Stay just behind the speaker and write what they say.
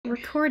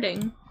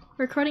Recording.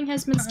 Recording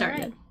has been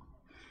started.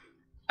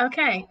 Right.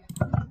 Okay.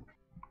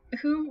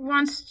 Who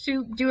wants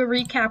to do a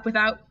recap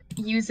without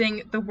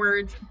using the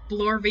words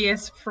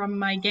Blorvius from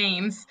my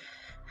games?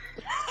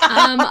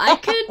 I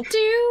could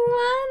do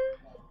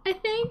one, I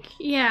think.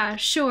 Yeah,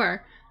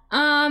 sure.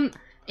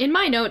 In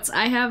my notes,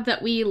 I have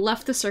that we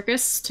left the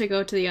circus to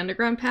go to the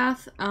underground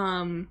path.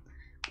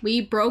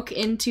 We broke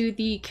into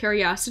the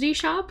curiosity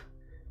shop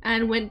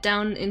and went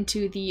down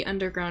into the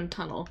underground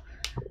tunnel.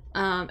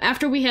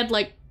 After we had,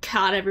 like,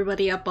 caught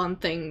everybody up on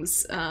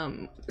things,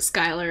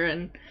 Skylar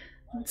and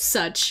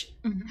such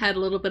had a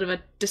little bit of a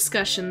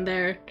discussion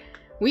there.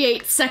 We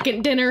ate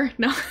second dinner.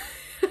 No.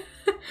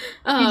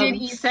 You did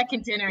eat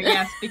second dinner,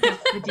 yes, because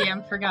the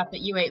DM forgot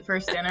that you ate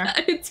first dinner.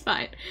 It's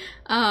fine.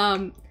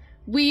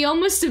 We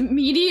almost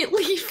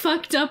immediately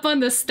fucked up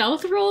on the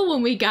stealth roll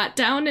when we got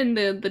down in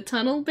the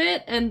tunnel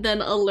bit, and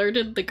then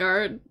alerted the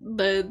guard,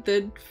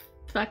 the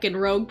fucking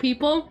rogue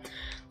people.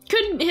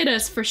 Couldn't hit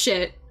us for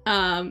shit.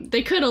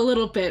 They could a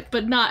little bit,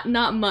 but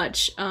not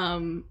much.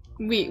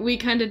 We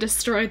kind of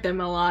destroyed them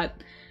a lot.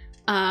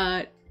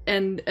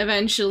 And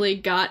eventually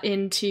got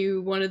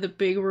into one of the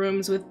big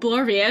rooms with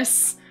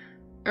Blorvius.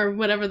 Or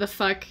whatever the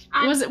fuck.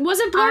 Was it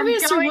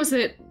Blorvius or was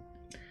it...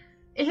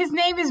 His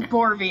name is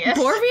Borvius.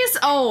 Borvius?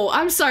 Oh,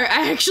 I'm sorry.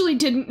 I actually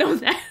didn't know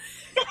that.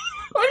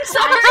 I'm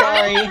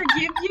sorry. I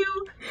forgive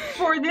you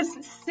for this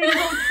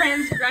single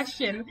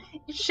transgression.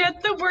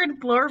 Shut the word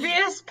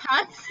Blorvius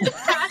past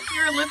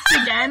your lips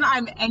again,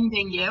 I'm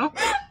ending you.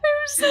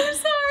 I'm so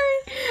sorry.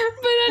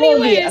 But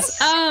anyways,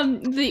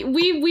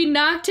 we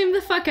knocked him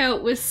the fuck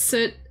out with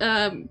Soot,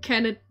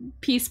 kind of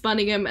peace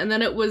bunning him, and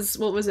then it was,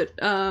 what was it,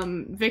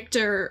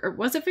 Victor, or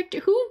was it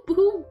Victor?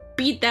 Who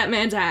beat that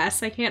man's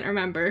ass? I can't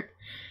remember.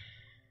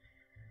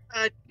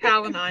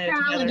 Cal and I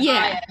are together.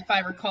 Yeah. If I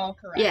recall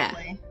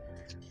correctly.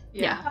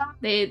 Yeah.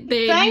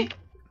 They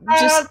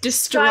just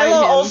destroyed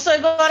Skylar him.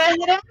 also got a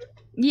hit him.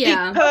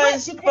 Yeah.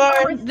 Because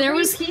there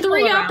was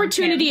 3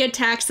 opportunity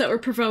attacks that were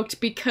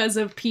provoked because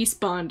of peace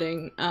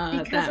bonding,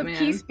 that man.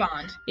 Peace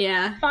bond.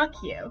 Yeah. Fuck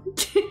you.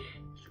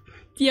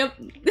 Yep.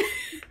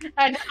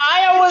 And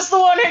I was the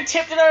one who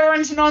tipped it over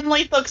into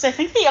non-lethal, because I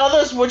think the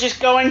others were just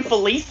going for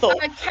lethal.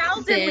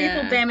 Cal did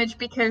lethal damage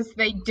because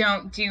they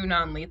don't do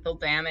non-lethal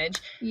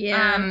damage.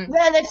 Yeah.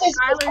 That's just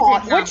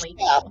Skylar did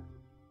non-lethal.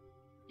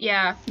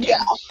 Yeah.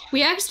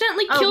 We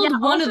accidentally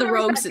killed one of the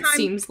rogues, it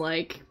seems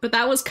like. But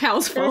that was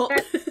Cal's fault.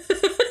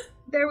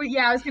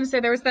 I was gonna say,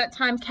 there was that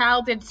time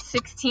Cal did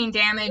 16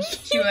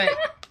 damage to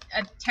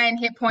a 10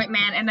 hit point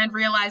man, and then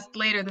realized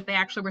later that they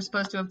actually were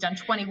supposed to have done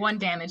 21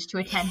 damage to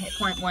a 10 hit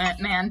point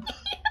man.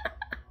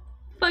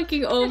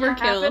 Fucking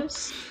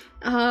overkill.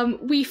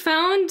 We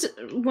found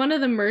one of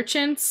the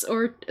merchants,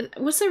 or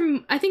was there,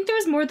 I think there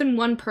was more than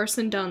one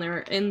person down there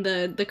in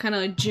the kind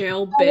of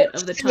jail bit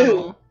of the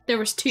tunnel. There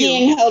was 2.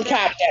 Being held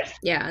captive.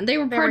 Yeah, and they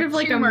were part of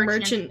like a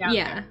merchant.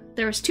 Yeah,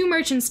 there was 2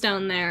 merchants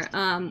down there.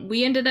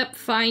 We ended up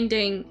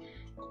finding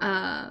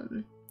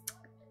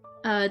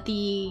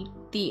the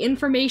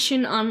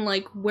information on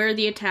like where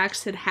the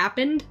attacks had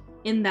happened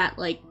in that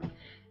like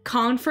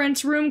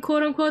conference room,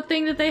 quote unquote,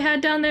 thing that they had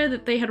down there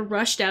that they had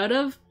rushed out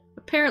of.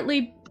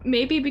 Apparently,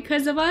 maybe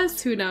because of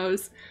us. Who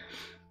knows?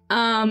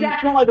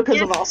 Definitely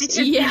because of us. Because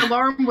the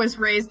alarm was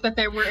raised that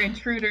there were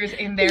intruders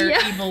in their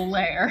evil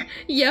lair.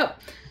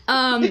 Yep.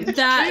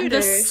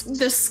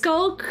 The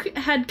skulk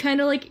had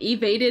kind of like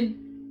evaded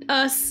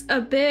us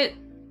a bit,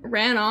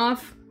 ran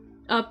off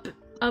up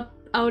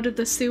out of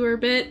the sewer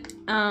bit,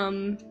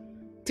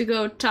 to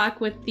go talk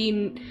with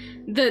the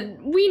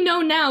we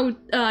know now,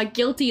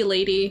 guilty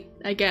lady,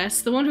 I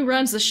guess, the one who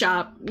runs the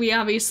shop. We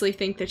obviously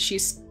think that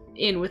she's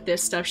in with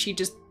this stuff. She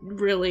just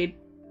really,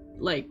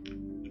 like,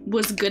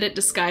 was good at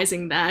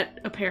disguising that,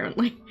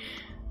 apparently.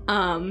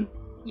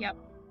 Yep.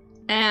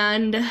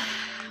 And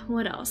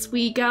what else?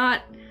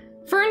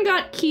 Fern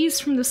got keys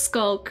from the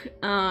skulk,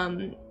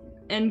 and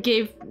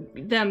gave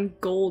them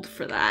gold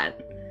for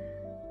that.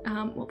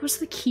 What was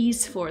the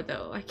keys for,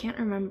 though? I can't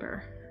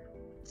remember.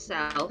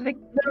 Cell.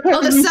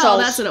 Oh, the cell,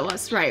 that's what it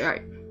was.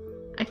 Right.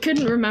 I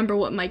couldn't remember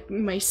what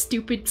my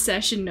stupid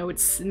session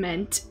notes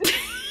meant.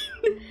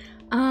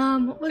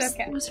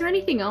 Was there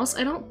anything else?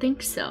 I don't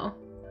think so.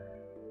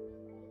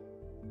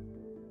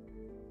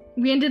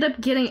 We ended up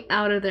getting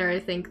out of there, I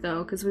think,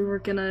 though, because we were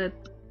gonna...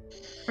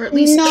 Or at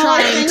least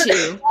trying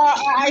to.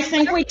 I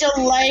think we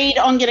delayed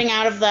on getting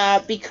out of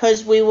there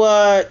because we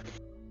were,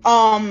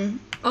 oh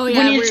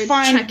yeah, we needed to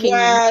find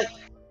where...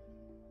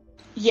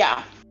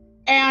 Yeah.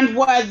 And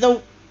where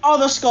the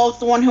other skulk,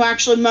 the one who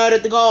actually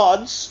murdered the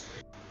gods,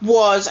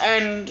 was,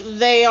 and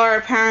they are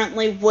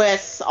apparently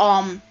with,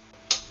 I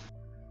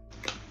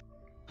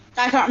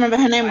can't remember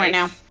her name right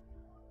now.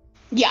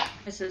 Yeah.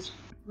 Mrs.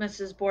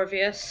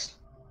 Borvius.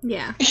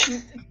 Yeah.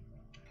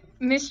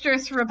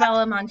 Mistress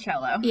Rebella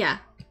Moncello. Yeah.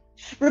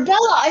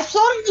 Rebella, I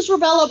thought it was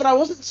Rebella, but I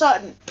wasn't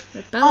certain.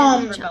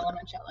 Rebella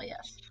Moncello,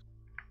 yes.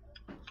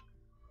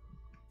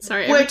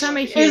 Sorry, every time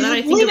I hear that,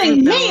 I think of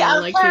Rebella, me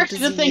as like character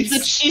to think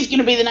that she's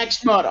gonna be the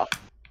next murder.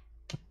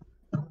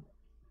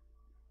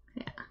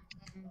 Yeah.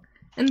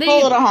 And they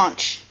Call it a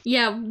hunch.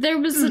 Yeah, there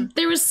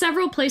was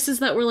several places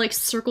that were like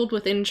circled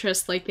with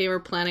interest, like they were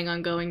planning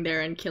on going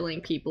there and killing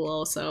people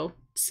also.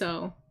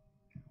 So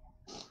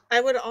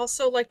I would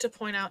also like to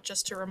point out,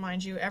 just to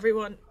remind you,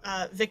 everyone,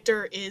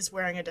 Victor is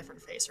wearing a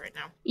different face right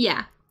now.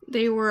 yeah,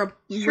 they were a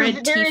red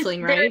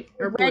tiefling, right?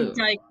 Or blue? Red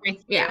dyke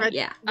right Yeah, there.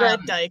 yeah.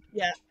 Red dyke,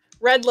 yeah.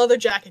 Red leather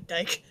jacket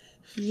dyke.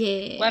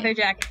 Yeah. Leather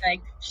jacket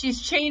dyke.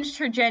 She's changed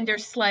her gender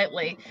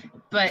slightly,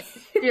 but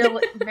still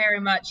very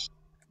much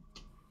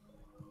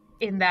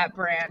in that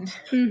brand.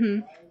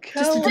 Mm-hmm.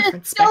 Just a It's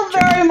different still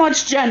spectrum. very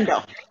much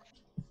gender.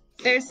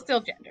 There's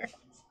still gender.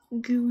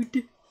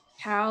 Good.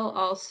 Cal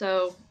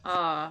also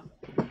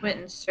went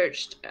and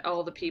searched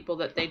all the people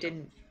that they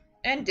did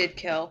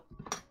kill,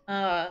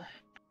 and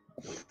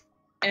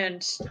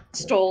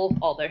stole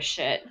all their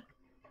shit.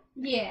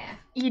 Yeah.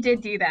 You did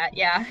do that,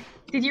 yeah.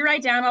 Did you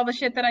write down all the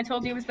shit that I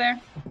told you was there?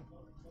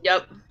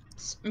 Yep.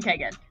 Okay,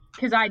 good.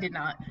 Because I did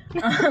not.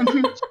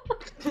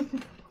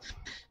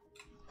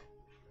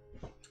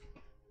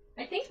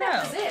 I think So,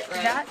 that was it,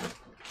 right?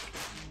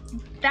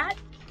 that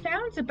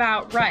sounds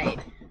about right.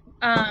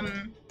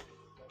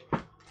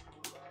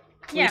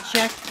 We Yeah.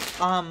 checked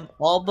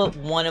all but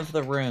one of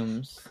the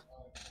rooms.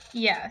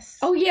 Yes.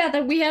 Oh yeah,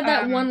 that we had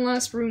that Um, one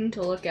last room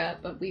to look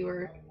at, but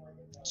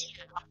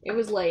it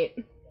was late.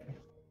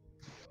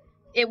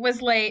 It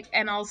was late,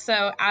 and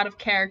also out of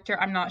character.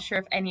 I'm not sure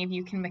if any of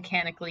you can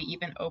mechanically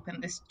even open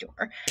this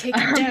door. Kick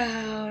it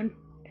down.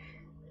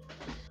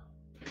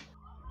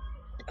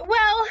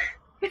 Well,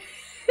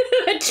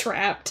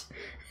 Trapped.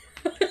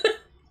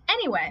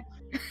 anyway.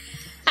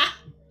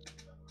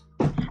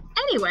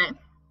 Anyway,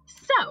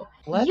 so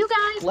Let's- you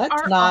guys let's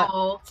are not-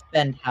 all.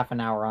 Spend half an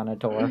hour on a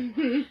door.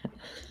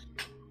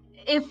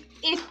 If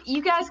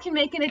you guys can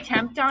make an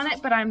attempt on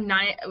it, but I'm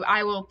not.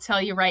 I will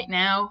tell you right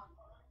now.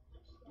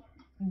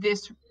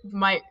 This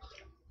might.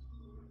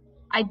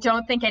 I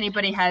don't think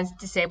anybody has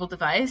disabled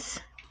device,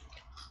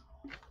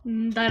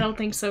 I don't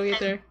think so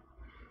either.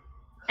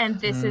 and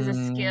this is a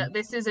skill.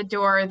 This is a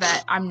door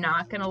that I'm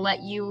not gonna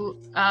let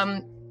you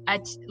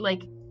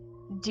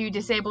do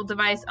disabled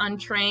device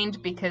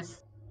untrained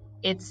because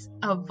it's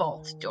a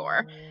vault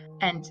door,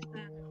 and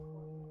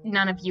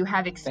none of you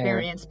have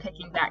experience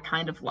picking that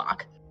kind of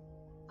lock.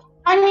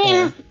 I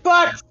mean,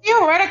 but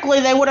theoretically,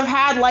 they would have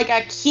had like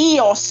a key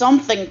or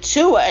something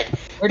to it.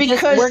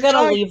 We're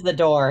gonna leave the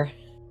door.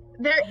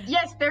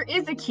 There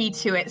is a key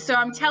to it. So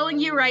I'm telling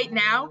you right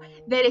now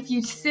that if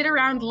you sit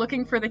around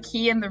looking for the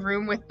key in the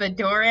room with the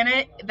door in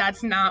it,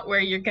 that's not where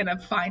you're gonna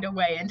find a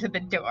way into the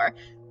door.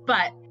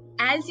 But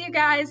as you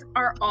guys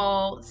are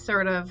all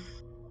sort of,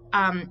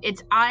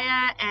 it's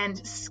Aya and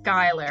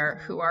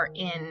Skylar who are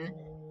in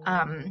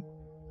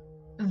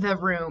the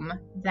room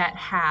that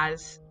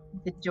has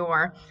the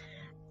door.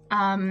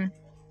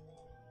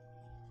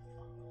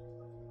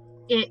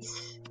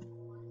 It's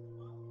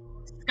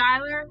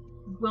Skylar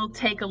will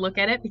take a look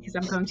at it because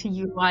I'm going to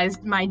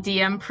utilize my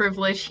DM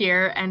privilege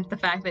here and the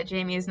fact that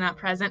Jamie is not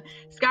present.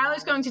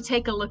 Skylar's going to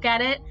take a look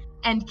at it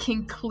and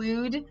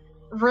conclude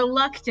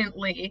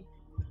reluctantly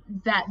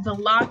that the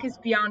lock is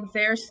beyond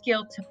their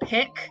skill to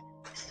pick.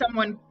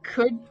 Someone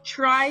could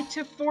try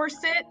to force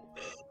it,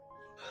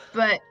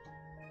 but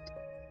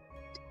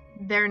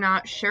they're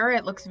not sure.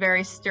 It looks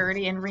very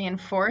sturdy and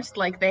reinforced,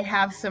 like they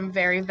have some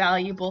very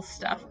valuable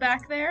stuff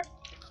back there.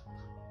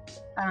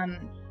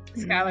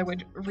 Skylar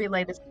would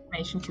relay this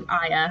information to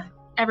Aya.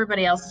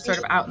 Everybody else is sort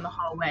of out in the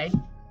hallway.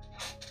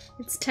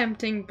 It's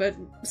tempting, but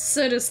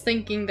Sid is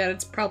thinking that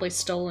it's probably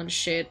stolen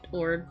shit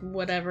or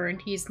whatever,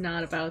 and he's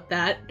not about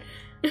that.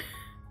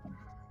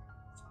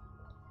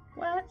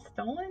 What?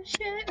 Stolen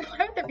shit?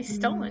 Why would there be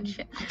stolen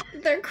shit?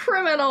 They're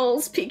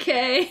criminals,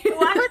 PK.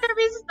 Why would there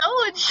be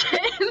stolen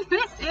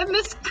shit in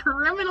this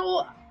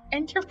criminal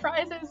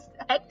enterprise's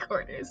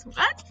headquarters?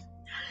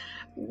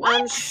 What?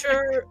 I'm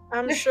sure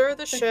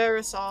the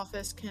sheriff's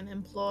office can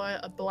employ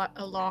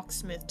a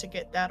locksmith to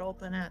get that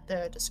open at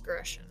their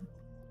discretion.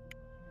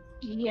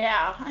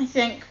 Yeah, I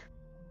think.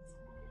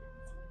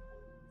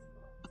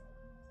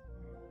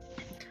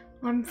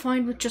 I'm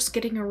fine with just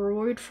getting a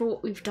reward for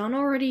what we've done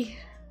already.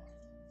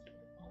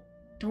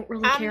 Don't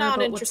really I'm care not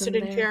about what's interested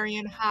in in there.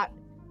 carrying hot.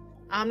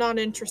 I'm not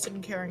interested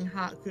in carrying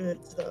hot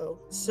goods though,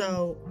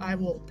 so I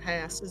will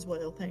pass as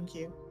well. Thank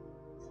you.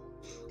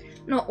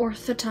 Not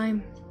worth the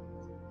time.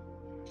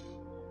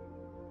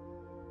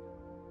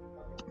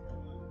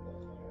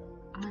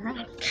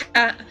 Alright.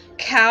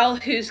 Cal,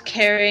 who's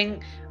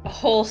carrying a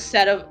whole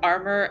set of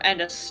armor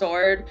and a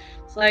sword,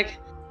 it's like,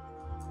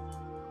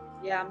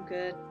 yeah, I'm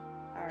good.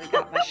 I already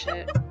got my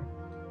shit.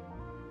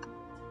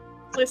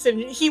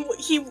 Listen,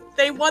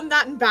 they won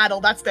that in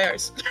battle. That's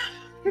theirs.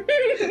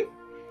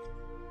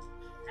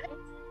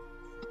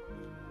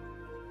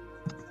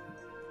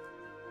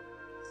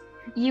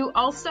 You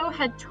also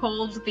had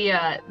told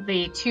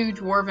the two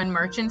dwarven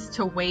merchants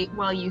to wait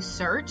while you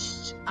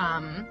searched.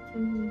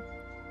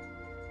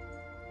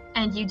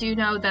 And you do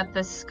know that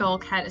the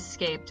skulk had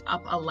escaped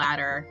up a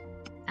ladder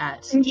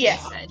at the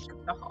edge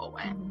of the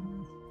hallway.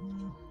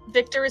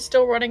 Victor is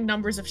still running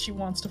numbers if she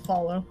wants to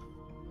follow.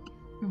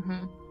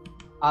 Mm-hmm.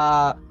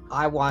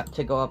 I want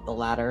to go up the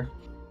ladder.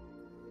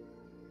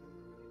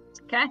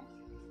 Okay.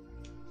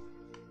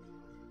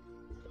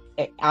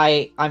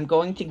 I'm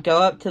going to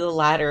go up to the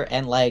ladder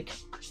and, like,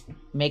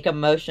 make a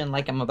motion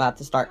like I'm about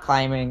to start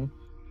climbing.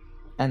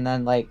 And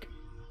then, like,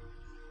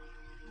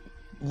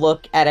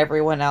 look at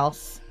everyone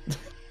else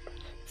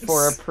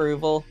for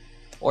approval.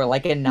 Or,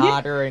 like, a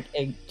nod or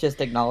just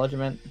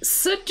acknowledgement.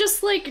 Soot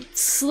just, like,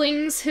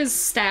 slings his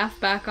staff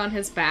back on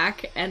his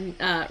back and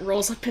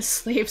rolls up his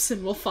sleeves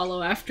and will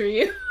follow after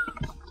you.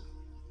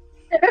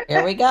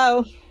 Here we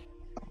go.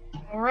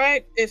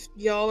 Alright, if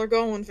y'all are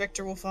going,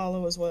 Victor will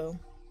follow as well.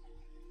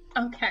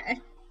 Okay.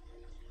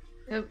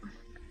 Yep.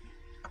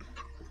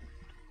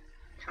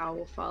 Cal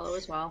will follow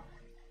as well.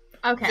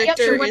 Okay.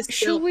 Victor is Should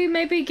still... we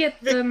maybe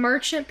get the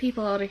merchant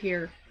people out of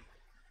here?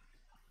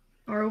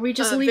 Or are we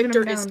just leaving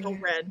Victor them is down still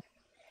here? red.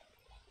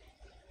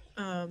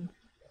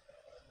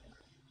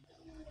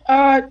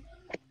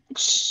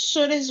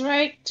 Should is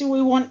right. Do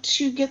we want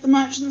to get the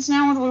merchants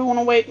now, or do we want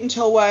to wait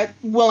until we're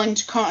willing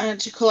to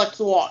collect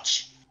the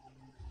watch?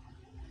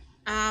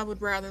 I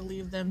would rather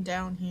leave them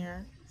down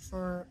here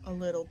for a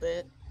little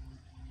bit.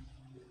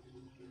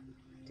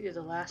 Do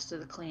the last of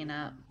the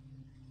cleanup.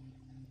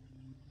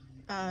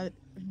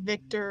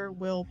 Victor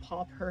will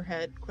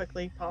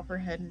quickly pop her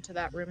head into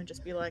that room and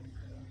just be like,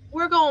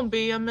 "We're gonna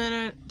be a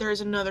minute.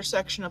 There's another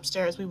section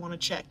upstairs we want to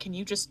check. Can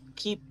you just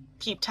keep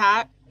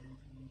tight?"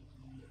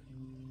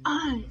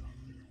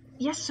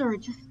 Yes, sir.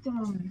 Just,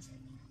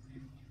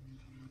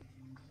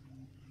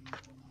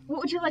 what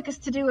would you like us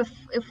to do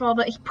if all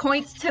the... He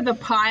points to the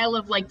pile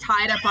of, like,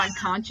 tied up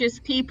unconscious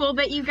people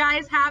that you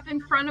guys have in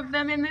front of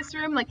them in this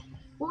room. Like,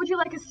 what would you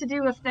like us to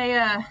do if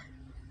they,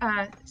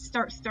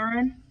 start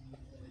stirring?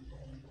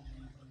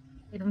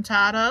 Get them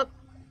tied up.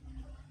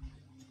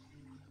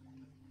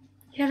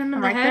 Hit him in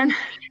All the right, head. then.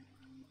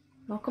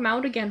 Knock him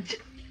out again.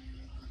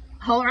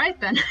 All right,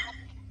 then.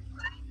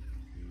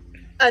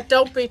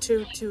 Don't be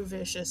too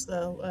vicious,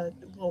 though.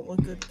 Won't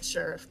look good,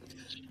 Sheriff.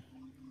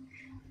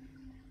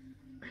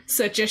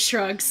 Soot just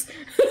shrugs.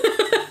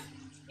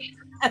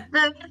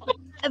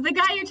 The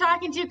guy you're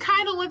talking to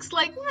kind of looks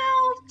like,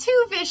 well,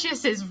 too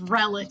vicious is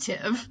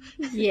relative.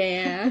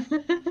 Yeah.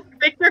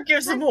 Victor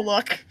gives him a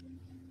look.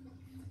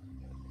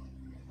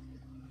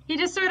 He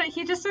just sort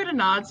of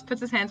nods, puts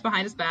his hands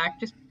behind his back,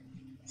 just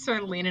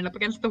sort of leaning up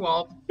against the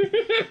wall,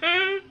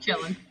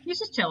 chilling. He's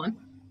just chilling.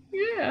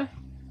 Yeah.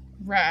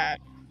 Right.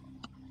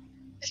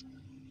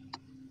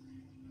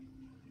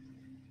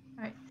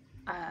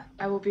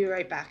 I will be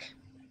right back.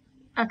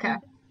 Okay.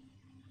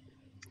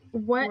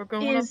 We're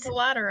going up the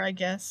ladder, I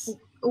guess.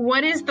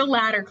 What is the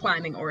ladder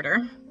climbing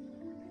order?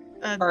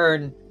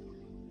 Burn.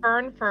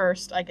 Burn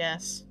first, I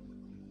guess.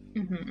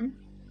 Mm-hmm.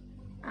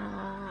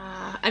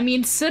 I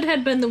mean, Soot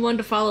had been the one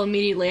to follow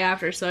immediately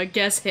after, so I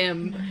guess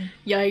him.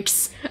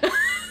 Yikes.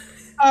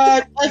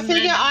 I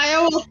figure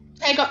Aya will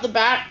take up the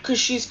back because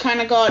she's kind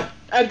of got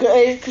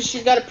because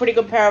she's got a pretty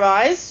good pair of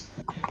eyes.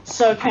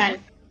 So can.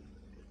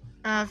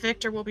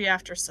 Victor will be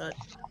after Soot.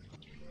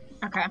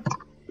 Okay.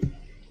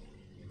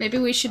 Maybe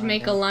we should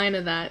make a line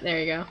of that. There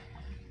you go.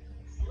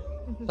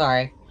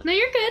 Sorry. No,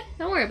 you're good.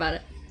 Don't worry about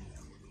it.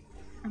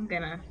 I'm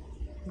gonna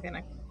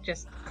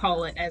just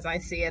call it as I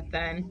see it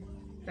then,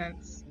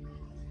 since.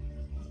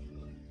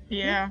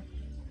 Yeah.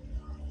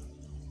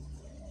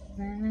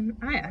 Then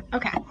Aya.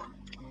 Okay.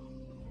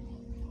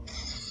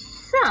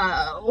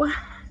 So,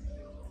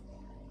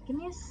 give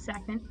me a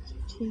second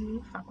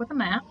to fuck with the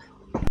map.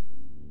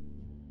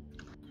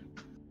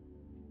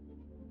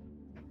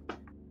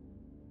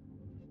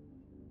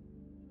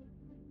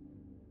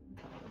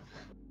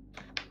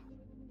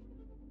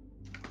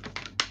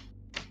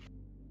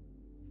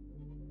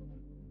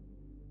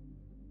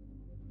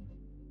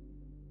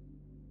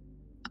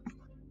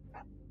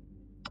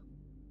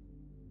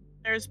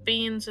 There's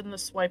beans in the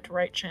swiped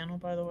right channel,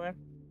 by the way.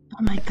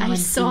 Oh my god. I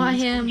saw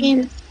him.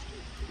 Beans.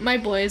 My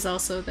boy is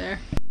also there.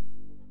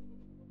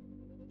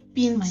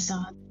 Beans. Oh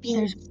my god.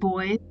 Beans. There's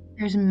boys.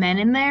 There's men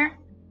in there?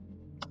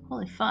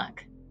 Holy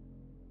fuck.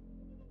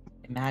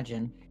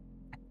 Imagine.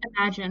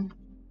 Imagine.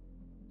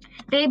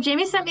 Babe,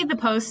 Jamie sent me the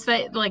post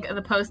that, like,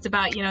 the post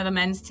about, you know, the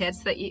men's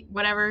tits that you,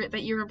 whatever,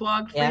 that you were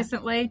blogged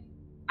recently.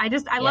 I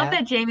love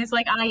that Jamie's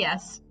like,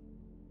 yes.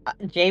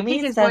 Jamie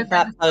His sent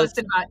that boyfriend post.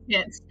 posted about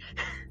tits.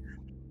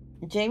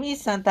 Jamie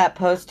sent that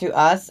post to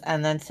us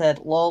and then said,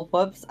 "Lol,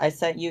 whoops, I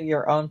sent you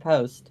your own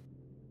post."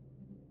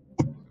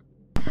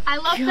 I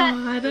love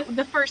God. that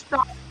the first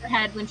thought in her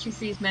head when she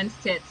sees men's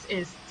tits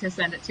is to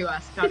send it to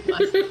us. God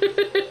bless.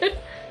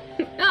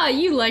 Ah,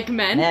 you like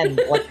men. Men,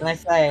 what can I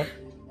say?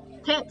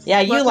 Tits.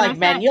 Yeah, you what like can I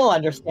men, say? you'll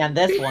understand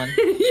this one.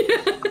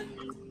 Yeah.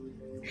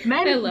 I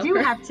Men love do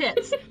her. have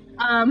tits.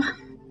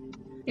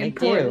 They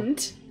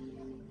Important.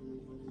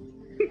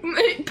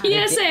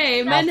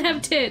 PSA, men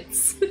have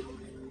tits.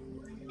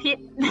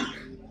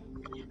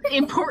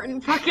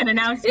 Important fucking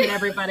announcement,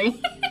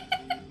 everybody.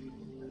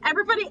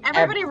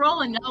 Everybody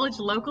roll a knowledge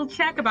local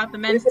check about the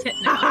men's tit.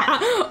 No,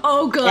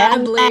 Oh,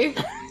 gladly.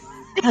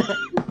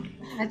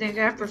 I think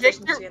I have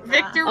proficiency in that.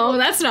 Victor Oh,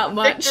 that's not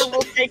much. Victor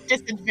will take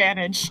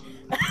disadvantage.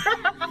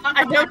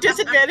 I know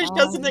disadvantage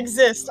doesn't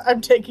exist.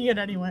 I'm taking it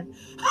anyway.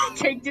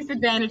 Take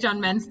disadvantage on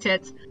men's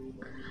tits.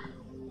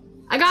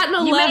 I got an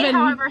 11. You may,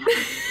 however,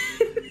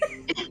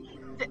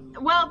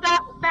 well,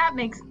 that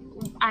makes.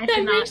 I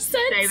should not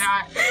say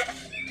that.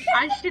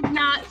 I should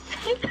not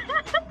say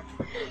that.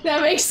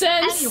 That makes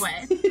sense.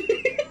 Anyway,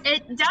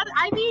 it does.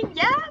 I mean,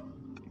 yeah.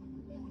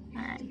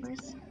 All right,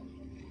 where's?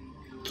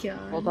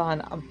 God. Hold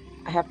on,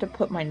 I have to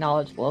put my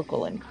knowledge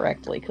local in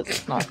correctly because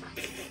it's not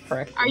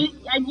correct. Are you?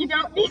 And you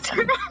don't need to.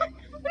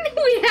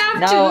 We have to.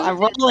 No, I'm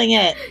rolling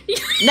it.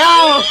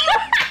 No.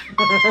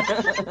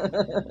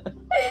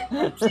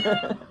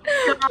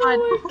 God,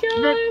 Oh my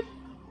god.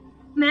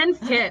 Men's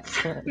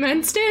tits.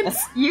 Men's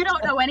tits? You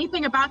don't know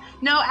anything about.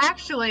 No,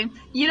 actually,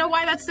 you know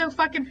why that's so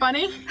fucking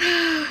funny?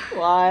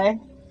 Why?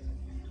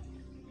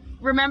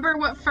 Remember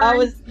what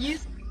Fern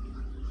used?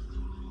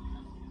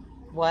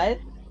 What?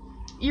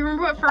 You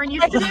remember what Fern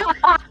used to do?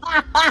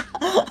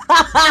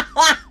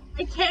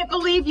 I can't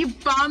believe you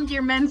bombed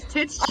your men's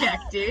tits check,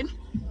 dude.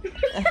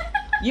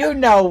 You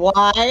know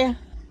why?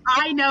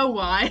 I know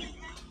why.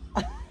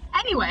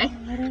 Anyway.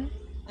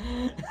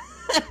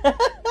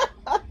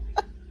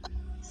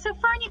 So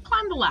Fern, you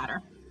climbed the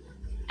ladder.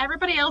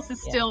 Everybody else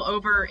is still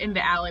over in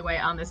the alleyway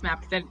on this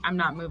map because I'm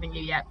not moving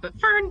you yet. But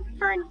Fern,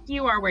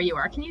 you are where you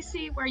are. Can you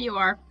see where you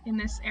are in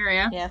this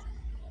area? Yes.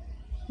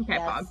 Okay,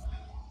 Yes.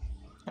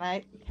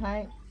 Pog. Can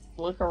I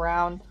look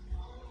around?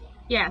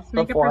 Yes,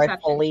 make a before I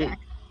perception check.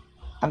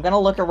 I'm gonna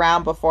look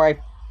around before I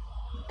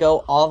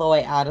go all the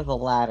way out of the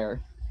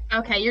ladder.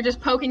 Okay, you're just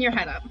poking your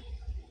head up.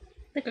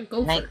 Like a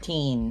gopher.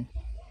 19.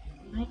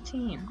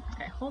 19.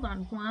 Okay, hold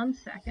on 1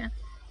 second.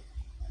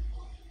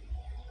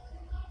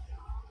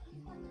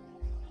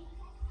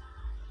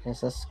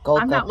 There's a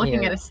skulk I'm not up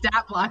looking here. at a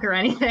stat block or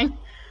anything.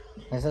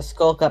 There's a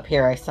skulk up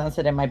here. I sense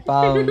it in my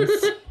bones.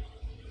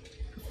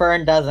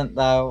 Fern doesn't,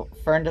 though.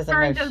 Fern doesn't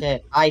know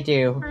shit. I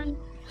do. Fern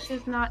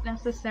does not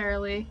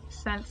necessarily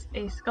sense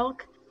a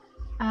skulk.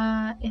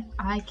 If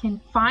I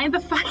can find the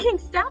fucking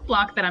stat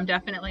block that I'm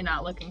definitely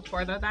not looking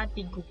for, though, that'd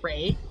be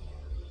great.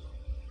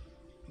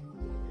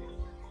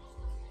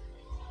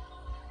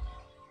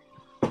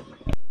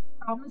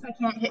 Problem is I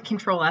can't hit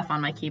Control F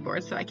on my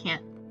keyboard, so I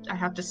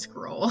have to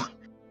scroll.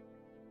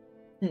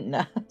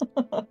 No.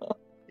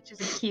 Which is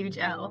a huge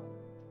L.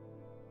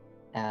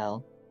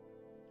 L.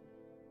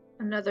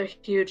 Another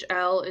huge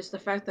L is the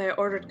fact that I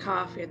ordered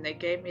coffee and they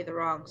gave me the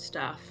wrong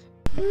stuff.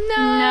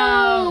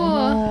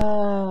 No.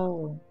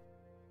 Oh.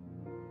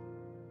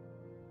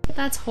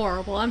 That's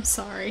horrible. I'm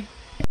sorry.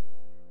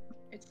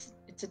 It's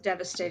a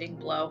devastating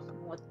blow.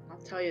 I'll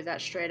tell you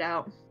that straight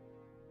out.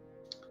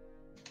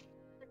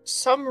 For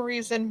some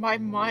reason, my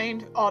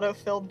mind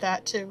autofilled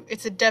that to,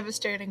 it's a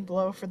devastating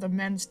blow for the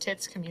men's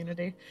tits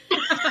community.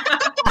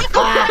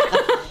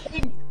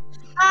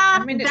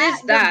 I mean, it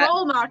is that. The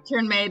roll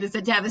Nocturne made is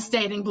a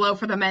devastating blow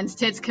for the men's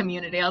tits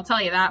community, I'll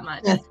tell you that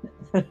much.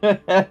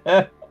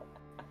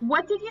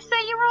 What did you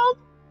say you rolled?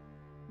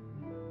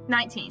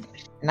 19.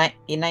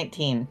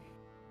 19.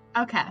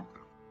 Okay.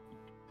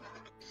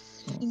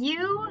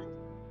 You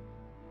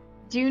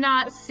do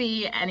not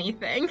see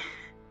anything.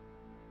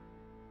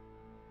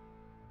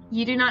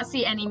 You do not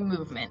see any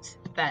movement,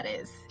 that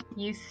is.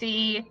 You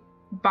see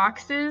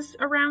boxes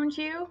around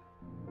you.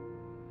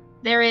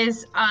 There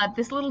is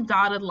this little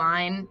dotted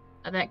line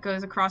that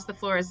goes across the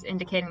floor is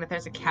indicating that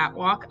there's a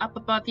catwalk up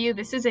above you.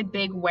 This is a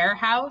big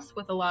warehouse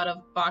with a lot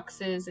of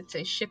boxes. It's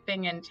a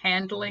shipping and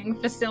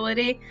handling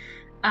facility.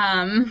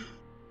 Amazon.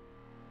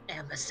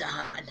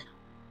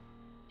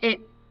 It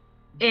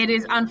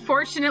is,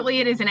 unfortunately,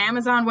 it is an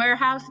Amazon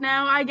warehouse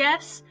now, I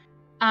guess.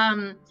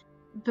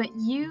 But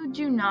you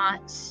do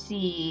not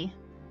see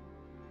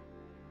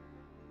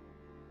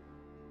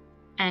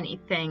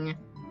anything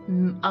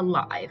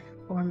alive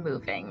or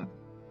moving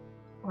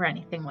or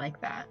anything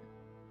like that.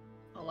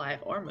 Alive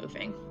or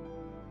moving.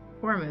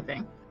 Or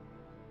moving.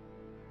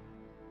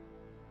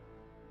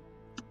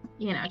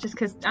 You know, just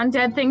because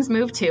undead things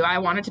move too, I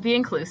wanted to be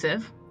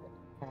inclusive.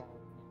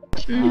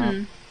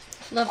 Mm-hmm.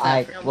 Love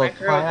that. I will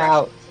climb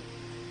out.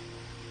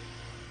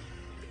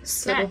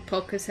 So will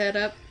poke his head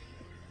up.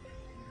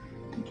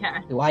 Okay.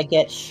 Do I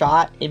get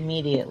shot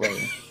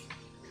immediately?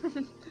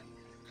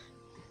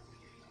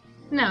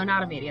 No,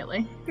 not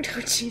immediately.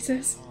 Oh,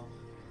 Jesus.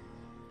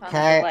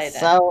 Okay,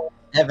 so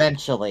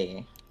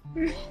eventually.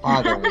 Give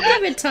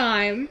it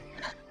time.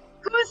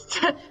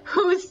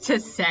 Who's to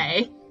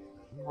say?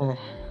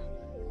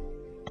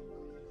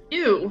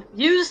 You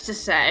used to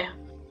say.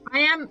 I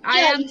am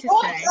to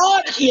say.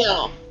 God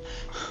here.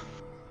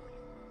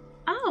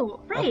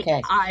 Oh, right.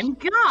 Okay. I'm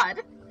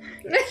God.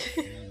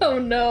 Oh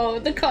no,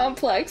 the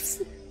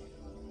complex.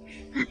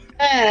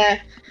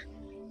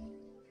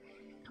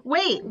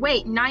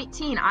 Wait,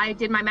 19. I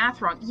did my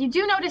math wrong. You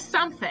do notice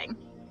something.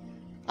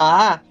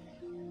 Ah.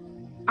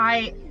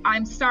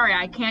 I'm sorry,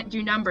 I can't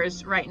do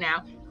numbers right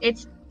now.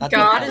 It's That's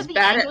God okay. is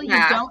bad at angle,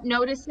 math. You don't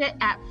notice it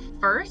at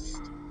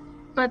first,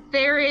 but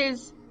there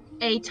is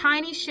a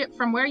tiny shift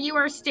from where you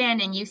are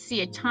standing. You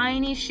see a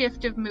tiny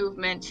shift of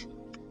movement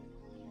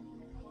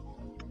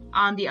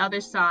on the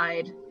other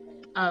side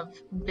of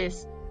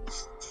this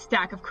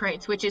stack of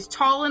crates, which is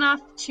tall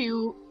enough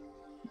to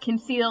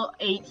conceal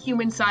a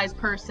human-sized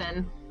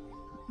person,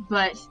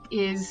 but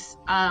is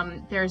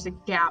there's a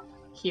gap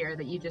here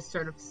that you just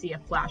sort of see a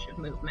flash of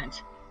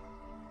movement.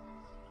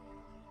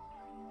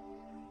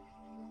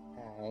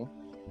 Okay.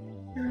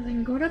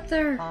 Then go up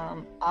there.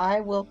 I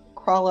will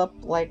crawl up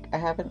like I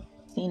haven't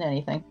seen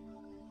anything.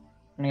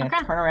 I'm gonna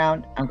turn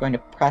around. I'm going to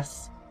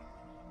press,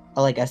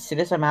 like, as soon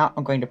as I'm out,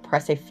 I'm going to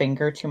press a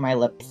finger to my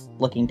lips,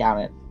 looking down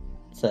at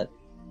Soot.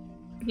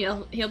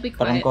 He'll be quiet.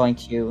 But I'm going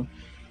to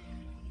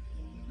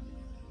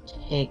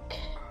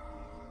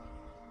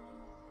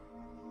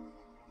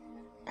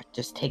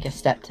take a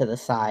step to the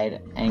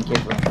side and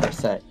give room for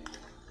Soot.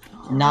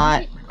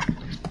 I'm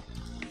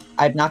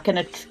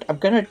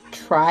gonna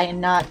try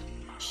and not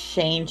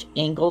change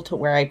angle to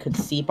where I could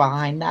see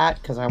behind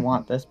that, because I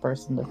want this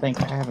person to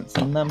think I haven't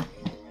seen them.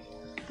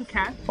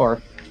 Okay.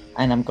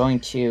 And I'm going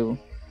to...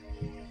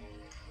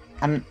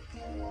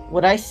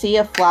 would I see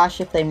a flash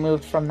if they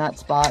moved from that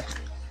spot?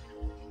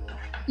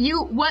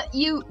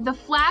 The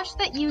flash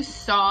that you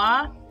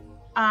saw,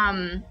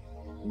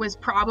 was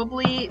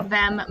probably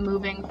them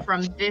moving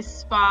from this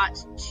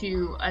spot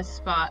to a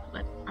spot,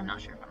 I'm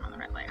not sure if I'm on the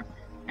right layer.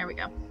 There we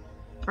go.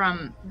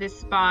 From this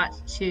spot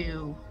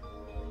to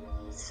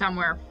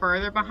somewhere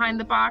further behind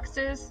the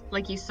boxes.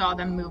 Like, you saw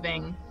them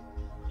moving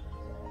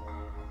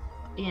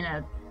in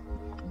a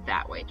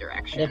that way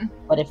direction.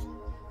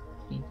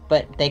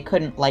 But they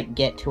couldn't, like,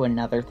 get to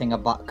another thing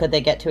of boxes. Could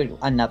they get to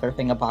another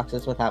thing of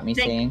boxes without me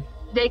seeing?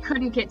 They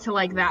couldn't get to,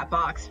 like, that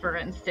box, for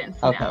instance.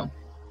 Okay. No.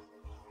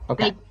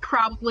 Okay. They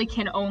probably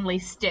can only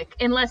stick,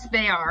 unless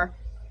they are...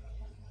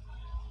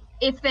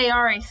 If they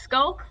are a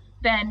skulk,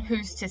 then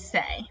who's to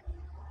say?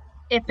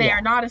 If they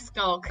are not a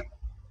skulk,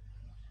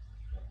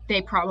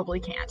 they probably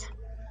can't.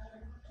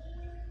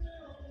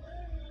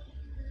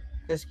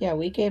 Because, yeah,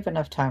 we gave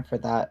enough time for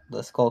the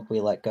skulk we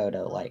let go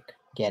to, like,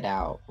 get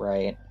out,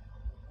 right?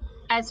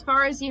 As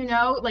far as you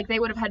know, like, they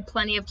would have had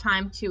plenty of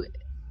time to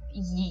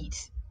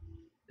yeet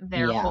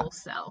their whole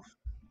self.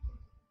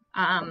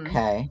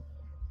 Okay.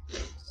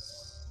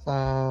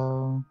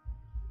 So...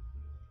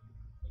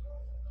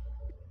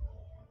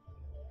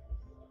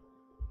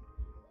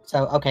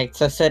 So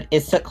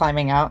is Soot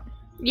climbing out?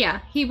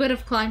 Yeah, he would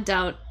have climbed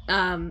out.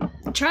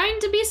 Trying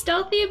to be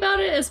stealthy about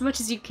it as much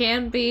as you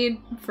can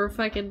be for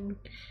fucking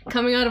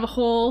coming out of a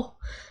hole.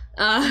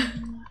 Alright.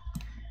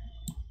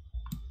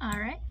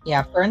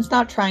 Yeah, Fern's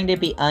not trying to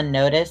be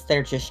unnoticed,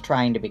 they're just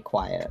trying to be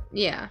quiet.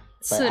 Yeah.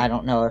 But I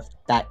don't know if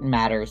that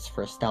matters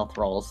for stealth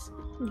rolls.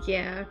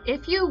 Yeah.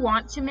 If you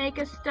want to make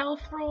a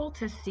stealth roll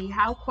to see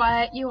how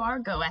quiet you are,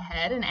 go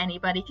ahead, and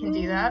anybody can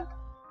do that.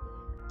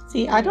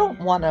 See, I don't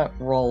want to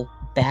roll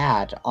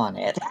bad on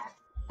it.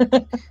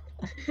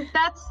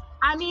 That's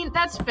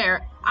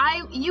fair.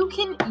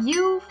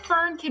 You,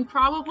 Fern, can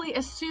probably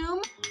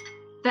assume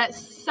that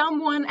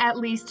someone at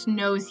least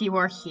knows you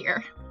are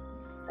here.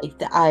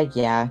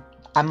 Yeah.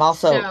 I'm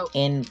also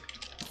in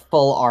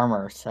full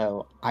armor,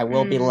 so I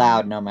will be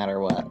loud no matter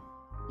what.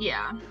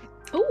 Yeah.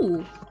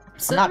 Ooh.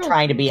 I'm not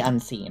trying to be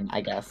unseen,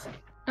 I guess.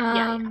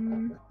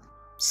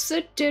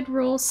 Soot did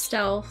roll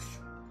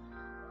stealth.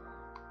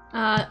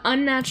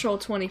 Unnatural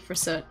 20 for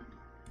Soot.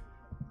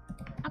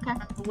 Okay.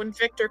 When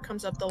Victor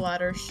comes up the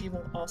ladder, she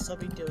will also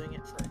be doing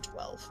it for a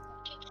 12.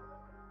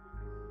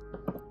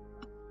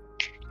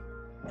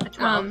 A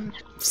 12.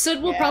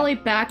 Soot will probably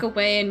back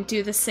away and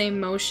do the same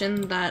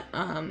motion that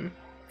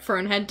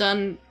Fern had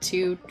done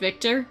to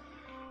Victor,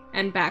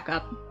 and back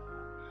up,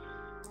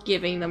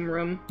 giving them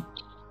room.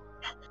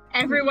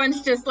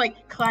 Everyone's just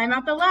like, climb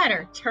out the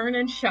ladder, turn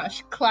and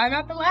shush. Climb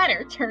out the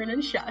ladder, turn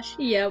and shush.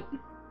 Yep.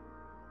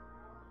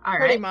 All right.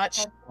 Pretty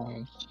much.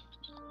 Okay.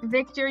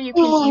 Victor, you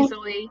can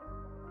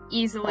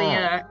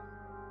easily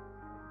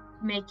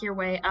make your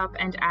way up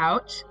and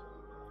out.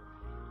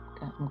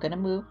 I'm gonna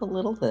move a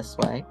little this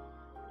way.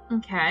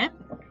 Okay.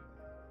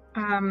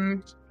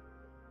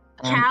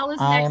 Cal is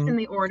next in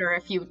the order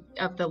of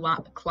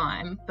the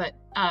climb, but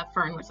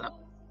Fern was up.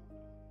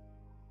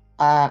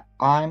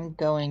 I'm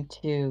going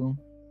to...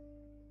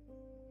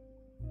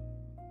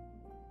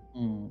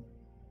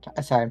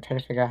 Sorry, I'm trying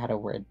to figure out how to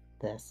word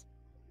this.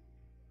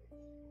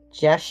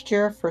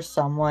 Gesture for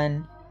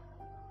someone...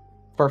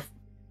 For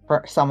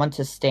someone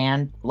to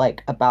stand,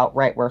 like, about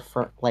right where...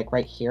 like,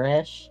 right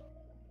here-ish.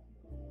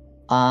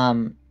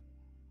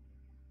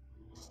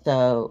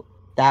 So,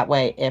 that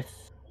way, if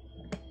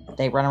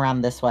they run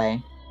around this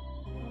way,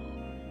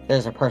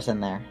 there's a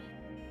person there.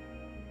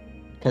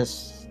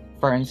 Because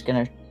Fern's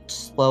gonna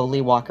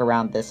slowly walk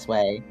around this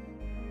way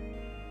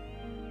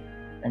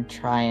and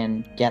try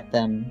and get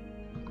them.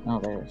 Oh,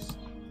 there's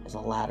a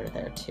ladder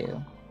there too.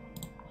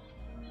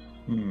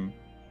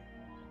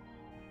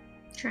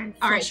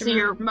 Alright, so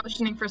you're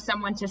motioning for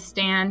someone to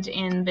stand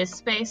in this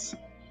space?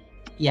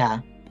 Yeah.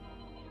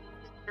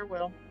 Victor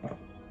will.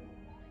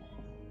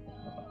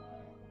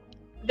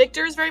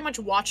 Victor is very much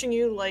watching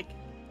you like,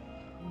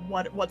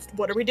 what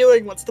are we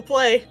doing? What's the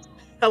play?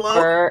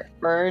 Hello?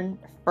 Fern,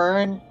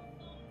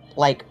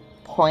 like,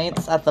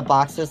 points at the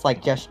boxes,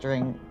 like,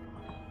 gesturing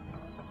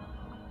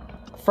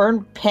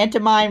Fern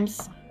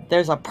pantomimes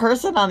there's a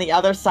person on the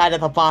other side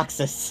of the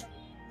boxes.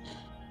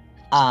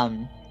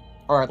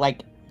 Or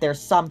like there's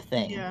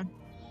something. Yeah.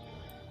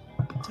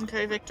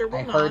 Okay, Victor will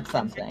I nod. heard and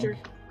something.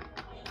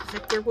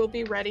 Victor will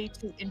be ready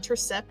to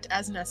intercept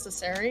as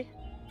necessary.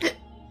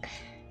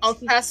 I'll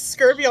cast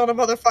scurvy on a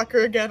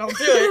motherfucker again. I'll do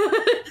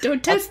it.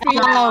 Don't test me.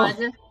 God.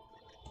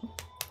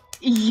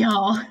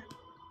 Y'all.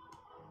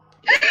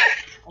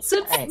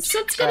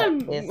 Soot's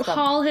gonna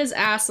haul his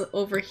ass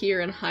over here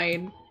and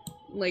hide,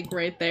 like,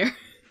 right there.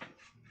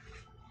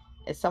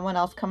 Is someone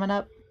else coming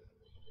up?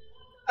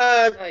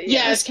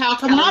 Yeah, is Cal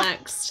coming up?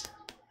 Next.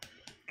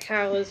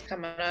 Cal is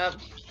coming up.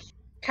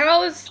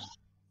 Cal is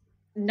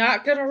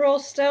not gonna roll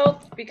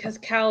stealth because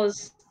Cal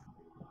is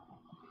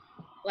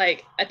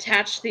like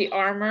attached the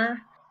armor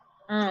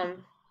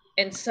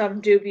in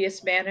some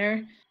dubious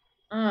manner.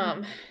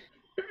 And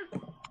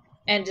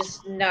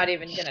just not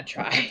even gonna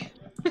try.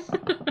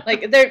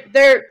 Like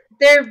they're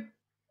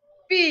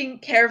being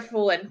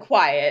careful and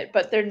quiet,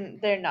 but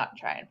they're not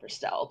trying for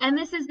stealth. And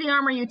this is the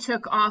armor you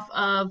took off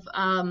of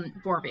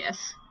Borbius.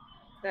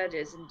 That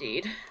is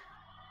indeed.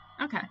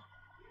 Okay.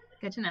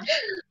 Good to know.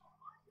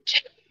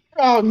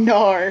 Oh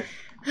no.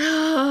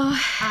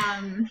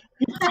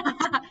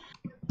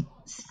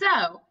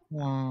 So,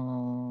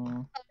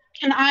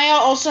 Can Aya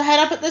also head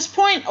up at this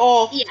point,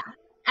 or? yeah.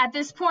 At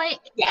this point,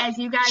 as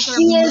you guys are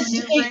She is-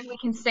 maneuvering, we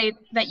can say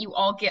that you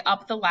all get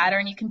up the ladder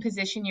and you can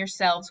position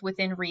yourselves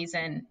within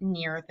reason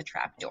near the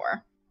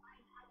trapdoor.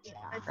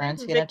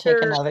 Fern's gonna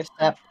take another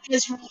step.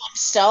 Is rolling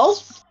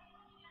stealth?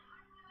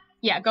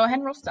 Yeah, go ahead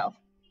and roll stealth.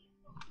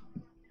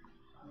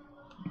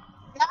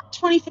 Not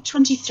 20 for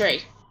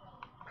 23.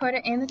 Put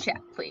it in the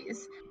chat,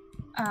 please.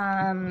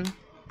 Fern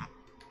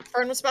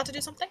was about to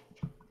do something?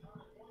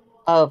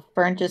 Oh,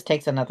 Fern just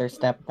takes another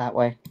step that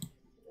way.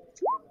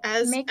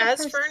 As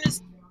Fern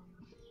is...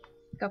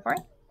 Go for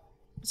it.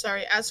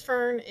 Sorry, as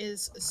Fern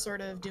is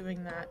sort of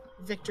doing that,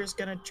 Victor's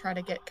gonna try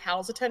to get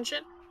Cal's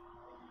attention.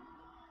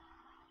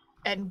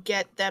 And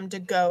get them to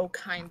go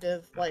kind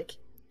of, like,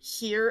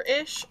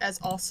 here-ish, as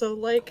also,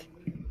 like,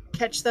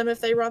 catch them if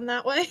they run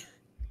that way.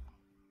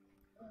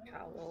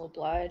 Cal will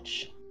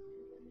oblige.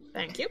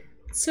 Thank you.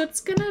 So it's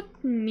gonna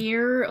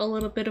mirror a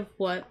little bit of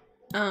what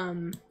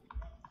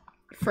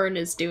Fern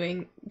is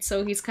doing.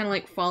 So he's kind of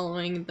like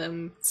following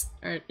them,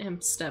 or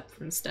him step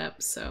from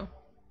step, so.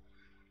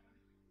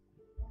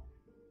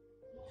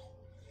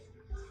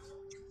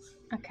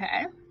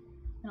 Okay.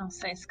 And I'll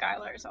say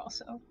Skylar is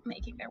also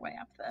making their way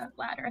up the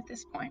ladder at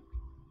this point.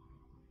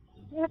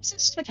 What's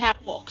this the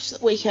catwalks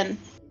that we can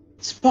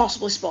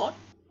possibly spot?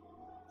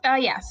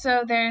 Yeah,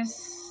 so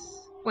there's...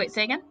 Wait,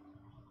 say again?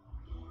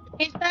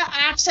 Is there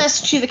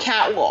access to the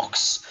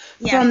catwalks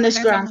Yeah, from so this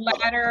there's ground?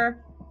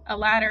 a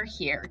ladder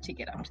here to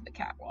get up to the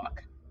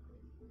catwalk.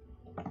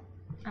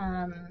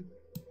 Can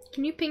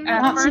you ping me?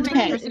 Fern, make a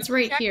okay. It's perception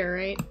right check. here,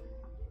 right?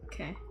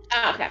 Okay.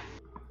 Okay.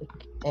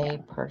 A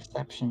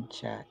perception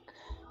check.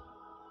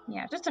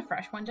 Yeah, just a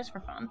fresh one, just for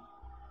fun.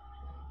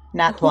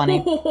 Not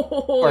 20.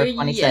 Or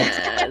 26.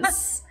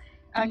 Yes.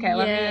 Okay,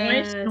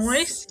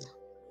 Yes.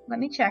 let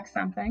me check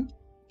something.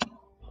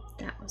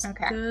 That was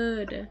Okay.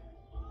 good.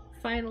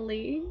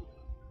 Finally.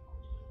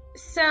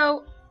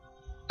 So,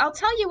 I'll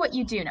tell you what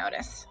you do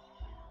notice.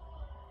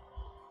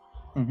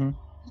 Mm-hmm.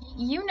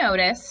 You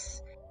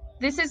notice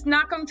this is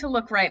not going to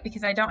look right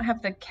because I don't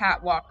have the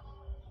catwalk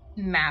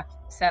map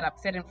set up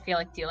because I didn't feel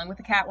like dealing with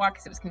the catwalk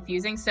because it was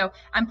confusing. So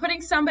I'm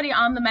putting somebody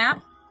on the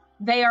map.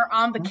 They are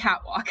on the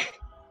catwalk.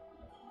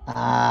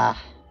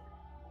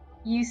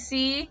 You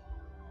see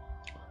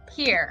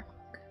here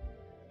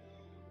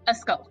a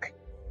skulk.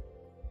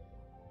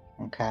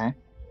 Okay.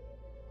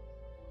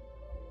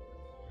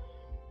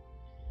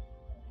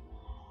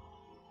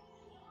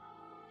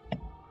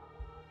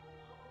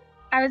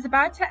 I was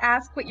about to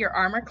ask what your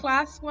armor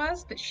class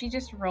was, but she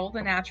just rolled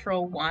a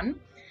natural 1.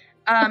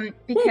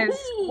 Because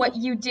what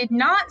you did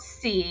not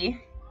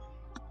see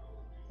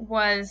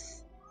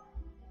was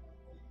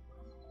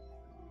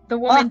the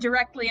woman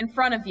directly in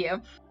front of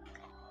you.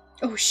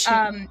 Oh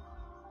shit.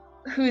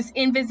 Whose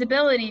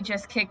invisibility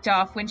just kicked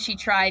off when she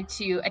tried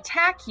to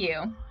attack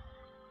you.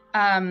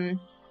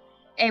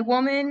 A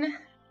woman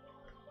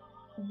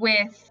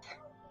with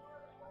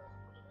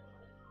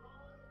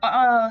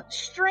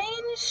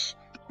strange,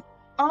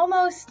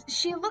 almost,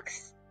 she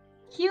looks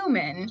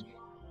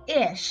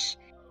human-ish.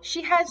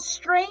 She has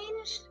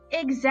strange,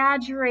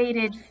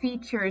 exaggerated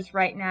features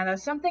right now.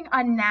 There's something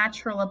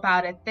unnatural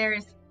about it.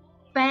 There's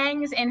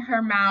fangs in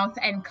her mouth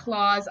and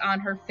claws on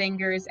her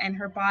fingers, and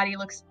her body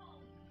looks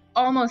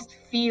almost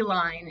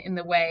feline in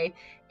the way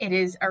it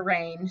is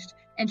arranged.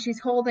 And she's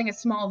holding a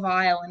small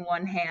vial in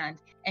one hand,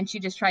 and she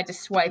just tried to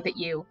swipe at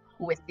you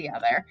with the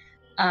other.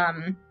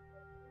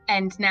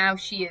 And now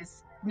she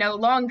is no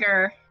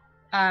longer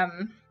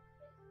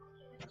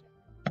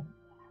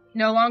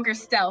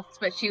stealthed,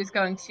 but she was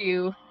going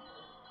to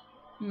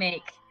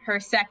make her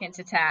second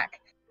attack.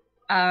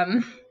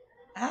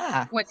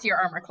 What's your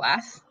armor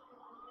class?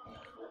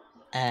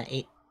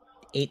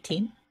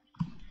 18.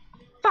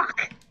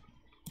 Fuck!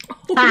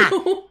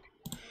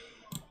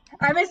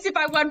 I missed it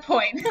by 1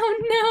 point.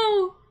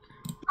 Oh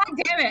God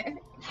damn it.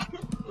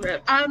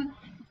 Rip.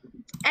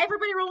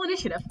 Everybody roll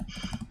initiative.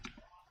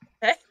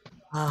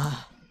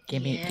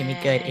 Give me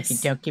good. If you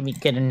don't give me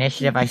good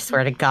initiative, I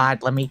swear to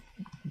God, let me.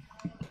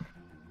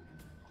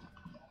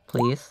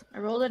 Please. I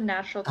rolled a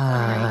natural 20 no!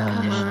 on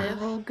Come on,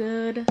 initiative. roll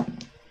good.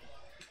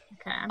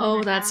 Okay.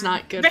 Oh, that's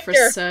not good for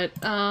Victor. Soot.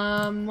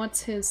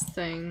 What's his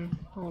thing?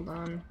 Hold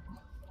on.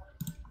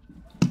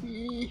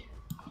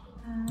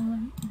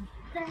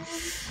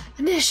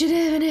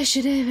 Initiative.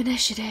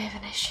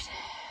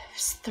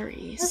 It's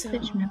 3, so...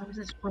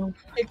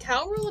 Did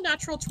Cal roll a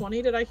natural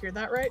 20? Did I hear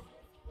that right?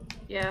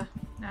 Yeah,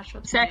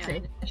 natural 20 Sexy. on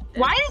initiative.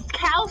 Why is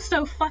Cal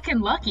so fucking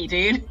lucky,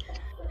 dude?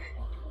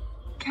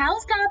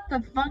 Cal's got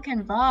the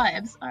fucking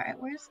vibes. Alright,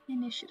 where's the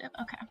initiative?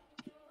 Okay.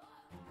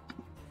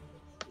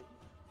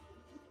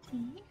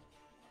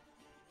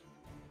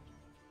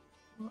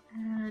 We'll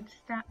add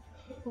stat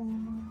 4.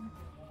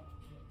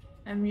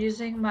 I'm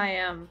using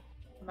my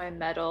my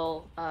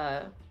metal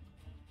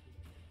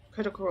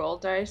critical role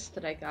dice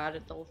that I got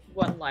at the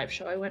one live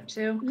show I went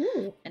to.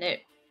 Ooh. And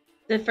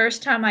the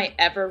first time I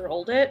ever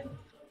rolled it,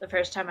 the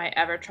first time I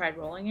ever tried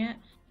rolling it,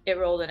 it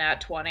rolled an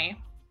at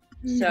 20.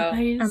 So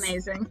Nice.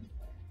 Amazing.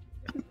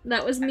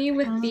 That was me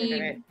with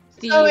consider it.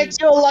 So it's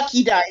your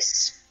lucky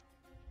dice.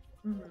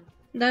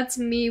 That's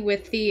me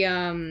with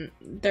the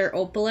their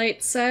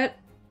opalite set,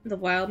 the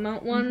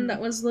Wildmount one that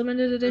was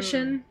limited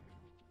edition.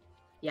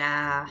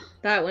 Yeah.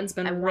 That one's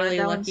been I really wanted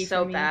that lucky one for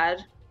so me.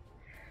 bad.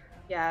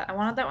 Yeah, I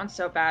wanted that one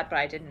so bad, but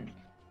I didn't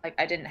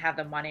have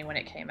the money when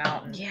it came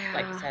out, and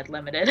like I said,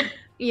 limited.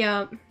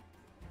 Yeah.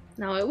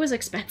 No, it was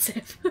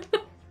expensive.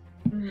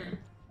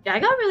 Yeah, I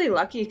got really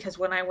lucky because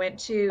when I went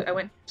to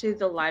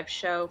the live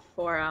show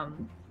for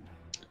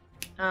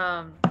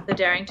the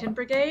Darrington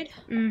Brigade.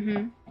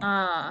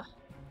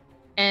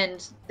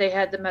 And they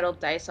had the metal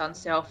dice on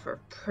sale for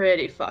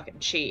pretty fucking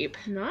cheap.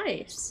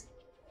 Nice.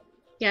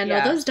 Yeah,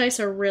 no, those dice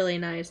are really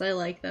nice. I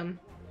like them.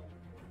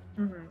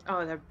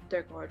 Oh,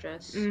 they're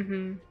gorgeous.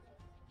 I'm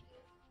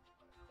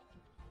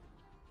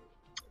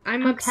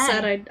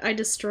upset I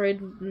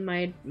destroyed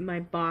my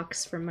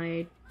box for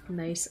my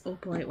nice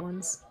opalite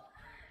ones.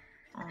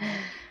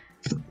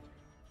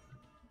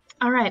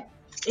 Alright.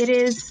 It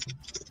is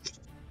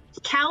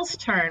Cal's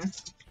turn.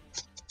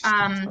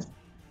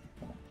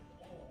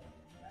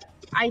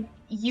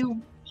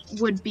 You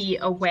would be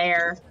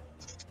aware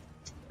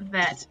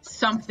that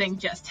something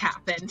just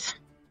happened.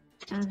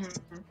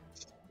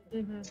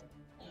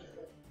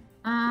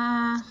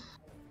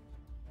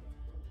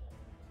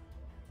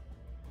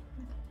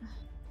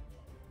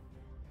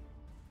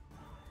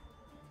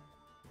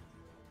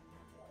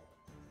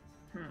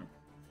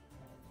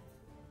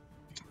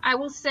 I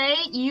will say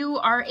you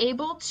are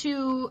able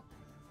to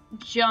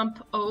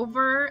jump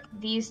over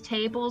these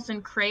tables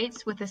and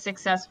crates with a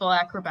successful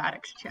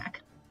acrobatics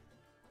check.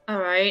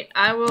 Alright,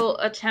 I will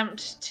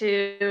attempt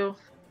to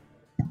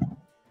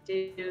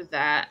do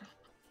that.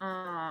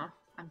 I'm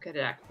good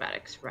at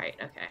acrobatics, right?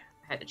 Okay,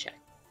 I had to check.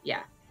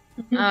 Yeah.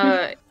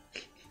 Thought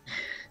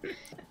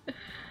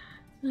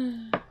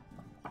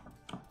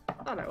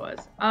I was.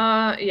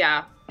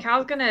 Yeah.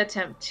 Cal's gonna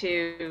attempt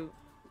to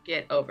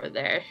get over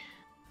there.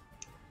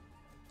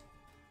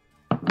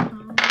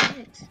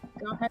 Alright,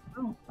 go ahead.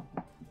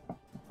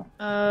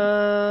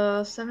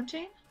 Oh.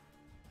 17?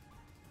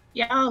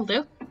 Yeah, I'll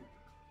do.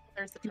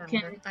 There's the turn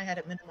order. I had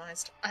it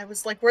minimized. I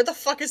was like, where the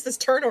fuck is this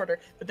turn order?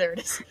 But there it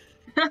is.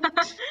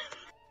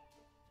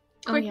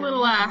 Quick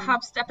little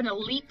hop, step, and a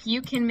leap.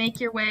 You can make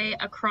your way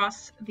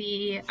across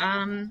the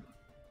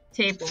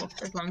table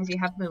as long as you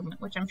have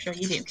movement, which I'm sure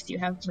you do because you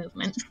have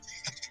movement.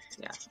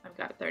 Yeah, I've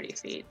got 30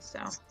 feet,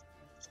 so.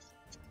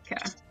 Okay.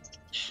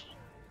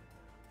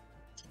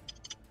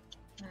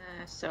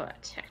 So I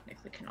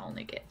technically can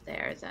only get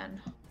there then.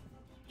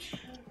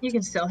 You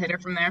can still hit her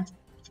from there.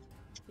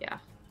 Yeah.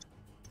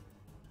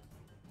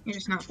 You're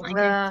just not flanking.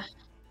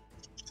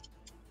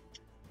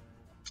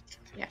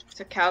 Yeah,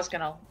 so Cal's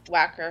gonna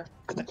whack her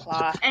with a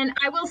claw. And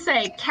I will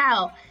say,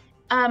 Cal,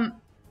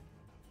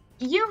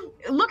 you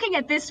looking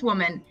at this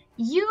woman,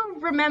 you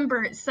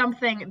remember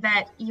something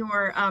that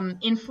your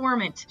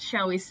informant,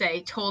 shall we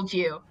say, told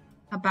you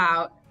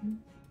about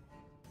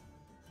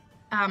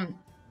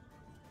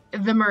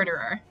the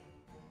murderer.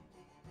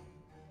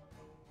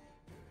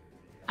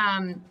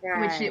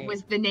 Which it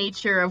was the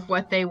nature of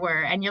what they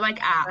were, and you're like,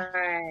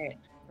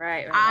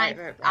 Right.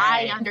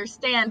 I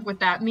understand what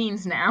that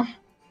means now.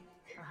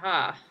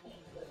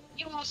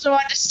 You also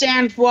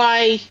understand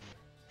why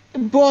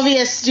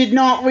Borvius did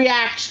not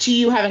react to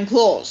you having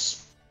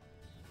claws.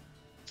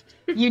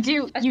 You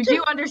do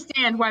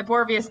understand why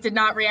Borvius did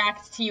not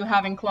react to you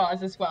having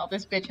claws as well.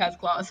 This bitch has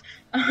claws.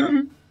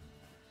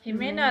 He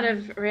may not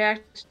have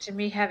reacted to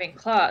me having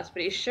claws,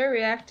 but he sure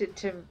reacted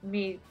to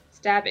me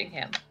stabbing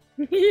him.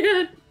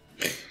 Yeah.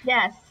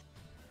 Yes.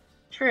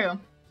 True.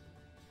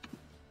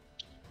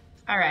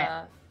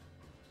 Alright.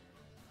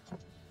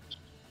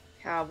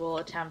 Cal will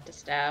attempt to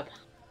stab.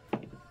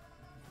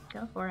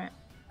 Go for it.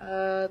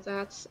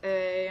 That's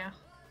a...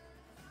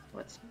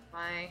 What's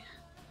my...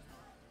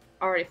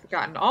 already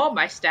forgotten all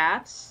my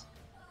stats.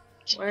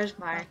 Where's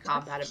my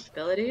combat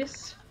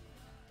abilities?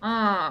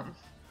 Oh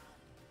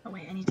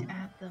wait, I need to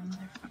add the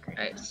motherfucker.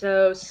 Alright,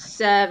 so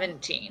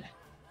 17.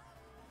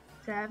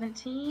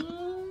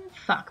 17.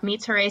 Fuck,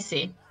 meets her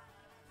AC.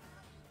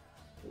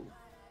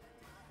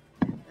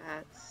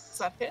 That's Does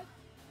that hit?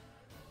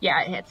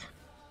 Yeah, it hits.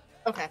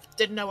 Okay.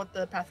 Didn't know what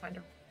the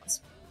Pathfinder was.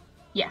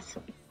 Yes.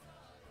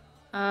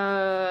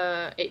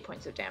 8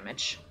 points of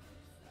damage.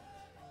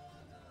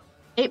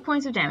 8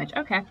 points of damage.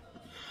 Okay.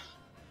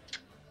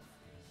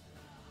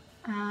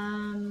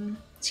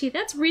 Gee,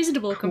 that's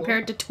reasonable Cool.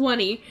 compared to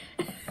 20.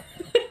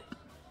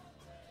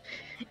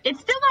 It's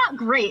still not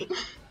great.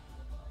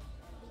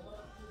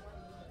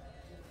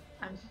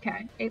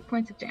 Okay, 8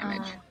 points of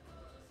damage.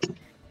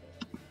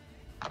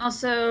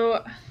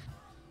 Also,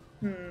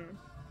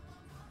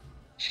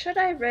 should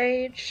I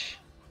rage?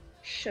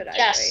 Should I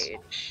Yes.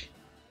 rage?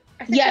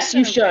 I think Yes, I'm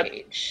you gonna should.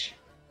 Rage.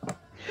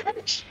 I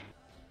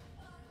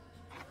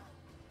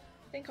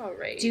think I'll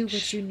rage. Do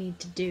what you need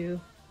to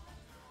do.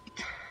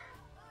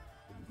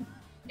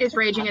 Is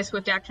raging a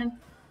swift action?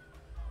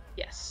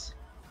 Yes.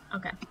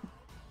 Okay.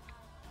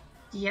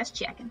 Just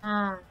checking.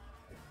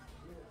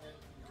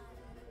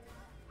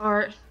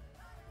 Or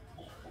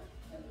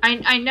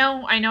I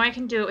know I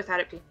can do it without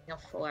it being a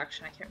full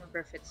action. I can't remember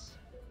if it's.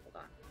 Hold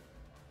on.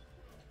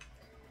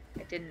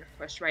 I didn't, of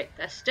course, write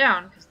this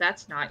down because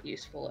that's not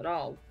useful at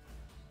all.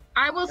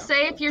 I will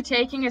say if you're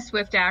taking a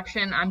swift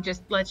action,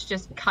 let's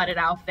just cut it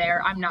out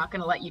there. I'm not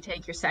gonna let you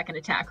take your second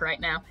attack right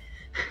now.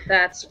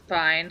 That's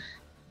fine.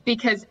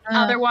 Because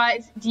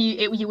otherwise,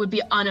 you would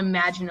be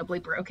unimaginably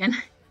broken.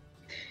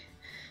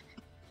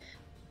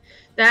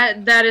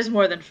 That is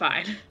more than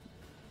fine.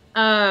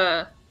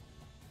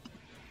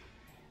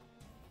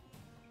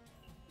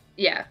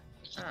 Yeah.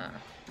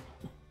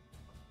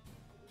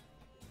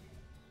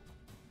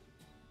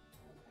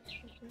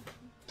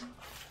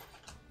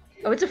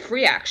 Oh, it's a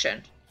free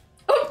action.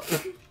 Are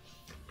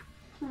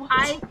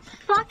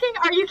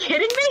you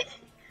kidding me?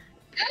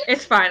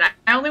 It's fine.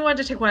 I only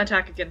wanted to take one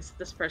attack against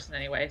this person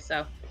anyway,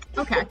 so.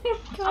 Okay.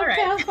 God, All right.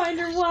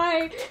 Pathfinder,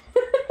 why?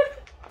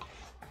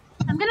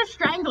 I'm gonna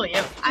strangle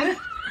you.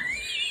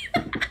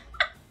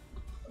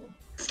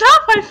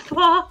 Stop! I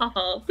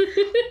fall.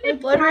 A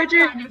blood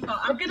rager.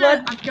 I'm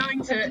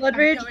going to. Blood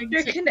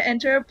rager can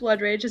enter a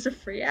blood rage as a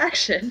free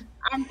action.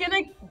 I'm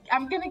gonna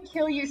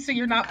kill you so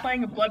you're not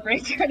playing a blood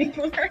rager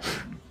anymore.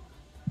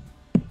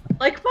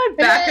 Like my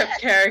backup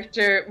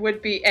character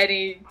would be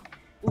any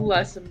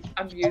less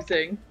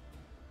amusing.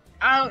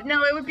 Oh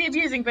no, it would be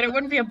amusing, but it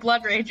wouldn't be a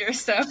blood rager.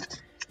 So.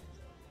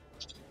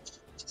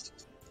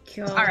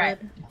 God. All right.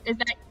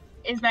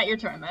 Is that your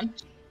turn then?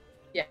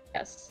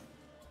 Yes.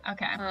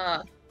 Okay.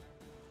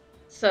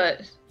 So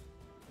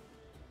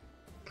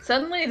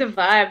suddenly the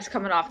vibes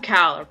coming off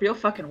Cal are real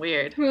fucking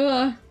weird.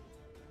 Ugh.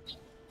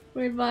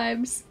 Weird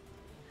vibes.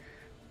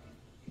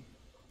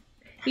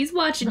 He's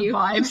watching The you.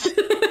 vibes.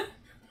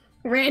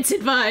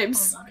 Rancid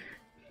vibes. Hold on.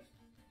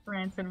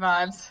 Rancid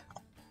vibes.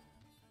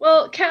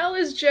 Well, Cal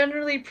is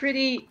generally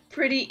pretty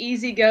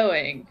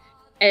easygoing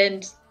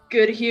and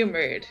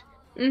good-humored.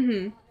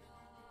 Mm-hmm.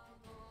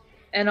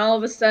 And all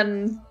of a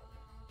sudden,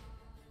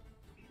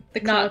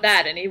 not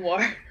that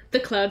anymore. The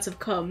clouds have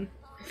come.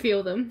 I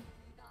feel them.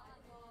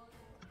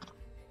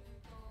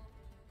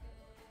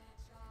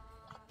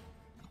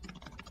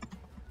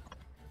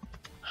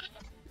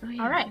 Oh,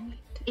 yeah. All right.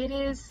 It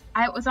is.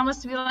 I was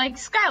almost to be like,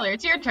 Skylar,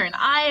 it's your turn.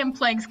 I am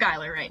playing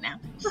Skylar right now.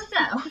 So,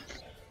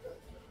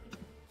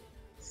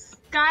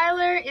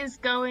 Skylar is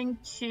going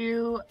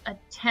to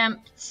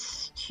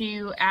attempt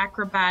to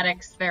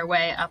acrobatics their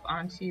way up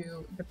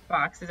onto the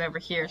boxes over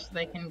here so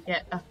they can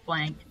get a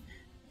flank.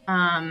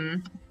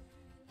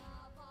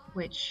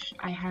 Which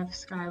I have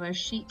Skylar's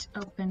sheet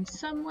open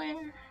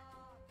somewhere.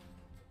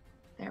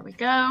 There we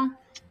go.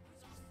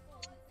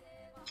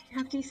 Do you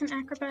have decent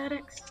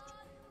acrobatics?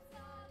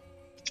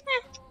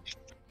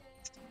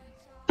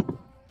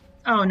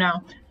 Oh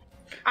no.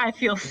 I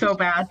feel so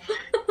bad.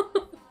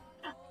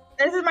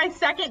 This is my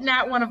second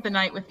nat 1 of the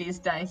night with these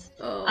dice.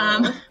 Oh.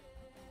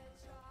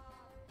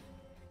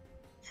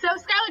 So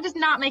Skylar does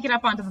not make it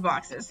up onto the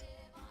boxes.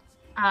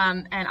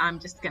 And I'm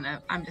just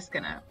gonna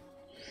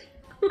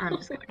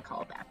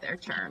call that their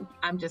turn.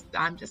 I'm just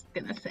gonna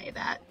say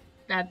that.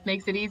 That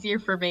makes it easier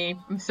for me.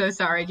 I'm so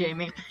sorry,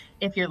 Jamie,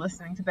 if you're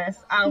listening to this.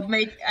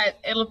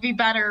 It'll be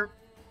better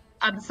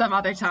on some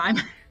other time.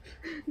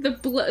 The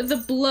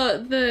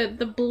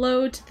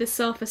blow to the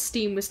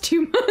self-esteem was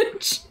too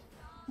much.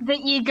 The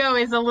ego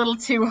is a little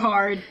too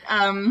hard.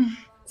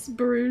 It's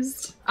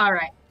bruised. All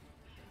right.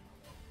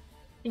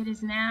 It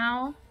is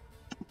now.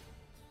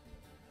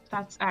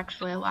 That's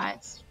actually a lie.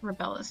 It's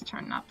Rebella's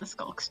turn, not the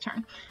Skulk's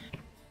turn.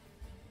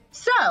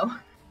 So,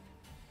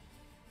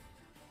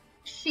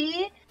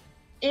 she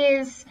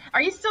is.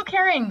 Are you still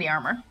carrying the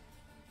armor?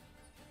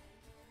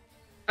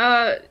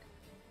 Not.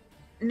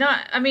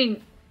 I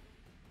mean,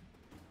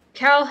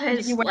 Cal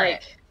has you wear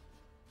it?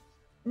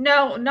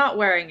 No, not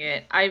wearing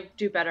it. I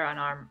do better on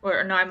armor.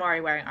 Or no, I'm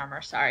already wearing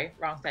armor. Sorry,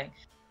 wrong thing.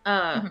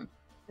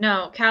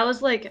 No, Cal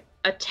is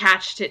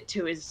attached it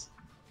to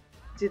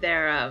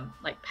their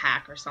like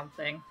pack or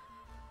something.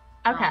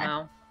 I Okay. don't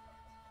know.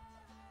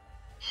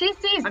 She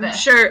sees I'm this.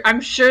 sure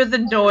the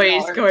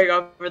noise Lord. going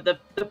over the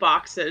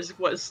boxes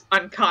was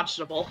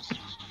unconscionable.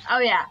 Oh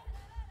yeah.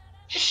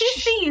 She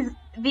sees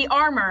the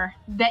armor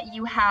that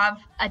you have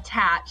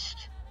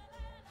attached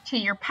to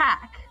your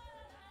pack,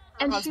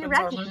 Her and she husband's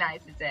armor.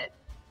 recognizes it.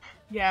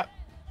 Yeah.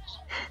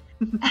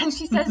 And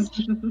she says,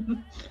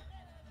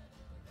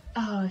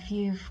 "Oh, if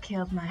you've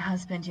killed my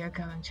husband, you're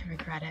going to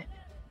regret it."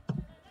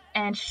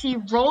 And she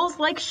rolls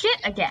like shit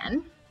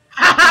again.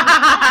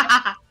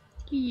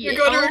 You're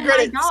going to Oh regret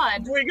my it.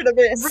 God. We're gonna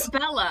miss.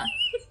 Rebella.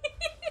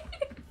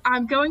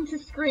 I'm going to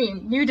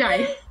scream. New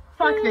dice.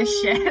 Fuck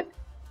this shit.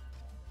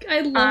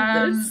 I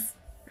love this.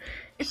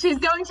 She's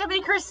going to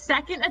make her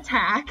second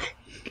attack.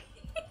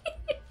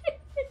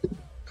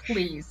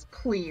 Please,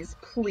 please,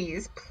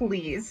 please,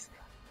 please.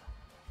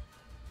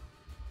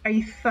 Are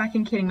you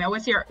fucking kidding me?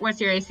 What's your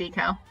AC,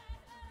 Cal?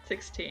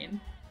 16.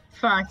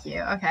 Fuck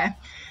you. Okay.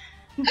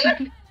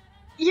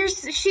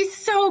 She's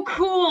so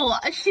cool.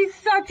 She's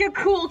such a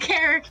cool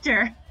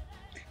character.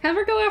 Have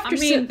her go after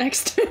Sid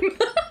next time.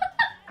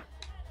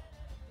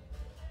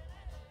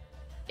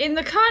 In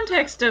the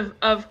context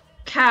of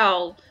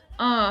Cal,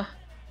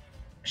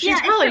 she Yeah,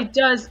 probably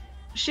does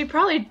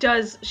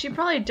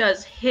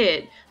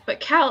hit, but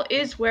Cal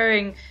is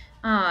wearing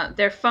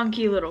their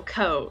funky little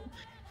coat.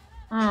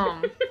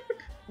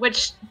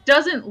 Which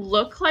doesn't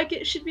look like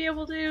it should be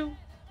able to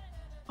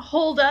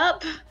hold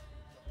up.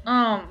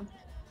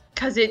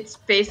 Cause it's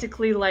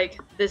basically like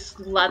this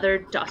leather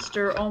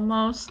duster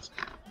almost,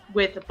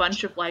 with a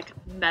bunch of like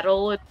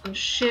metal and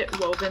shit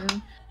woven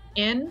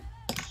in.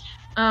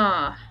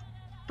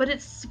 But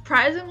it's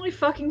surprisingly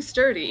fucking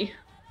sturdy.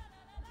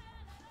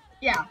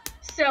 Yeah.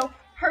 So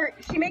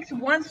she makes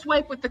one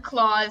swipe with the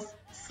claws,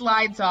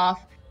 slides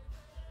off.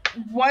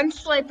 One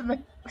swipe of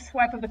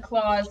the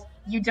claws,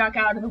 you duck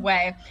out of the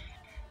way.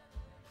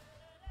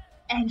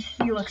 And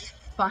she looks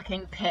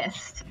fucking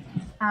pissed.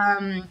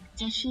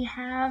 Does she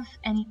have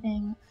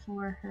anything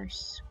for her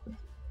swift?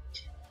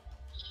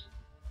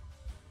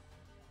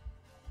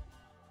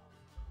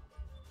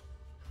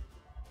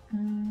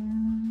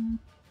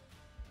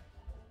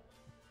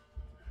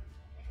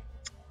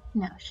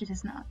 No, she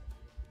does not.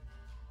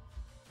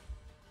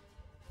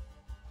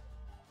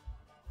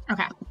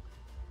 Okay.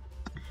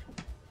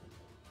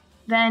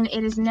 Then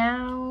it is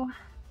now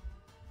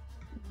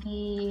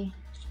the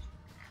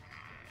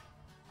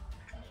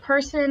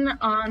person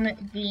on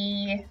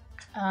the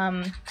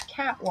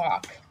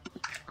catwalk.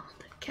 Oh,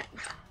 the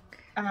catwalk.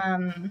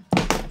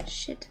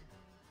 Shit.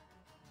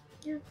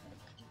 Yeah.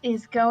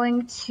 Is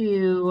going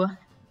to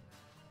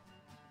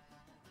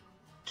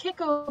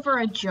kick over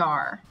a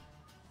jar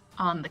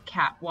on the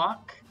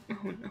catwalk.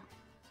 Oh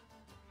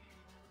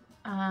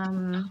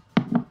no.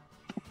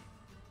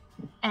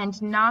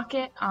 And knock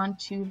it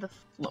onto the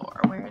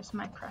floor. Where is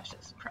my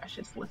precious,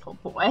 precious little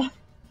boy?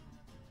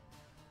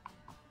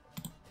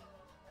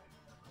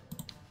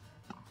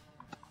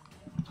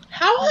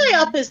 How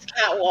high up is the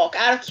catwalk,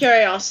 out of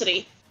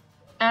curiosity?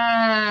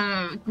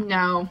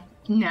 No,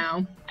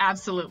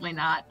 absolutely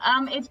not.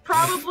 It's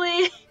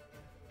probably,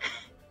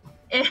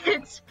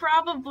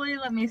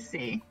 let me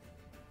see.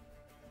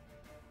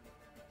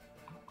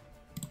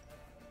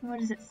 What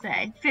does it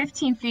say?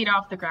 15 feet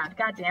off the ground.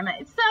 God damn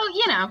it. So,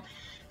 you know.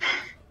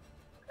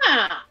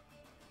 Ah,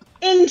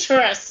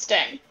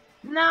 interesting.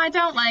 No, I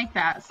don't like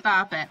that.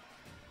 Stop it.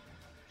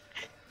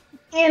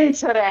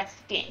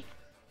 Interesting.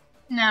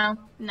 No.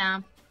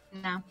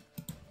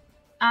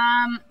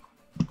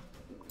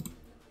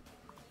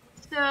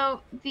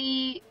 So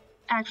the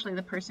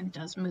person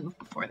does move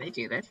before they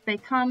do this. They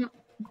come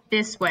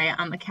this way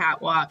on the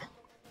catwalk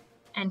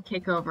and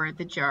kick over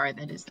the jar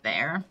that is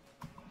there.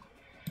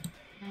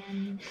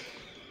 And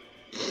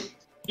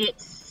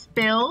it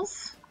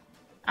spills,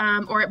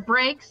 or it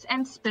breaks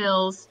and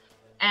spills,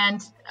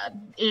 and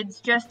it's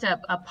just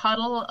a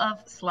puddle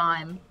of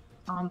slime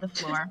on the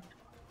floor.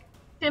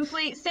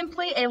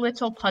 Simply a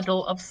little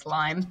puddle of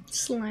slime.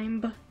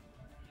 Slime.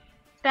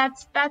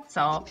 That's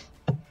all.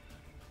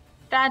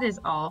 That is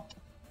all.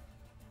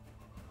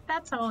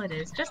 That's all it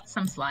is. Just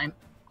some slime.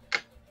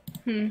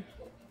 I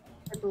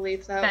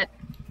believe that. That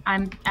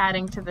I'm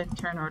adding to the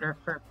turn order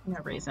for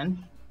no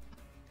reason.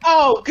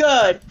 Oh,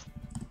 good.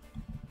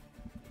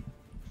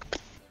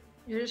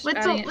 You're just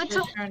Let's adding it let's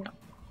to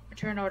the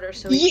turn order,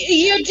 so we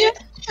You did.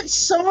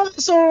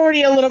 Someone's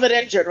already a little bit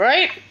injured,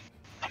 right?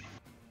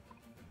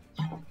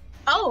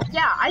 Oh,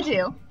 yeah, I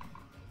do.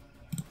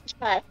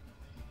 Okay.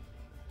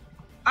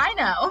 I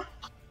know.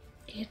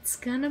 It's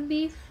gonna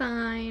be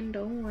fine.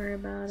 Don't worry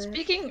about it.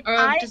 Speaking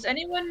of, does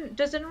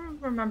anyone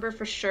remember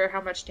for sure how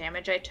much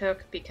damage I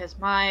took? Because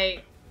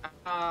my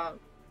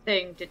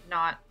thing did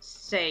not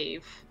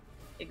save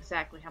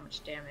exactly how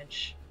much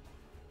damage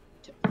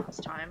I took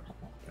last time.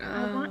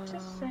 I want to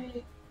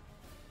say...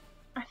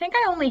 I think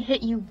I only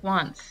hit you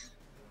once.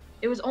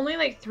 It was only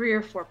like 3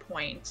 or 4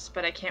 points,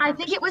 but I can't I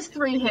remember think it was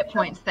 3 hit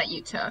points that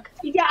you took.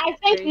 Yeah, I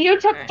think you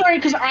took Okay. 3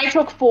 because I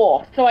took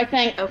 4. So I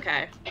think.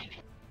 Okay.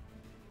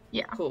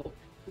 Yeah. Cool.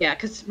 Yeah,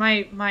 because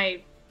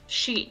my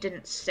sheet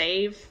didn't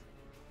save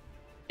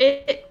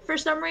it for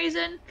some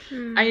reason.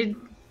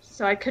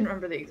 So I couldn't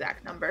remember the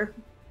exact number.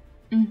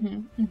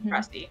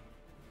 Rusty.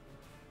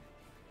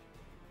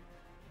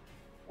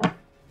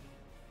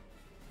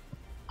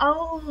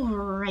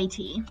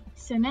 Alrighty.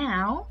 So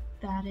now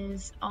that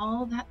is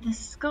all that the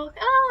skulk.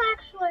 Oh,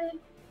 actually.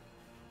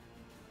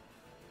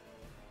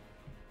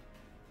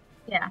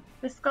 Yeah,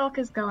 the skulk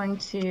is going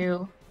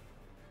to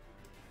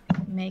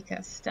make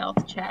a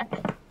stealth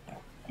check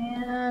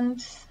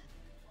and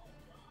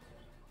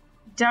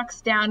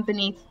ducks down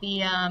beneath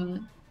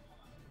the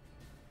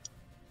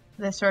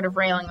sort of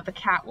railing of the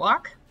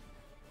catwalk.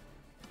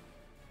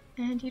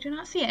 And you do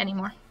not see it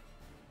anymore.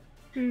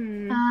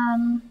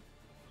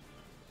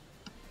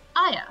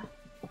 Aya.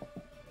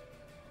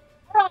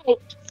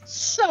 Right.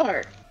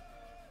 So,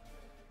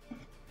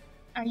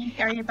 Are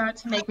you about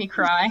to make me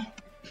cry?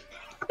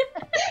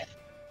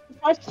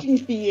 question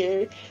for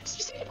you,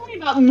 specifically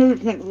about the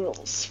movement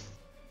rules.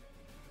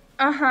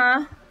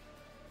 Uh-huh.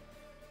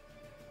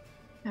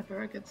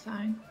 Never a good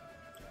sign.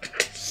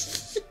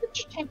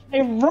 Take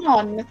a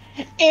run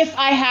if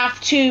I have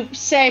to,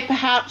 say,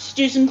 perhaps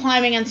do some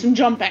climbing and some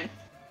jumping.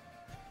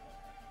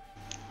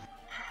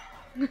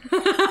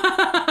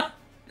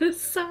 The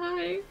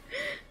sigh.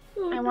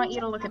 Oh, I want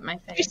you to look at my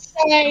You face.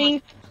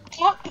 say,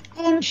 up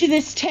onto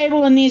this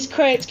table and these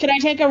crates, can I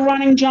take a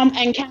running jump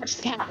and catch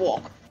the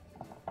catwalk?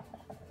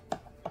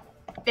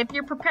 If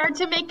you're prepared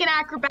to make an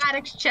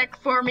acrobatics check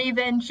for me,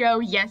 then Joe,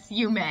 yes,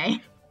 you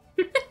may.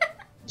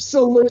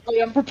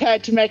 Absolutely, I'm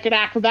prepared to make an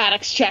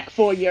acrobatics check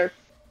for you.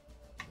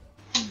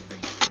 Oh my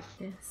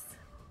goodness.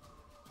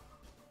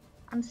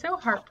 I'm so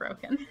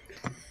heartbroken.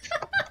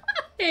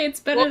 Hey,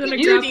 it's better than a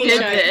You grapple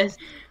did shot. this.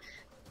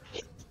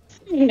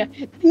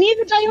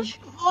 Neither Diana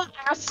or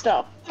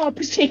Asta are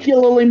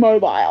particularly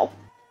mobile.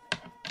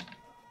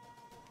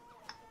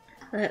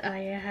 Let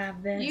Aya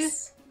have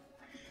this.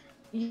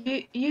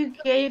 You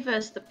gave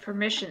us the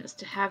permissions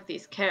to have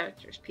these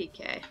characters,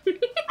 PK.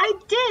 I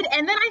did,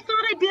 and then I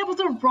thought I'd be able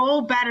to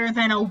roll better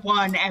than a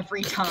 1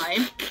 every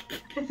time.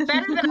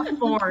 Better than a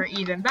 4,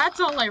 even. That's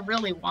all I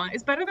really want.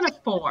 It's better than a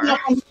 4.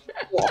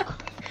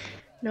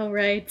 No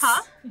rights.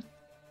 Huh?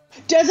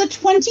 Does a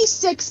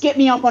 26 get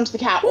me up onto the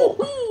catwalk?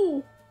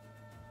 Woohoo!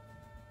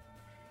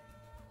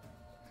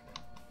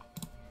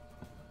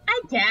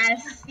 I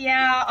guess.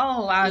 Yeah,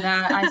 I'll allow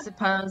that. I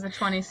suppose a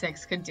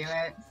 26 could do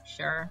it.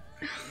 Sure.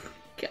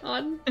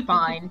 God.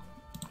 Fine.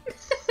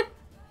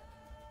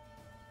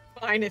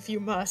 Fine if you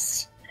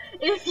must.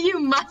 If you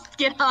must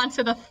get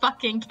onto the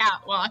fucking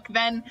catwalk,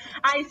 then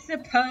I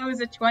suppose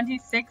a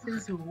 26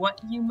 is what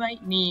you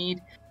might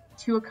need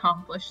to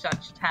accomplish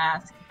such a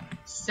task.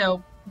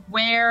 So,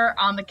 where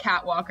on the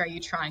catwalk are you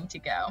trying to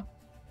go?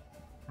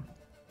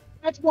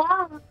 That's why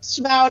I asked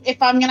about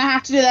if I'm gonna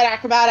have to do that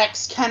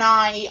acrobatics, can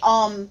I,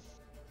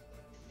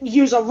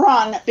 use a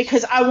run,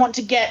 because I want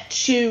to get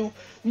to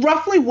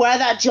roughly where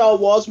that jar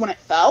was when it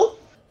fell.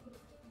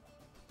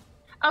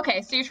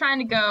 Okay, so you're trying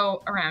to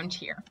go around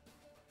here.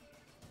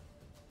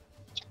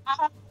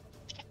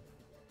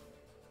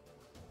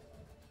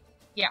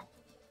 Yeah. Yeah.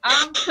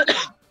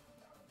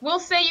 We'll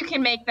say you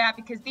can make that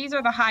because these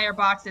are the higher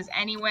boxes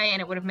anyway,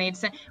 and it would have made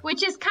sense.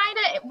 Which is kind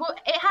of,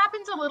 it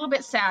happens a little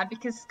bit sad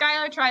because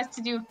Skylar tries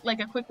to do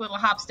like a quick little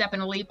hop, step,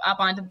 and a leap up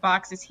onto the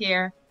boxes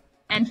here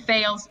and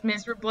fails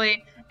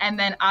miserably. And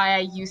then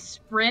Aya, you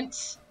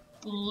sprint,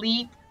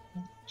 leap,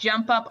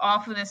 jump up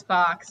off of this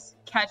box,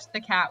 catch the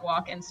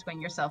catwalk, and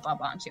swing yourself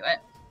up onto it.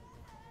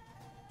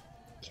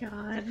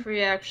 God.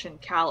 Free action,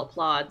 Cal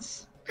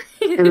applauds.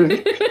 Yeah.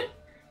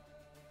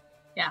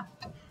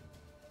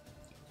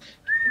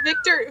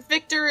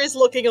 Victor is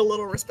looking a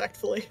little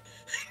respectfully.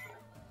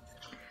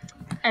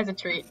 As a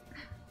treat.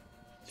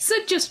 So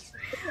just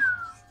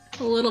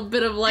a little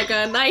bit of like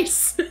a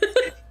nice.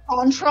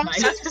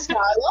 Contrast to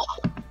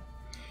Skylar.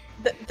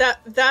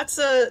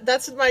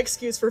 That's my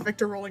excuse for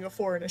Victor rolling a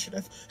 4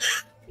 initiative.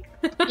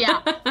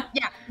 Yeah.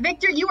 Yeah.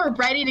 Victor, you were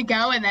ready to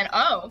go, and then,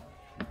 oh.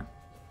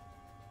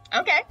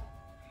 Okay.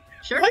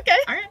 Sure. Okay.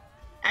 All right.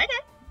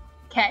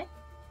 Okay.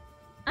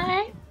 All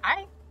right.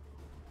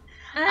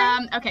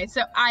 Okay,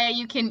 so Aya,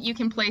 you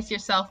can place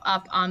yourself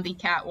up on the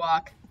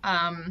catwalk.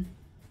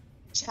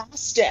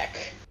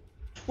 Fantastic.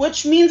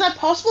 Which means I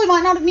possibly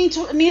might not have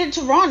needed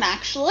to run,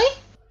 actually.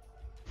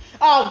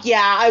 Oh,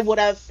 yeah, I would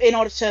have, in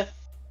order to...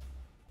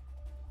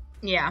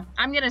 Yeah,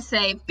 I'm gonna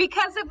say,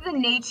 because of the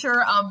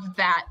nature of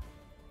that,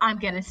 I'm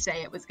gonna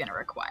say it was gonna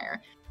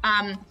require.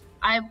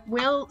 I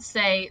will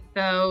say,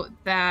 though,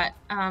 that,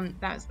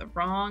 that was the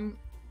wrong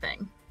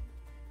thing.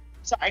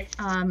 Sorry.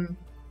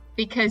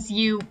 Because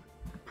you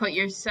put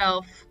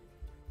yourself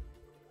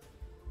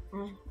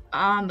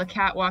on the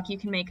catwalk, you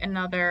can make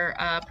another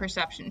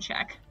perception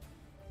check.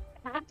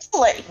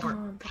 Actually.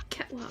 Oh, the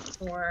catwalk.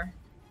 Or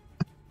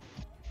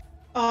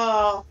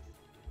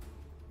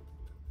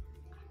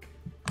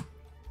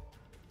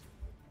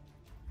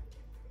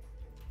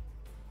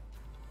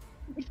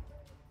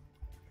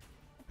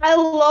I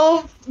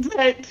love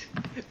that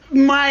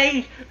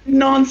my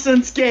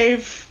nonsense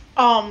gave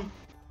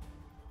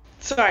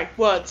Sorry,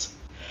 words.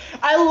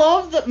 I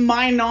love that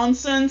my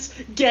nonsense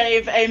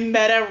gave a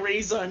meta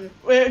reason.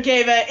 It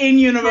gave an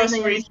in-universe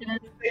reason.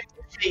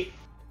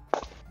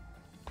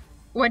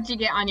 What'd you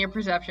get on your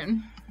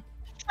perception?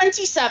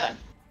 27.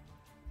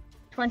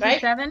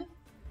 27? Right?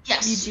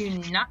 Yes. You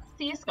do not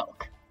see a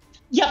skulk.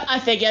 Yep, I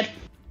figured.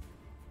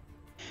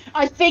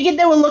 I figured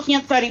they were looking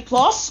at 30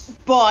 plus,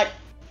 but,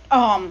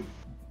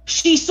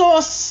 she saw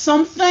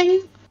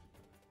something,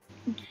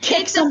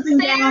 kick something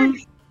down.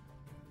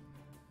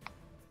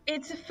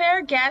 It's a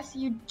fair guess.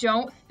 You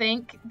don't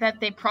think that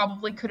they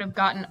probably could have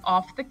gotten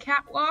off the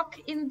catwalk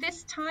in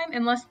this time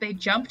unless they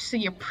jumped, so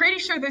you're pretty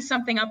sure there's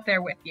something up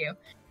there with you.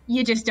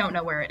 You just don't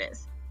know where it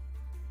is.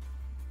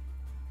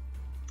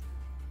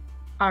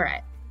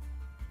 Alright.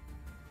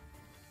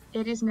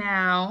 It is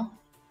now...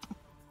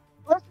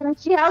 Listen,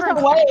 she has her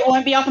way, it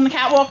won't be up on the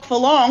catwalk for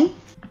long.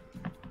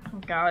 Oh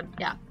god,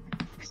 yeah.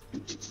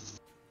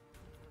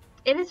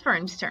 It is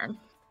Fern's turn.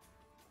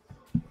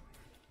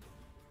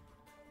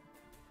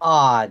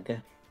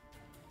 Odd.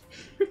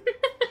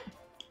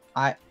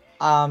 I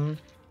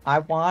want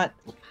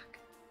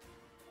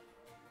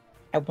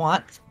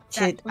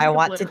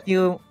to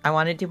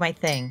do my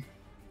thing.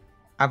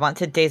 I want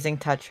to dazing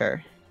touch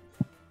her.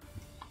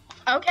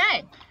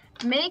 Okay.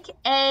 Make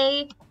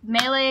a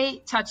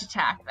melee touch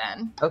attack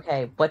then.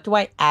 Okay, what do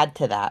I add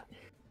to that?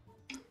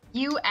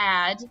 You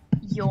add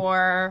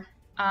your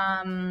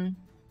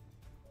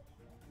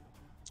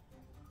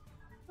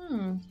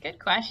good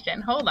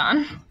question. Hold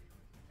on.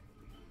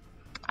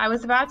 I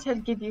was about to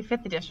give you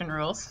 5th edition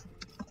rules.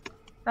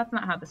 That's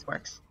not how this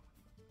works.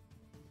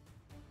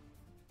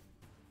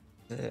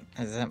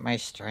 Is it my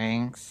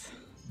strengths?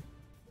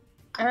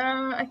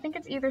 I think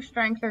it's either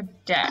strength or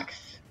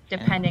dex,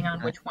 depending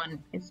on which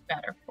one is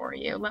better for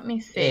you. Let me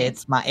see.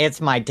 It's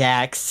my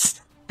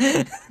dex.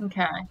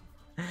 Okay.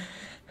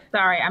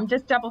 Sorry, I'm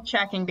just double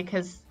checking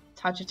because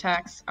touch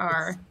attacks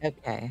are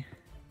okay.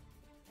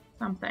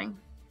 Something.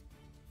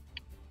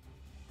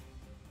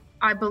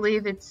 I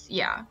believe it's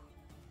a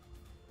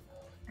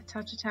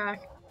touch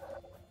attack.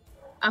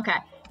 Okay.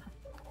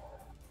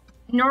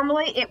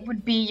 Normally, it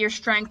would be your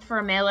strength for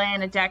a melee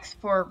and a dex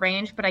for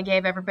range, but I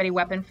gave everybody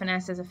weapon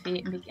finesse as a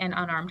feat, and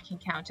unarmed can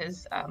count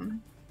as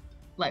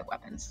light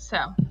weapons.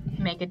 So,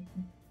 make an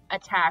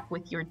attack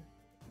with your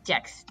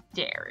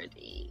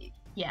dexterity.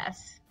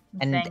 Yes.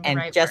 And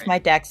right just word. My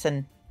dex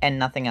and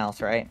nothing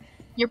else, right?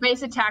 Your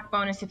base attack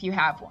bonus if you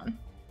have one.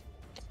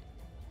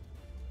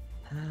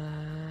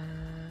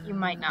 You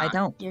might not. I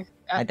don't.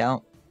 I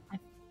don't.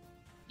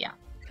 Yeah.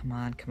 Come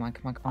on.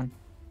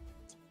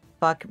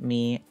 Fuck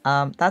me.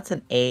 That's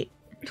an 8.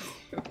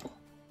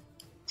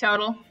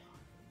 Total?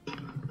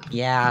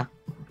 Yeah.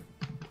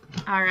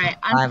 Alright.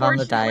 5 on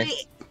the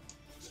dice.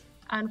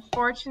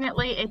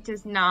 Unfortunately, it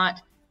does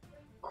not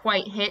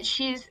quite hit.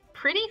 She's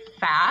pretty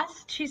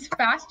fast. She's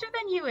faster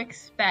than you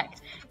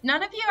expect.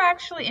 None of you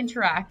actually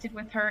interacted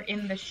with her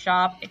in the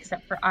shop,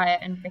 except for Aya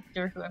and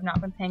Victor, who have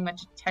not been paying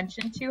much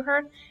attention to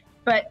her.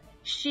 But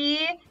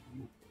she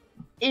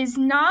is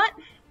not,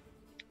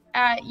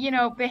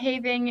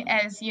 behaving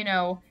as,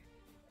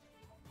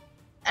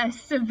 a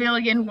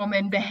civilian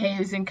woman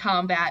behaves in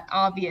combat,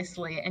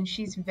 obviously, and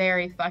she's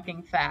very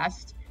fucking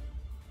fast.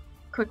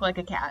 Quick like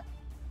a cat.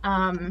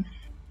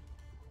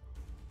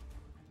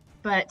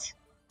 But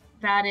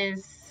that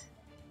is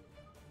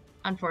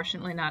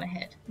unfortunately not a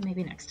hit.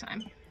 Maybe next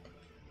time.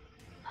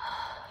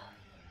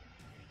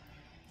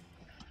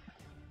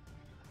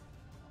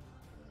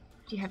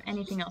 Do you have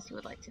anything else you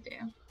would like to do?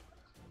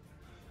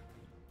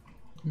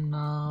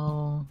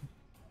 No.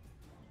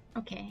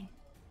 Okay.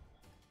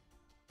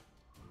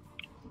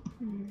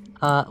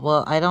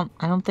 Well, I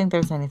don't think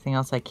there's anything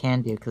else I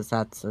can do, because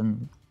that's a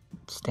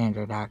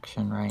standard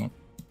action, right?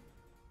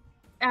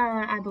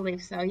 I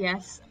believe so,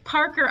 yes.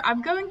 Parker,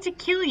 I'm going to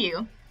kill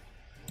you.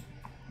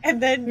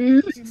 And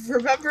then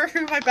remember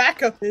who my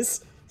backup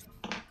is.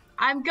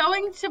 I'm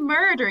going to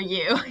murder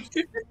you.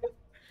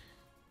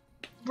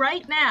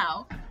 Right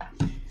now.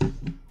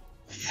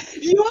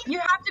 You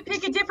have to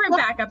pick a different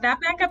backup. That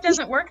backup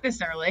doesn't work this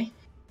early.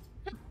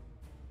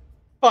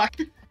 Fuck.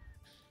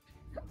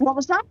 What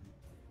was that?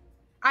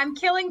 I'm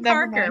killing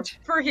Parker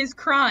for his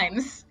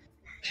crimes.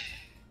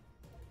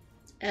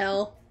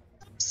 L.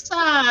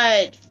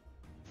 Side.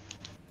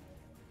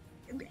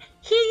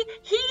 He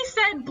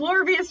said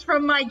Blorvius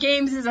from my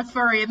games is a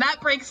furry, and that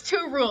breaks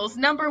 2 rules.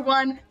 Number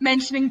 1,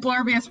 mentioning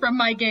Blorvius from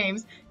my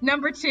games.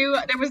 Number 2,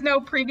 there was no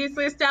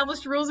previously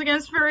established rules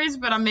against furries,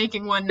 but I'm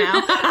making one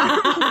now.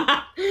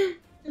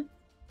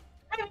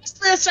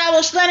 Previously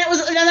established, then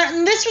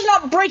this was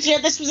not breaking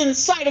it, this was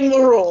inciting the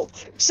rule.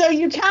 So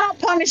you cannot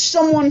punish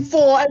someone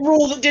for a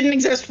rule that didn't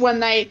exist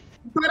when they...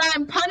 But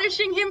I'm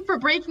punishing him for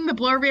breaking the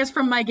Blorvius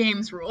from my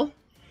games rule.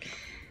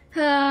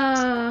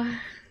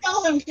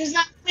 Tell him, does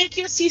that make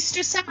your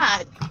sister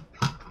sad?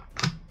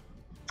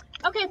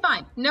 Okay,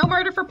 fine. No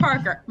murder for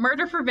Parker.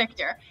 Murder for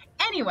Victor.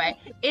 Anyway,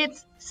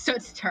 it's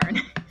Soot's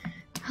turn.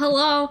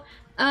 Hello.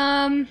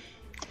 I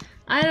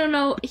don't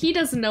know. He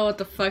doesn't know what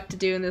the fuck to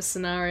do in this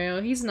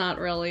scenario. He's not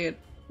really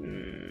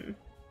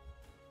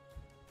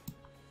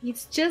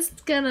He's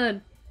just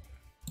gonna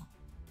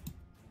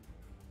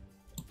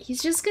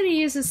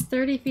use his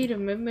 30 feet of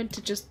movement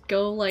to just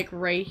go, like,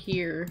 right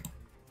here.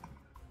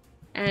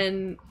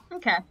 And...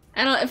 Okay.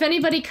 if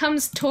anybody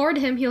comes toward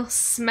him, he'll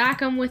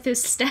smack him with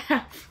his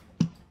staff.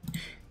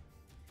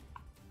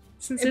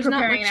 Since there's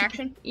not much... Preparing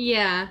action?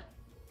 Yeah.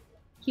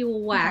 He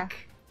will whack.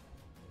 Okay.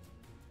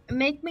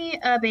 Make me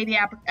a baby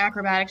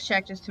acrobatics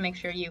check just to make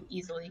sure you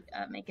easily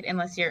make it,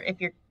 unless you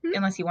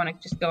want to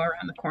just go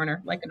around the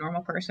corner like a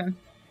normal person.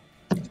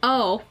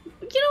 Oh.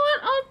 You know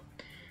what?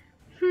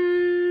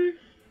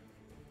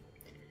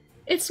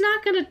 It's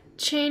not gonna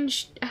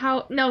change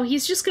how... No,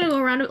 he's just gonna go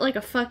around it like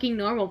a fucking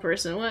normal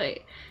person. Why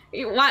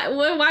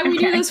would we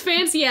do those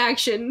fancy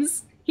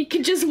actions? He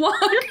could just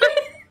walk.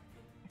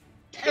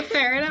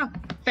 Fair enough.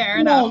 Fair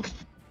enough.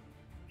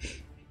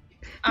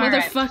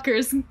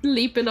 Motherfuckers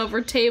leaping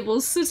over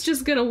tables, so it's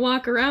just gonna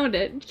walk around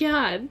it.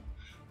 God.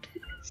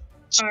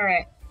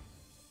 Alright.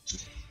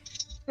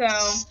 So...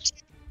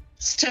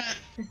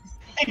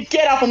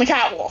 Get up on the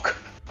catwalk.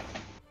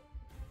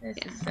 This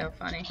is so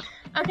funny.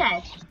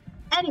 Okay.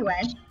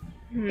 Anyway,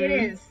 it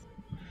is...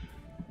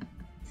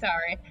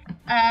 Sorry.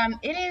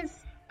 It is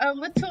a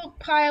little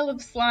pile of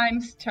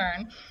slime's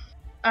turn.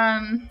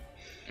 God.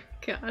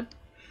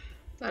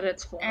 That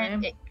it's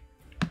flying.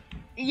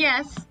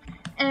 Yes,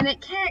 and it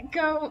can't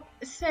go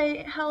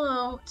say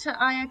hello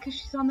to Aya because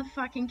she's on the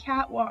fucking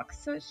catwalk,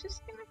 so it's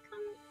just gonna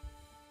come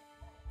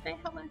say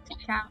hello to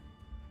Cat.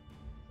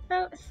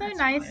 So That's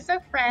nice, fine. so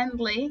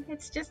friendly.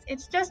 It's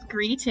just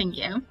greeting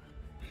you.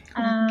 God.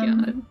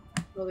 I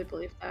really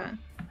believe that.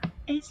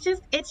 It's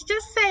just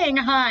saying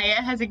hi. It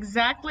has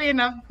exactly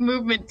enough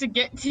movement to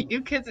get to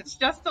you because it's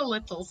just a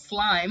little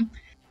slime.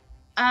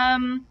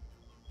 I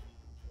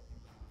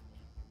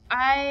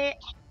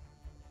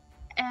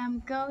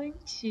am going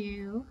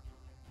to...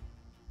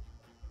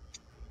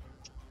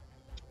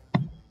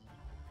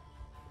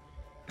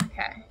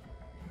 Okay.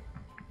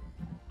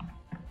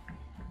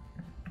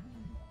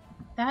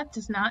 That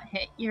does not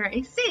hit your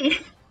AC.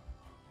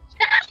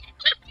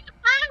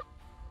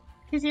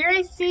 Because your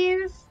AC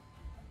is...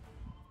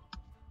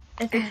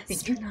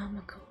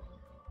 Astronomical.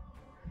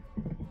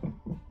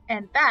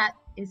 And that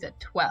is a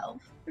 12.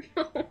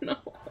 Oh no.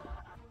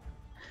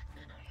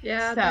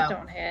 Yeah, So- that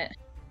don't hit.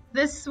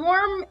 The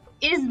swarm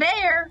is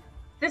there.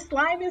 The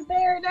slime is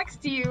there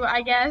next to you,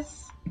 I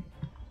guess.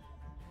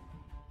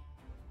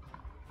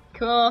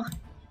 Cool.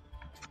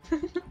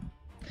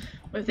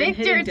 Within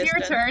Victor, hitting it's your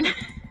distance. turn.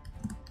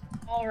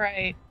 All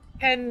right.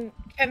 Can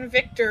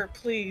Victor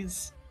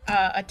please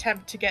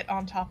attempt to get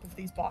on top of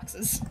these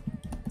boxes?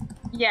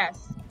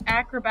 Yes.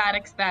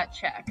 Acrobatics that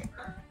check.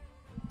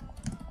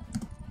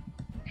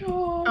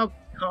 Oh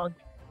God.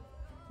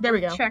 There we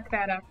go. Check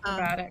that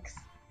acrobatics.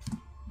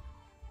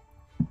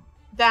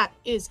 That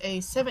is a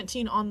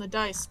 17 on the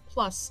dice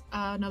plus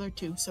another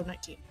 2, so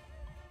 19.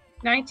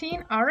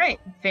 19? Alright.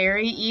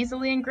 Very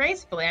easily and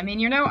gracefully. I mean,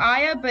 you're no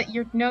Aya, but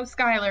you're no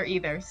Skylar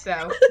either,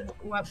 so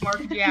what more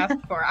could you ask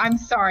for? I'm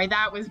sorry,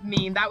 that was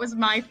mean. That was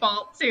my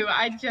fault, too.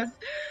 I just...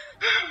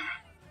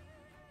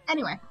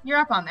 Anyway, you're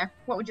up on there.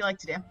 What would you like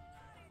to do?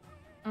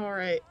 All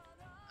right.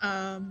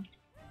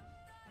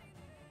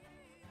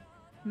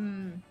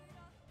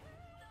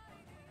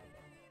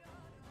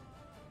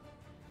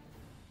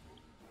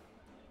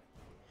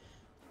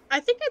 I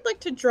think I'd like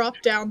to drop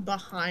down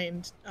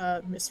behind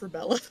Miss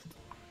Rebella.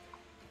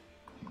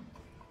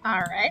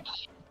 Alright.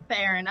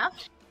 Fair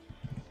enough.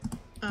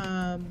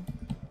 And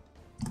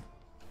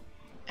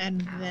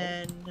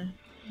then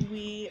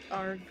we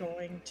are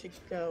going to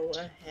go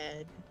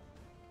ahead.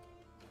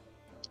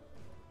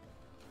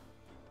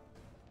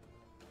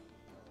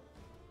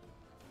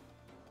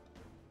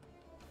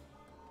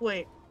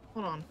 Wait,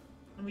 hold on.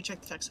 Let me check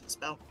the text of the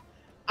spell.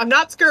 I'm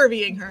not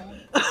scurvying her.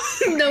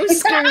 No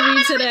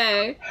scurvy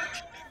today.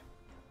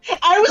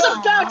 I was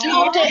about to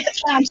update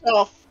the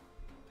council.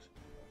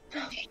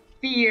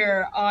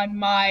 Fear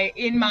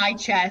in my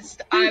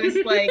chest. I was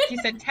like, you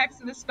said text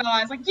of the spell.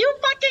 I was like, you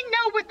fucking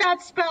know what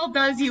that spell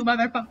does, you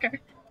motherfucker.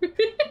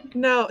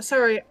 No,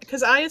 sorry,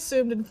 because I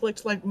assumed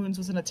inflict light wounds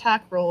was an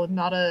attack roll and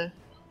not a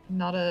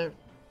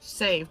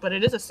save, but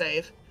it is a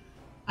save.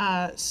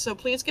 So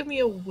please give me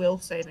a will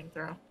saving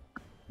throw.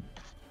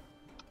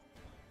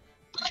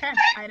 Sure.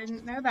 I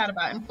didn't know that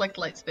about inflict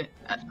light spoon.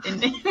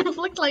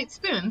 Inflict light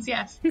spoons,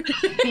 yes.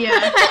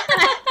 Yeah.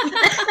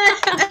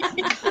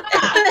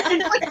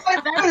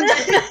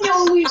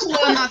 You'll need to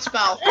learn that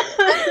spell.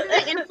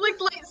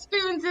 Inflict light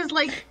spoons is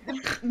like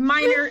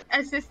minor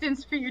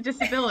assistance for your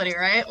disability,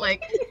 right?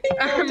 Like,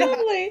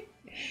 Totally.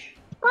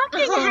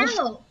 fucking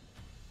hell,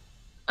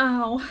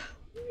 Oh.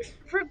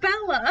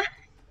 Rebella.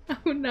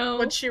 Oh no.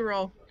 What'd she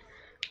roll?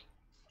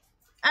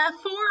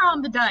 4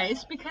 on the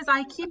dice because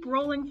I keep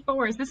rolling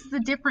 4s. This is a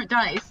different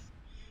dice.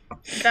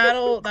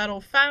 That'll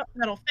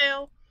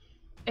fail.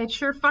 It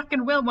sure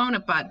fucking will, won't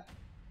it, bud?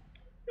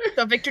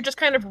 So Victor just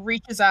kind of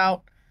reaches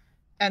out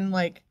and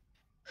like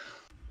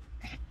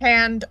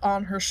hand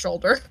on her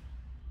shoulder.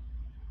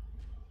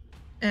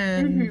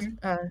 And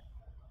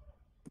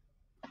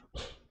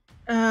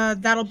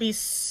That'll be.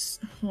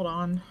 Hold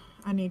on.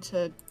 I need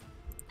to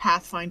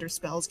Pathfinder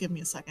spells. Give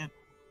me a second.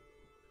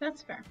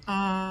 That's fair.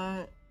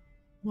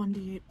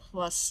 1d8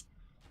 plus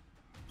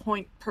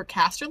point per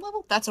caster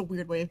level? That's a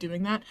weird way of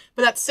doing that.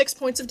 But that's 6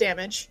 points of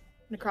damage.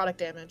 Necrotic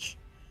damage.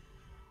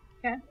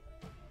 Okay.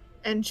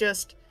 And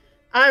just,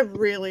 I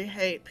really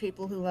hate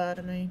people who lie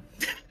to me.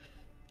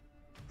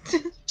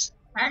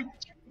 Okay.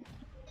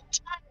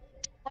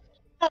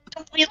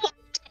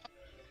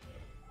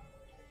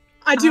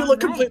 I do look Alright.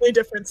 completely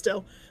different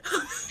still.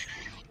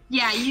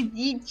 Yeah,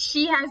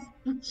 she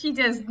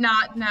does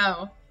not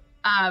know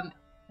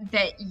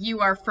that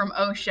you are from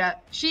OSHA.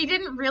 She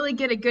didn't really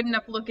get a good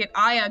enough look at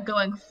Aya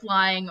going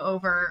flying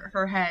over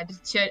her head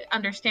to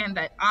understand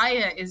that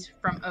Aya is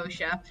from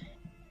OSHA.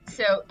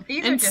 So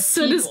these are And just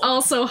Soot people. is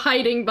also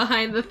hiding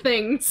behind the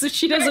thing, so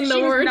she doesn't know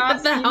She's where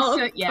not the seen health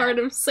Soot yet. part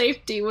of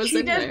safety was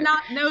She in does there.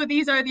 not know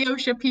these are the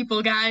OSHA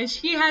people, guys.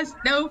 She has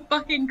no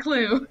fucking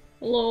clue.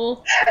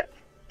 Lol.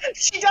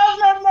 She does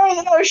not know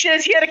that OSHA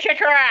is here to kick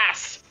her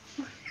ass.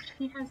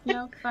 She has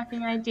no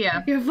fucking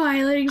idea. You're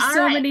violating so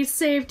Alright. many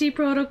safety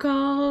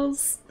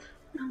protocols.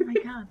 Oh my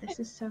god, this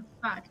is so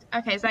fucked.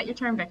 Okay, is that your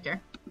turn,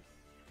 Victor?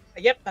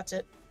 Yep, that's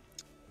it.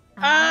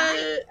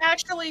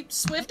 Actually,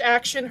 swift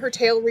action, her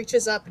tail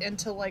reaches up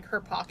into, like, her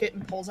pocket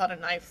and pulls out a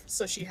knife,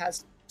 so she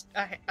has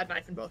a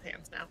knife in both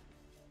hands now.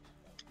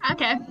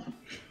 Okay.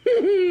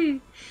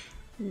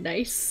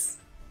 Nice.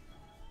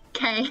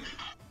 Okay.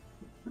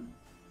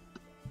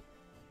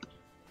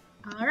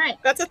 Alright.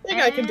 That's a thing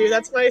I can do,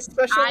 that's my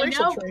special I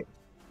racial know. trait.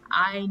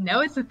 I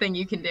know it's a thing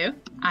you can do.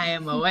 I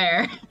am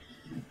aware.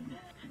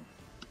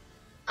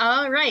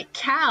 Alright,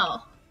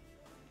 Cal.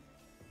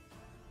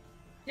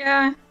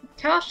 Yeah,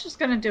 Cal's just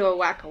gonna do a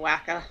wacka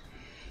wacka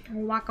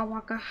Waka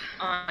waka.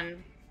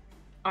 on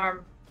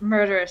our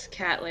murderous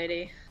cat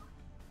lady.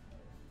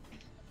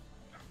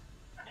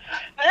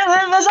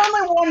 There's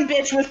only one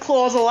bitch with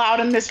claws allowed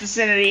in this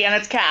vicinity, and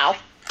it's Cal.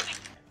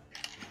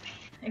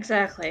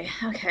 Exactly.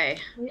 Okay.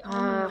 We only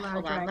allow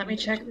Hold on. Let me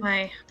dragon check bitches.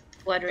 my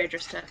Blood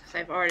Rager stuff because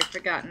I've already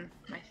forgotten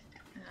my.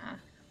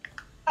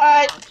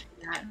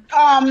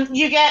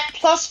 You get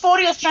plus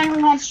 40 of strength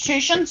and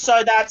constitution,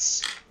 so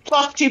that's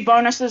plus 2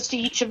 bonuses to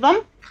each of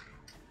them.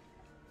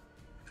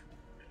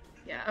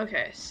 Yeah.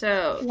 Okay.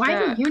 So.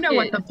 Why do you know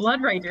what the Blood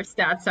Rager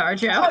stats are,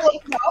 Joe?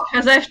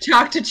 Because I've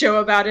talked to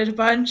Joe about it a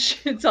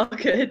bunch. It's all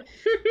good.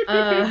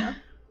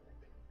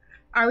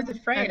 I was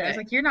afraid. I was Okay.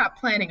 like, you're not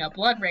planning a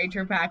Blood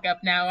Rager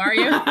backup now, are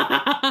you?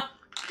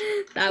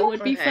 That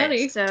would be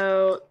funny.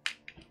 So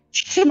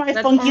To my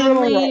that's funky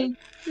little roll. only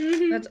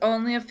Mhm. that's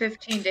only a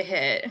 15 to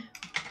hit.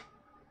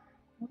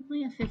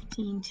 Only a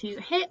 15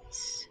 to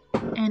hit,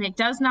 and it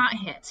does not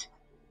hit.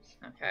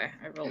 Okay,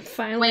 I rolled.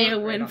 Finally a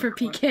right win on for the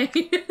corner.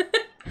 PK.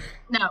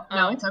 No,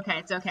 Oh. it's okay,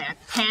 it's okay. I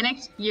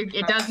panicked.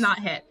 It does not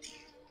hit.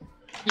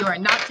 You are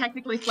not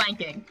technically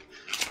flanking.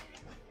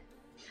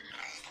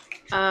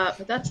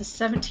 But that's a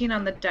 17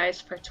 on the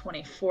dice for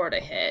 24 to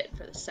hit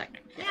for the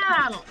second hit.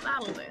 Yeah,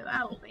 that'll do.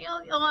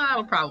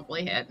 That'll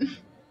probably hit.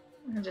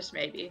 Just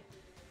maybe.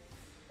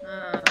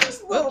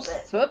 Just a little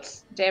bit.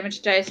 Whoops.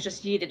 Damage dice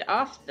just yeeted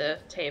off the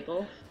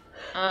table.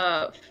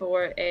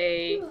 For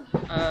a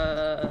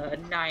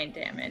 9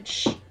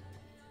 damage.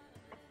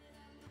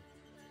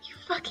 You're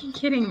fucking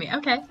kidding me.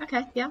 Okay,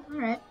 yeah,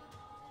 alright.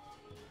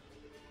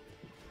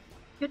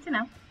 Good to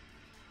know.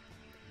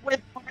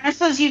 With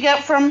bonuses you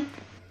get from...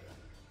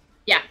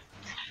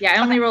 Yeah, I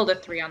only rolled a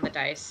 3 on the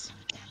dice.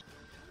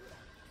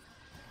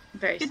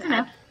 Very Good to sad.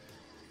 know.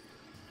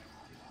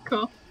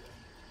 Cool.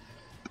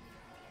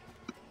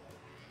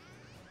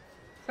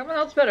 Someone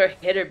else better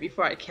hit her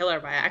before I kill her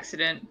by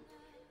accident.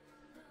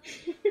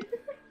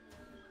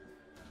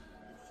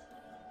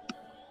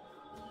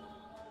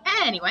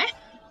 Anyway.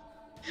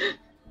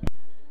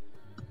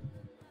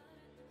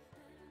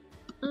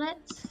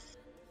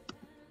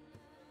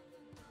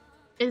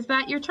 Is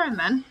that your turn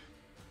then?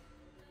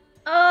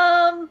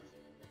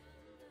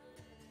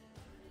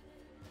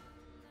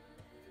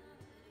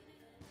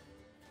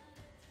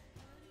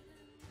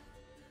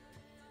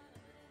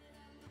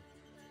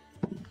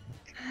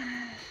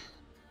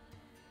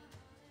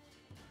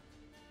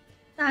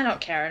 I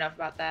don't care enough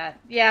about that.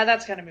 Yeah,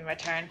 that's gonna be my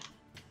turn.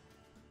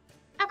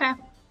 Okay.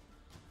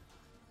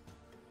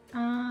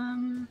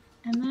 And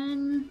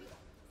then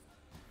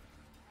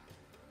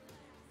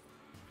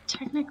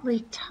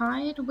technically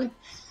tied with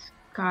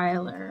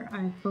Skylar,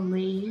 I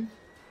believe.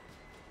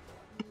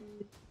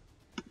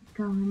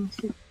 Going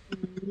to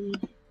be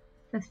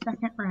the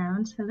second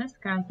round, so this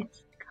guy gets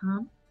to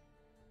come.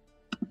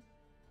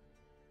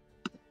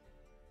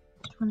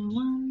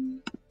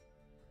 21.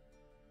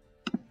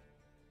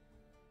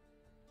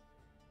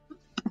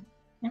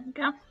 There we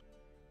go.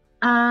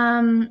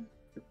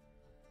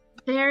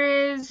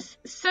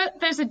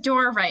 There's a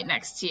door right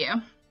next to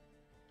you.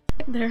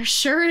 There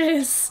sure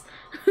is.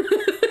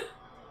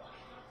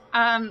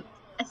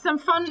 Some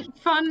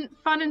fun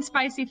and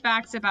spicy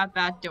facts about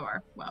that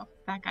door. Well,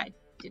 that guy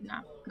did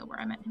not go where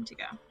I meant him to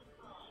go.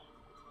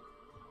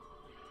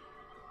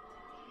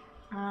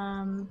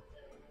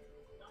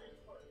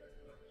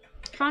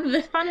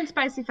 fun and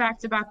spicy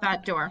facts about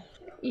that door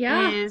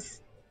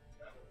is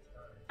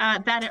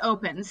that it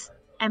opens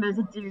and there's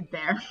a dude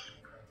there.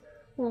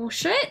 Well,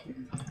 shit.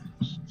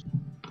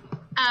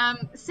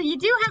 So you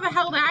do have a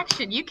held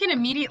action. You can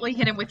immediately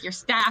hit him with your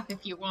staff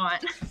if you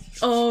want.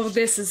 Oh,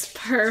 this is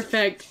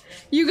perfect.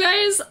 You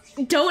guys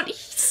don't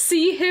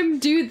see him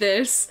do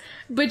this,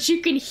 but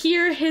you can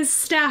hear his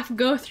staff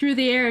go through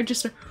the air,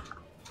 just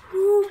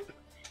whoop.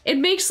 It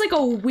makes like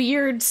a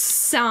weird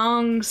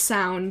sound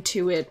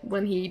to it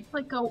when he...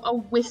 Like a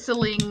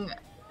whistling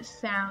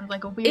sound,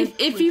 like a weird...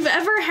 If you've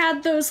ever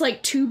had those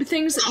like tube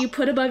things that you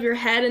put above your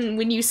head and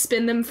when you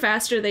spin them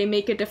faster they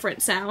make a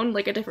different sound,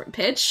 like a different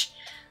pitch,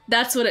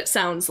 that's what it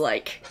sounds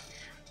like.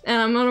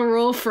 And I'm gonna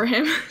roll for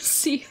him,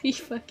 see if he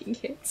fucking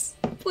hits.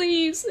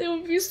 Please, it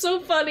would be so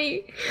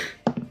funny.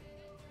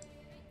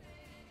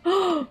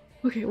 Oh,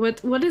 okay,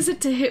 what is it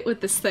to hit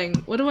with this thing?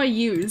 What do I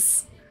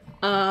use?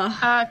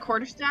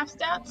 Quarterstaff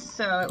stats,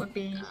 so it would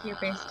be your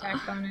base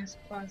attack bonus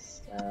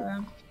plus,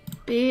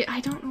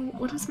 I don't know,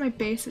 what is my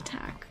base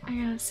attack? I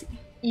gotta see.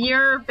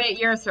 You're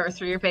a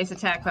sorcerer, your base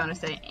attack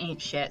bonus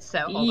ain't shit, so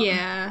hold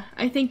on.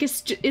 I think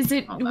it's,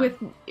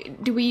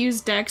 do we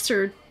use dex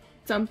or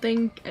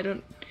something? I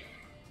don't,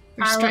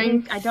 or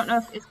strength? I don't know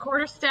if, is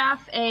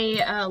quarterstaff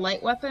a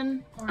light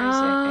weapon? Or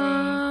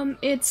is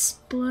it's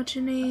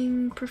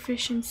bludgeoning,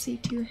 proficiency,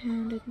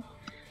 two-handed,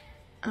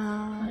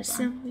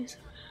 assemblies.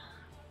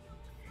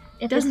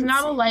 If it's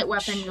not a light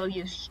weapon, you'll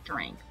use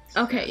strength.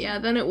 Okay, yeah,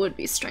 then it would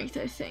be strength,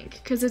 I think.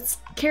 Because it's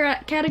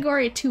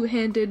category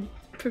two-handed,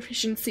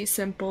 proficiency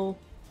simple.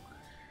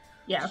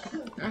 Yeah, okay.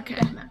 Okay.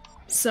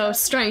 So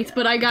strength,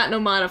 but I got no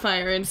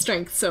modifier in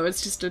strength, so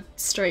it's just a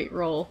straight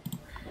roll,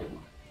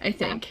 I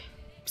think.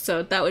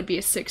 So that would be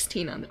a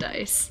 16 on the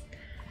dice.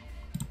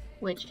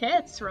 Which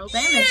hits, roll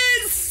damage.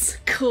 Yes!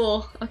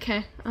 Cool,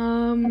 okay.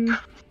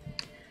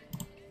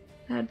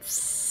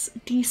 That's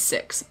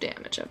d6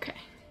 damage, okay.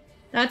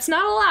 That's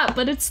not a lot,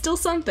 but it's still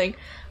something.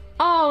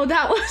 Oh,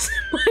 that wasn't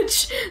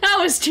much. That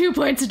was 2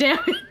 points of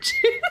damage.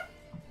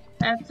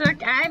 That's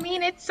okay. I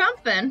mean, it's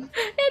something.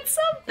 It's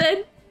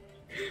something.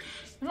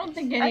 I don't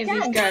think any of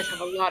these guys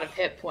have a lot of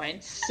hit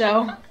points,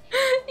 so...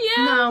 Yeah.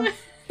 No.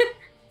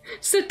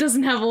 Sid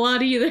doesn't have a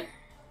lot either.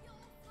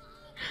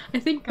 I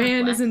think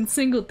Ban is in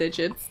single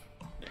digits.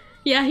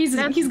 Yeah, he's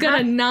got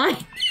a 9.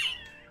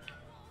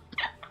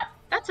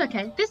 That's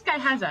okay. This guy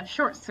has a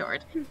short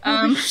sword.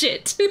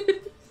 Shit.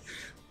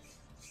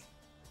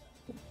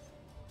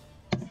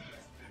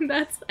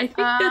 I think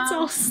that's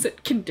all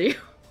Sid can do.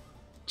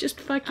 Just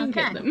fucking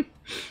hit them.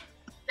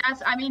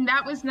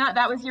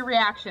 That was your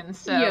reaction,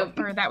 so, yep.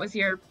 Or that was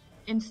your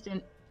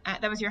instant,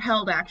 that was your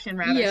held action,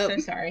 rather, yep. So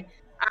sorry.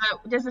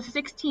 Does a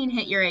 16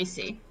 hit your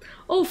AC?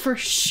 Oh, for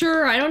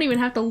sure. I don't even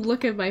have to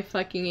look at my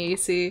fucking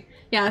AC.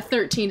 Yeah,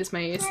 13 is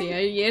my AC.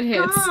 It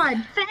hits.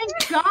 God,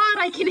 thank God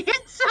I can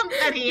hit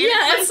somebody.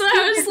 Yeah, so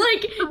I was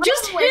like,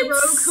 just hit Rogue who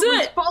was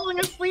Soot. falling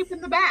asleep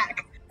in the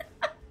back.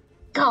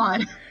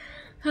 God.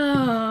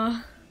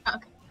 Oh.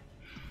 Okay.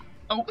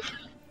 Oh.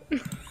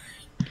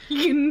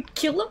 You can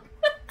kill him?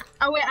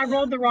 Oh wait, I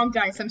rolled the wrong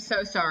dice. I'm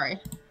so sorry.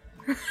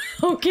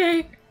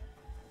 Okay.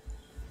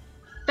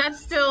 That's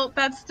still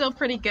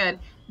pretty good.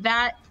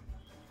 That's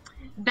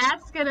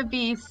gonna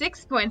be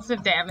 6 points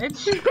of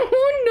damage.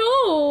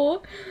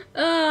 Oh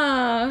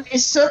no!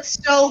 Is Soot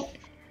still?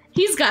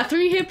 He's got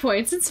 3 hit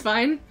points. It's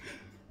fine.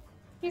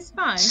 He's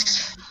fine.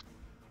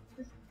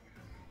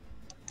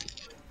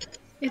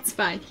 It's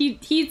fine.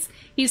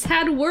 He's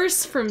had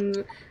worse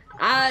from.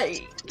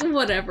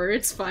 Whatever.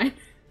 It's fine.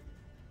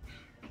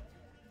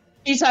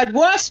 He's had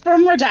worse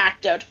from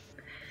Redacted.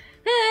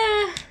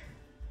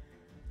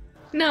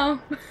 No.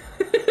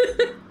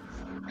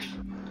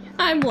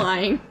 I'm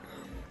lying.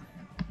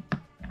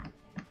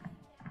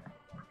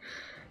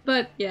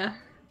 But, yeah.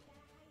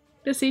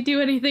 Does he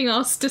do anything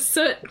else to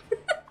Soot?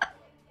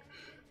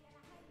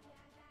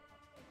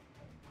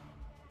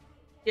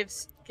 Give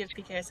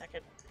PK a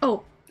second.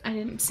 Oh, I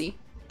didn't see.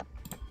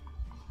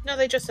 No,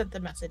 they just sent the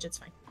message. It's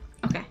fine.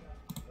 Okay.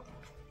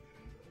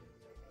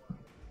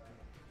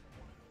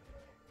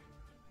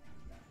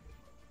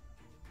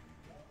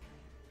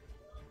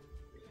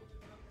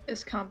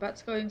 This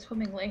combat's going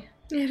swimmingly.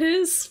 It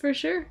is, for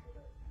sure.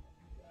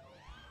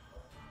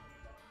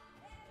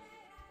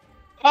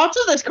 Parts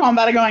of this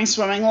combat are going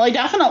swimmingly,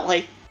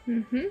 definitely.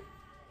 Mm-hmm.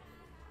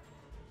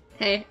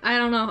 Hey, I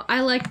don't know.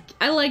 I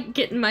like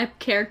getting my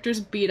characters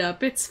beat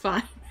up. It's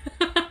fine.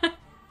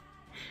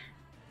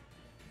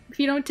 If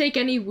you don't take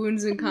any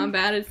wounds in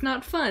combat, it's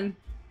not fun.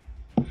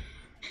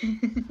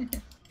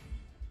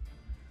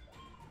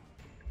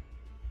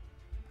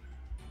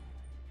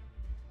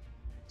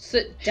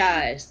 Soot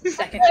dies the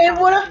second It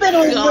would have been a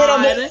little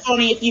bit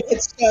funny if you could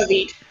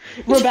Scovy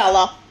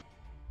Rebella.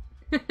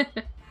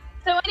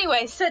 So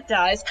anyway, Soot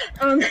dies.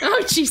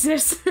 Oh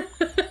Jesus!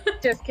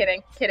 Just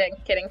kidding.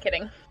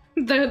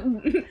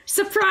 The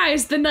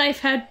surprise! The knife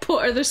had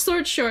or the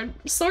sword short.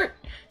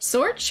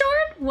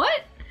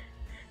 What?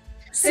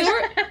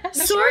 Sword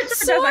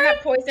doesn't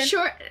have poison.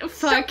 Short.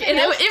 Fuck. And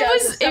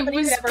it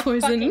was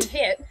poisoned.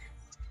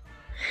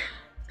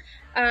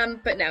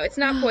 But no, it's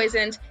not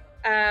poisoned.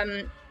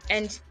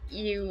 And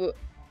he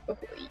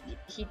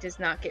does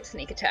not get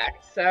sneak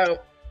attack, so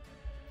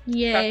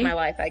Yay. fuck my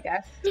life, I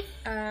guess.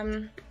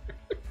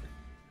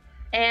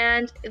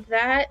 And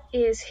that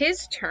is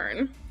his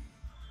turn.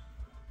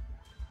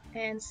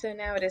 And so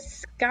now it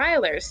is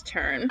Skylar's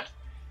turn.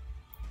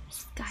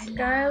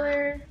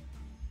 Skylar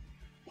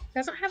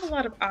doesn't have a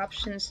lot of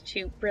options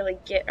to really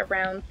get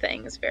around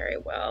things very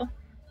well.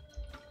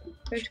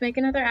 We have to make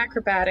another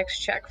acrobatics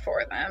check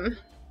for them.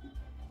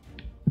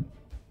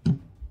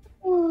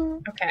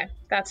 Okay,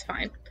 that's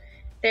fine.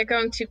 They're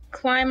going to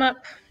climb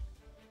up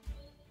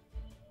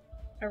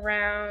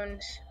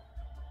around...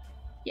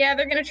 Yeah,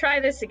 they're going to try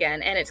this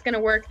again, and it's going to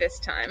work this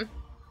time.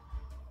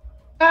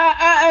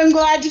 I'm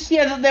glad to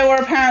hear that they were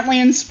apparently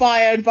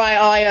inspired by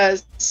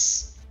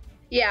Aya's.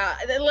 Yeah,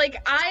 like,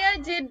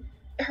 Aya did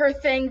her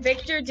thing,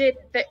 Victor did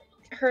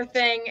her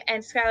thing,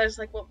 and Skylar's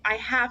like, well, I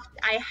have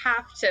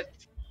to,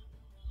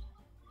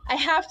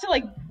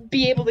 like,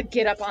 be able to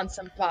get up on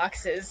some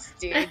boxes,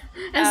 dude.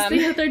 As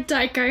the other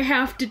dyke, I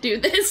have to do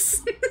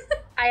this.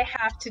 I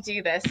have to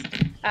do this.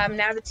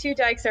 Now the two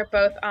dykes are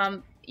both,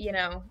 you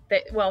know,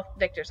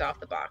 Victor's off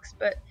the box,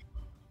 but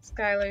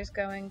Skylar's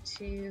going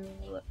to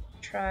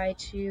try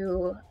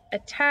to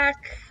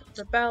attack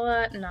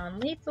Rebella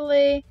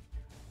non-lethally,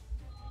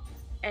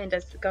 and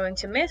is going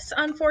to miss,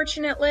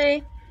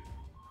 unfortunately.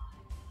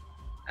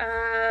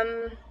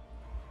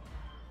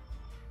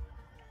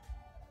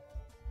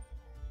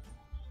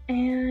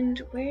 And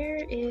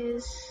where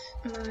is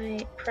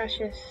my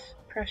precious,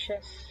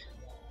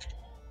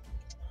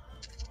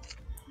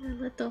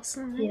 little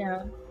son. you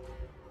know,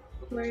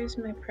 where's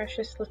my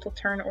precious little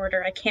turn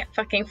order? I can't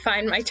fucking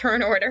find my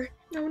turn order.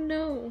 Oh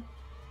no.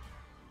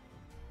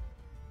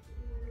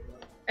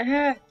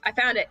 I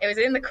found it. It was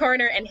in the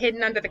corner and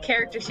hidden under the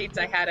character sheets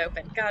I had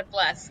open. God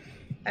bless.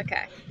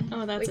 Okay.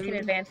 Oh, that's we can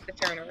advance the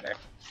turn order.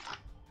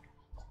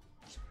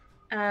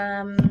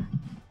 And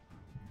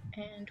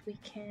we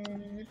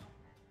can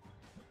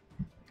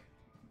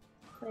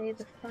play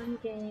the fun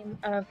game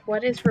of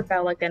what is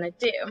Rebella gonna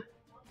do?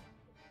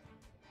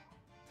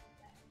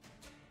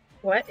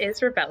 What is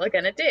Rebella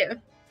gonna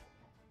do?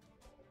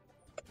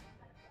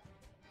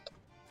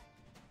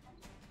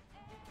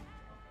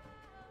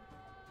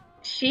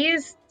 She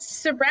is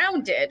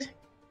surrounded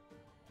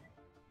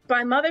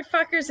by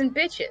motherfuckers and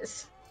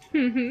bitches.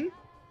 Mm-hmm.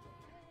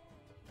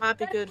 Might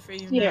be good for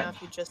you Yeah. now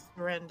if you just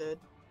surrendered.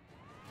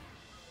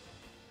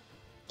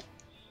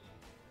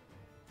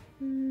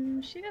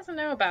 She doesn't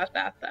know about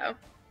that, though.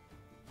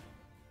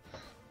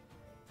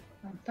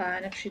 I'm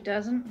fine if she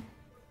doesn't.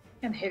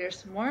 And hit her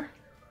some more.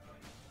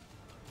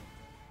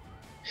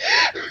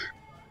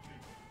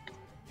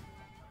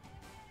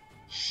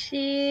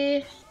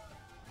 She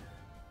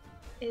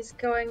is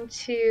going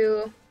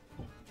to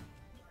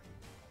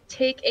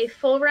take a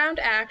full round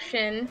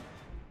action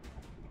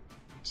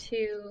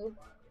to...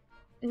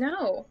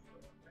 No.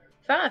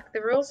 Fuck,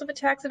 the rules of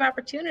attacks of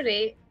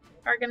opportunity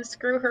are gonna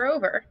screw her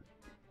over.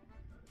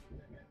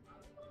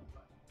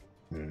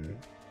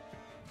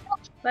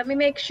 Let me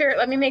make sure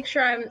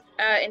I'm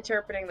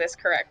interpreting this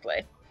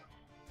correctly.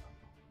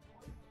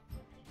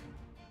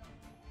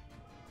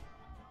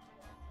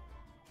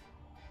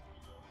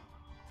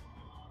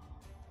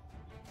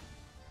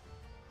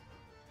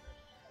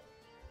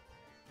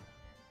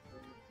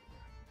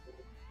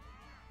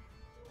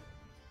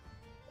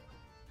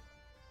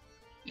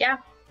 Yeah,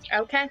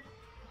 okay.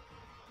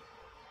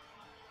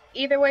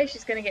 Either way,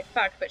 she's gonna get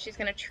fucked, but she's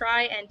gonna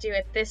try and do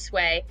it this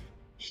way.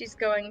 She's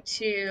going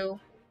to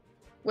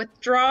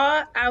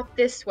withdraw out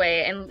this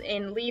way, and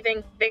in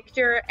leaving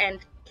Victor and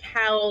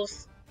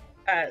Cal's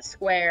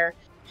square,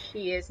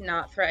 she is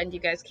not threatened. You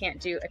guys can't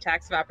do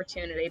attacks of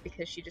opportunity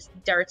because she just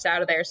darts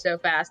out of there so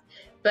fast.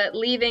 But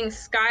leaving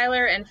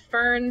Skylar and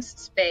Fern's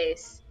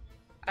space,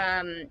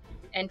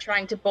 and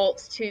trying to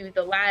bolt to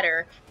the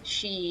ladder,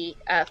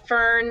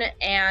 Fern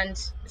and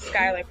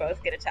Skylar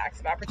both get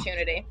attacks of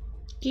opportunity.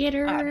 Get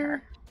her. On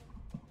her.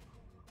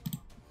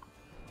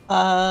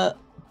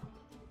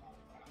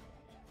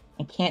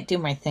 I can't do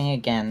my thing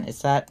again.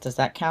 Does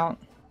that count?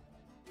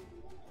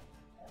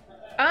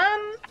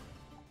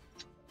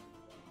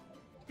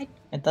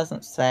 It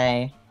doesn't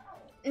say.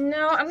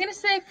 No, I'm gonna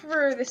say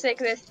for the sake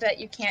of this that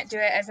you can't do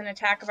it as an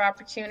attack of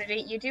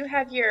opportunity. You do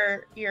have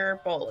your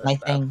bolas. My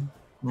though. thing.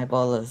 My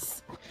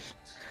bolas.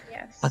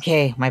 Yes.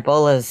 Okay, my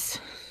bolas.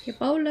 Your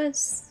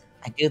bolas.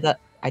 I do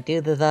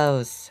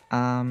those.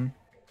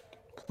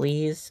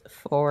 Please,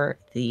 for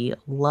the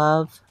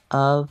love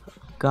of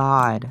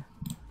God.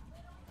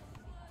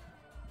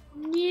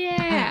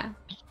 Yeah.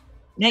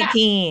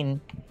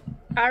 19!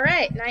 All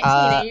right, 19.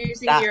 Are you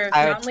using your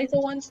I-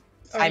 non-lethal ones?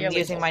 Or I'm your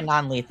using lethal? my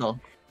non-lethal.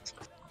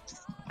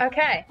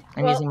 Okay.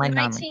 I'm well, using my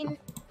 19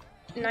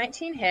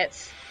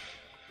 hits,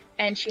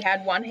 and she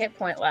had 1 hit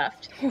point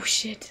left. Oh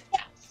shit.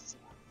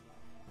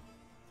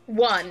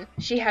 1.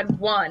 She had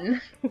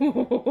 1.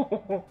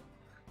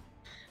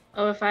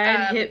 Oh, if I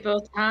had hit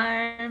both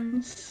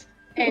times.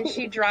 And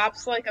she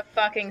drops like a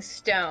fucking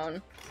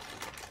stone.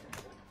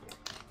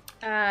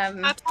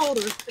 I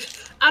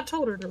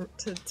told her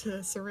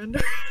to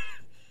surrender.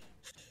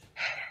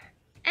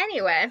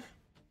 Anyway.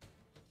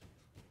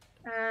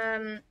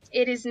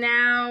 It is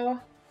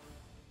now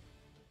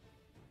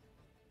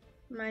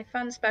my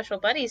fun special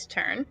buddy's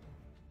turn.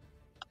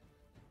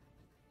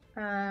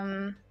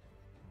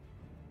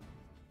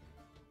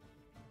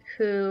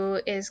 Who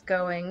is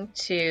going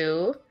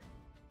to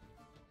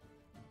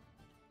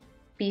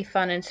be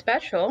fun and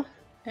special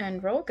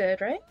and roll good,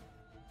 right?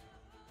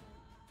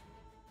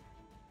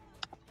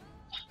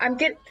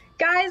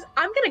 Guys,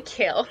 I'm gonna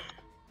kill.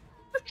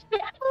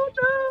 Oh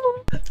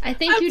no! I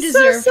think I'm you so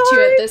deserve to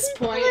sorry, at this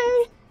point.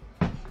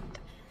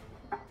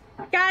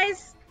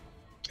 Guys,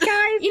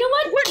 You know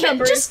what? What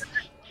number just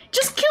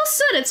kill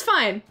Soot, it's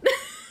fine.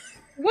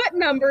 what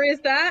number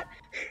is that?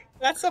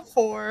 That's a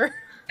 4.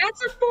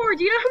 That's a 4.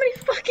 Do you know how many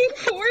fucking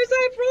 4s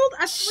I've rolled?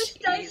 I've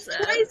switched dice Jesus.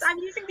 twice. I'm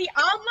using the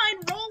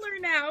online roller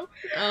now.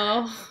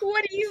 Oh.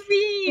 What do you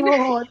mean?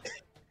 God.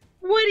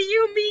 What do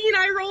you mean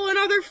I roll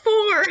another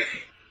 4?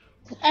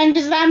 And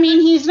does that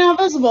mean he's now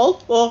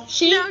visible? Or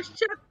she? No,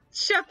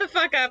 shut the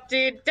fuck up,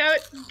 dude.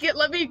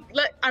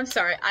 I'm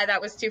sorry.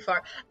 That was too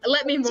far.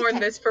 Let me mourn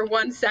this for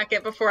 1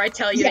 second before I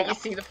tell you that you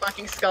see the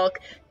fucking skulk.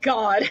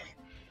 God.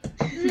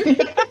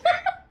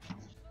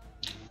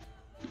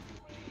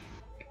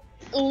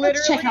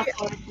 Let's check how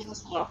far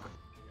this look.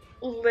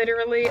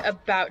 Literally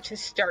about to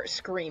start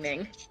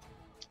screaming.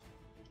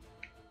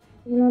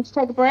 You want to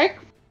take a break?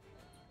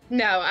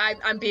 No,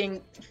 I'm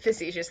being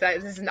facetious.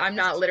 I'm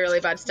not literally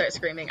about to start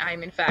screaming.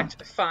 I'm in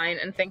fact fine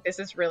and think this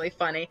is really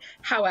funny.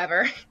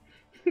 However,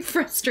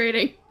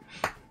 Frustrating.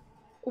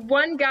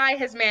 one guy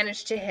has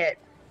managed to hit.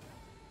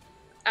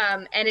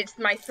 And it's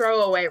my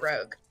throwaway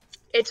rogue.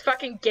 It's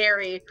fucking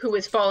Gary, who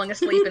is falling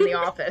asleep in the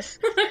office.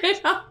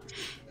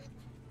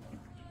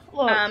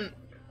 Look,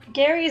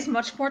 Gary is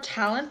much more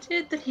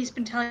talented than he's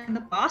been telling the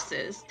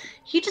bosses.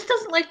 He just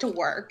doesn't like to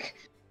work.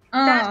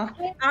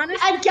 Honestly,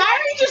 And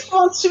Gary just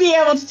wants to be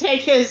able to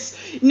take his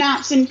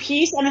naps in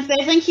peace, and if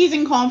they think he's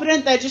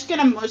incompetent, they're just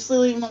gonna mostly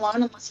leave him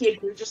alone unless he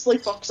egregiously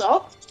fucks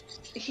up.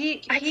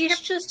 He's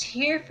just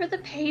here for the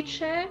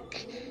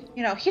paycheck.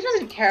 You know, he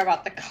doesn't care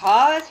about the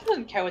cause. He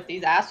doesn't care what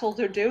these assholes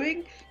are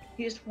doing.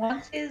 He just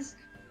wants his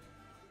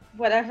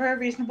whatever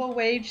reasonable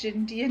wage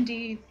in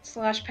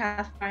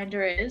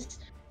D&D/Pathfinder is.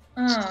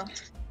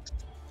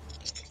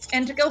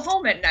 And to go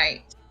home at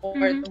night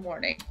or in the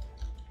morning.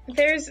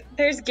 There's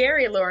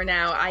Gary lore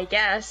now, I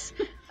guess.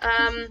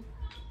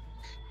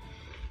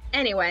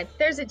 Anyway,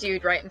 there's a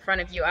dude right in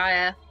front of you,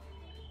 Aya.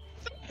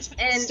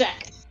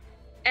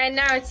 And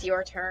now it's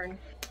your turn.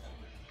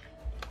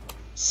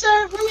 So,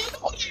 remember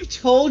what I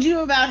told you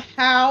about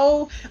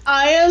how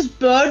Aya's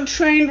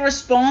bird-trained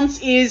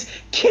response is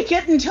kick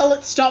it until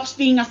it stops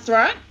being a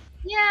threat?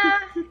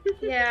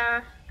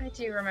 Yeah, I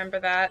do remember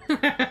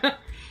that.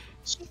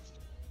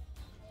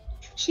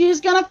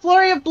 She's gonna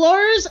flurry of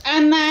blows,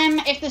 and then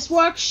if this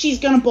works, she's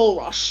gonna bull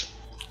rush.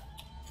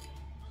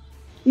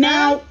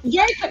 Now,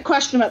 very quick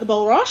question about the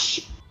bull rush.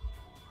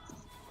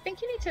 I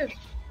think you need to...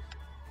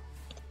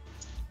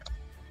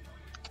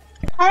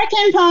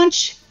 Hurricane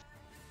punch.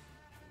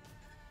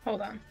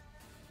 Hold on.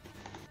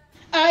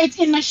 It's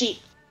in my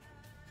sheet.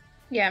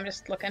 Yeah, I'm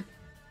just looking.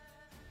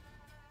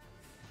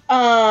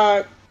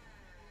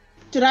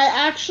 Did I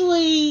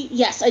actually?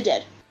 Yes, I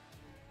did.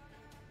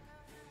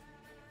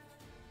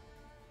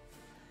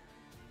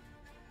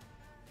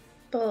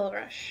 Bull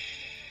rush.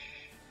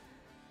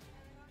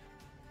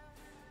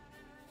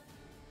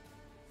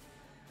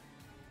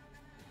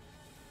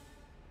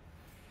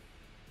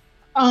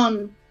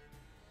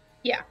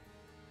 Yeah.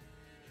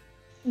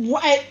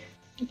 What?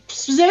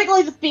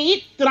 Specifically the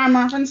feat that I'm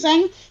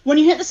referencing, when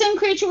you hit the same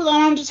creature with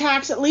unarmed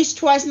attacks at least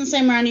twice in the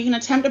same round, you can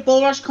attempt a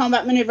bull rush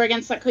combat maneuver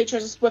against that creature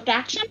as a swift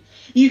action.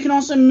 You can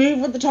also move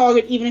with the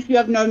target even if you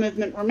have no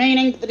movement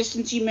remaining, but the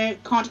distance you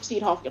move can't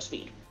exceed half your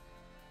speed.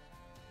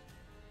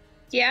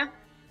 Yeah.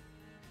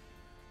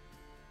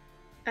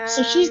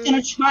 So she's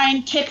gonna try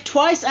and kick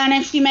twice, and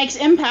if she makes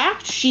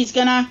impact, she's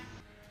gonna...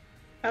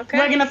 Okay.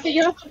 We're gonna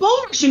figure out the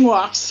bull rushing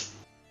works.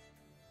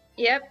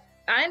 Yep.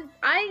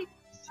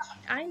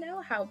 I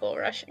know how bull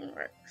rushing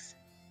works.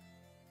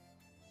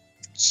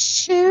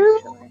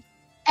 2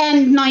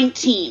 and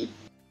 19.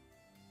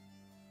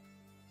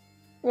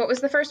 What was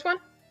the first one?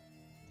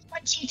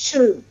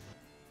 22.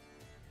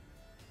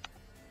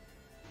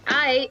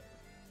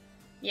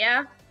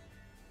 Yeah.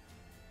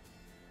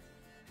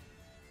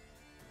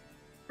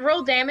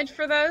 Roll damage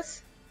for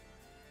those.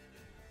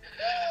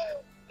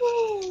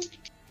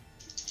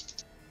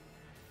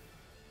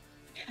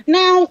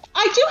 Now,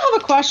 I do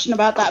have a question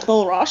about that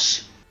bull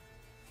rush,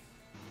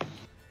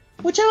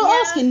 which I will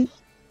ask in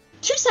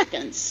 2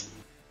 seconds.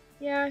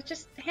 Yeah,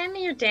 just hand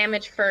me your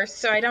damage first,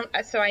 so I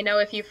know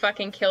if you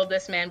fucking killed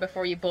this man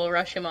before you bull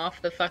rush him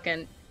off the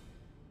fucking...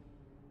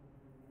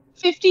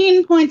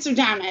 15 points of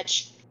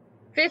damage.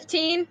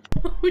 15?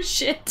 Oh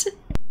shit.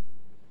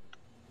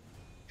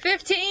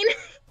 15?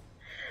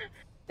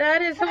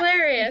 That is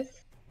hilarious.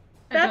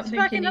 That's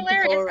fucking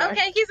hilarious.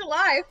 Okay, he's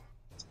alive.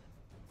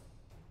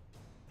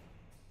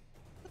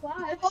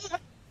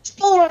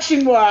 Bull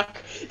rushing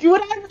work. Do you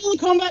want to roll a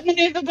combat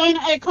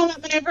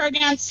maneuver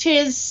against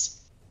his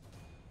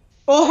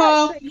or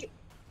her?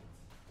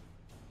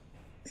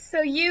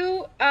 So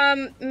you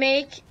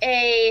make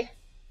a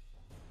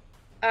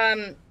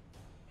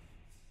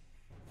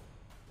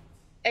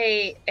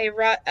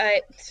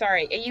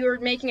sorry, you were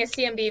making a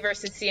CMB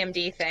versus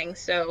CMD thing.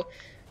 So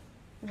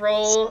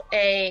roll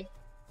a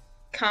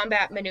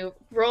combat maneuver.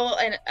 Roll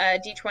a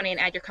d20 and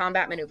add your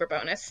combat maneuver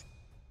bonus.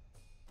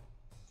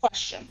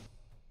 Question.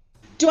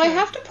 Do I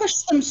have to push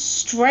them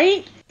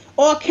straight,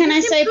 or can I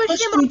say push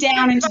them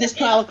down into this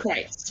pile of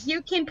crates?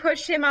 You can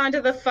push him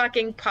onto the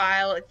fucking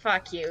pile.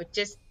 Fuck you.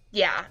 Just,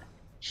 yeah,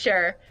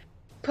 sure.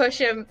 Push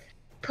him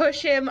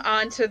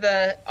onto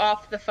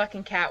off the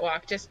fucking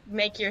catwalk. Just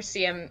make your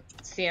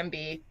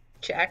CMB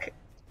check.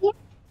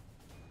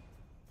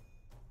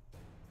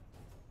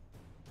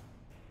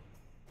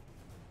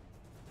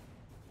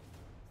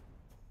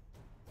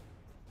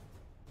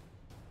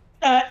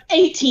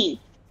 18.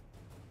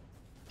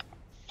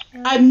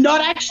 I'm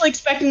not actually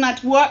expecting that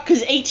to work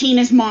because 18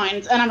 is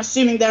mine, and I'm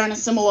assuming they're in a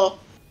similar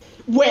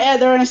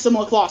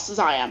class as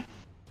I am.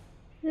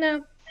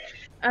 No.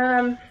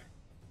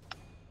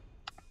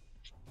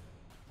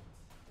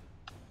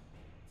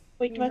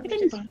 Wait, do I get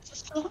any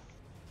bonuses for that?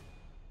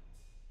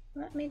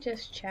 Let me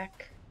just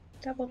check.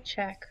 Double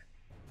check.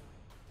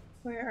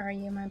 Where are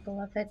you, my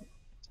beloved?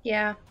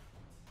 Yeah.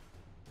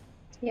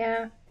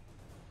 Yeah.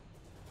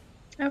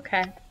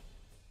 Okay.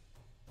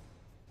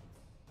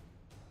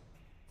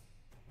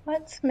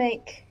 Let's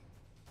make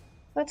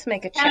a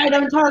check. And I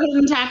don't target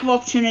an attack of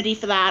opportunity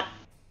for that.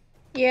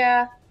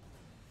 Yeah.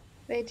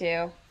 They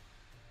do.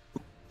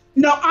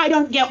 No, I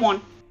don't get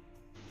one.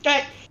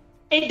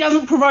 It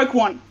doesn't provoke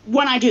one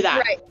when I do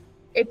that. Right.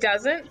 It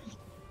doesn't?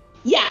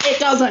 Yeah, it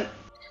doesn't.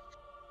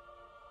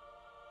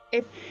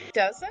 It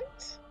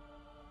doesn't?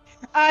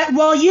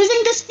 Well,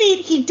 using this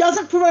feat, he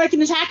doesn't provoke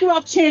an attack of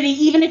opportunity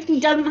even if he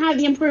doesn't have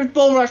the improved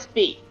bull rush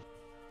feat.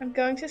 I'm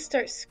going to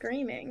start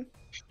screaming.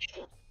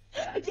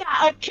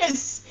 Yeah,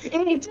 because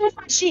it's in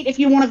my sheet if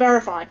you want to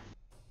verify.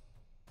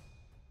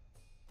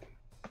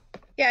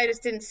 Yeah, I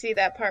just didn't see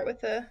that part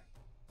with the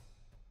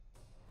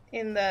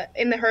in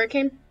the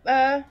hurricane.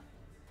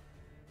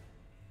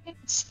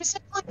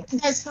 Specifically,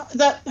 there's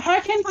the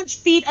Hurricane Punch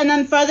feat, and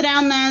then further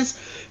down there's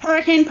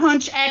Hurricane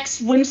Punch X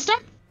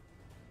Windstep,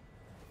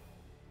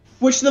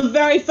 which the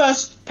very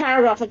first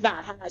paragraph of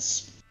that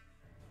has.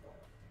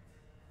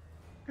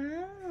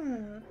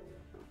 Oh.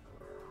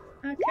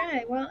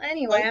 Okay, well,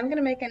 anyway, I'm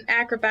gonna make an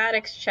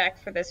acrobatics check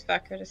for this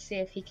fucker to see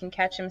if he can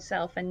catch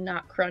himself and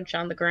not crunch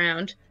on the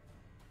ground.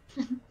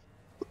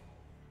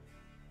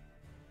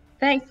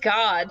 Thank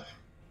God.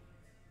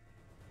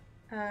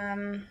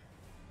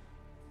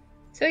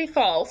 So he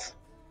falls.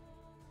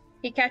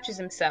 He catches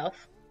himself.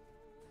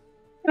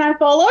 Can I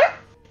follow?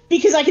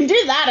 Because I can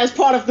do that as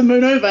part of the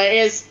maneuver,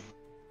 is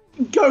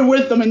go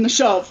with them in the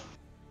shove.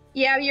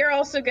 Yeah, you're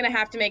also gonna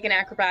have to make an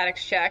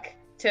acrobatics check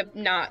to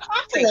not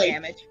take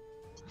damage.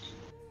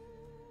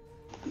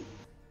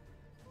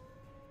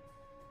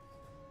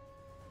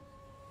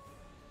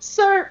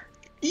 So,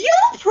 you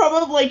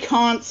probably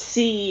can't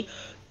see,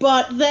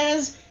 but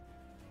there's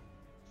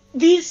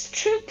these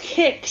two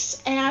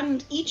kicks,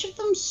 and each of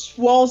them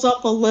swirls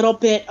up a little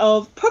bit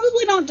of,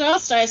 probably not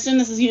dust, I assume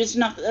this is used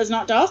enough as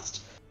not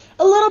dust,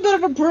 a little bit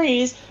of a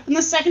breeze, and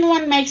the second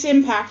one makes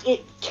impact.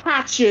 It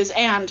catches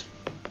and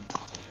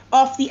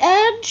off the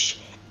edge,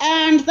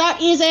 and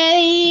that is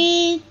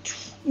a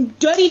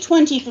dirty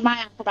 20 for my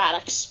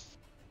acrobatics.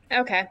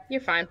 Okay,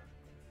 you're fine.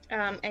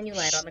 And you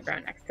land on the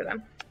ground next to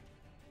them.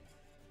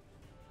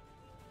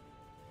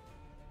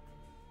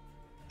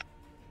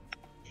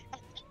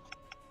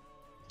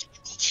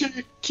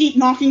 To keep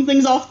knocking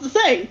things off the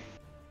thing.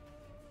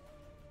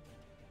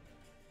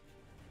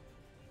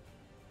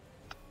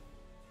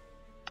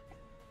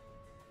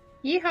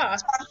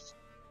 Yeehaw!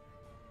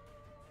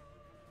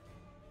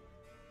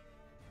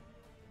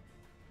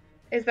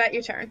 Is that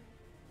your turn?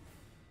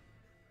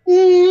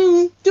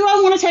 Do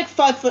I want to take a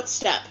 5-foot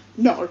step?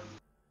 No.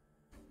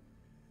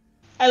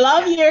 I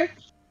love you.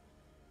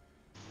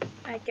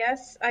 I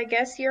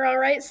guess you're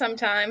alright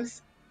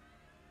sometimes.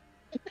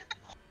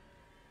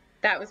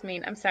 That was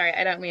mean. I'm sorry,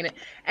 I don't mean it.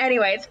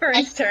 Anyway, it's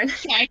Fern's turn.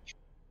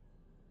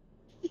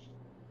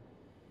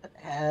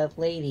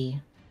 Lady,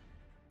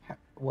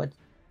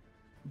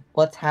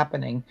 what's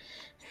happening?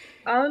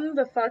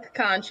 The fuck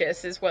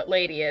conscious is what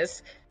Lady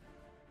is.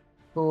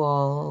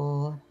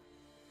 Cool.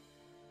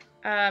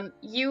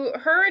 You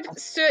heard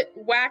Soot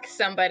whack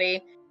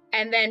somebody,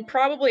 and then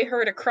probably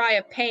heard a cry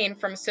of pain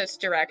from Soot's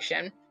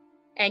direction.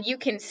 And you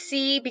can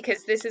see,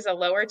 because this is a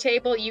lower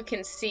table, you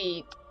can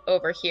see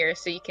over here,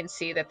 so you can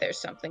see that there's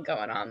something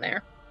going on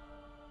there.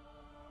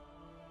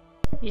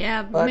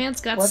 Yeah, the man's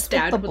got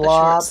stabbed with a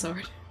blob? short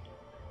sword.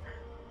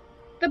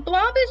 The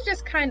blob is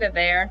just kind of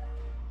there.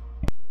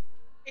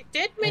 It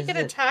did make an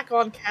attack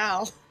on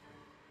Cal.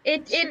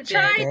 It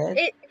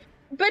tried,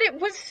 but it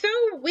was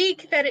so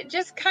weak that it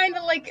just kind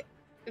of like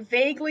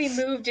vaguely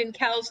moved in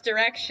Cal's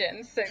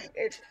direction. So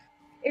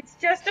It's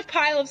just a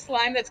pile of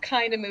slime that's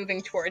kind of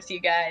moving towards you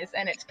guys,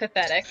 and it's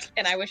pathetic,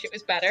 and I wish it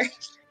was better.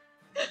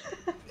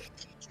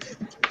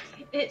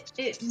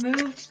 It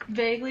moved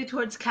vaguely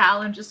towards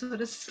Cal and just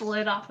sort of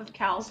slid off of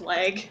Cal's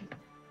leg.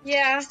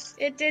 Yeah,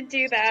 it did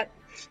do that.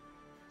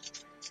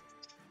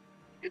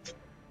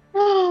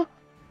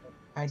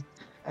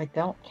 I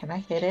don't. Can I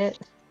hit it?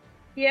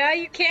 Yeah,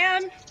 you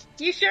can.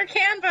 You sure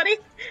can, buddy.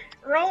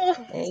 Roll.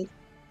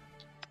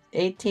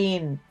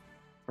 18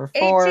 for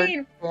 4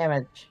 18.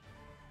 damage.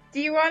 Do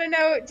you want to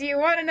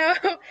know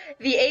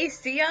the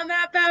AC on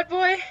that bad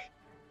boy?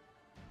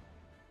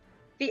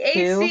 The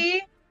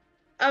AC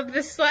of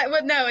the slime.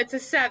 Well, no, it's a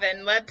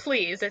 7.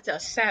 Please, it's a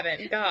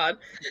 7. God.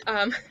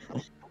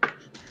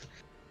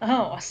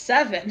 Oh, a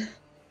 7.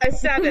 A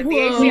 7. The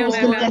Whoa. AC on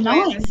that bad boy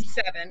Nice. is a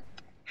 7.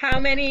 How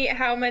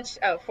much?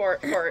 Oh, 4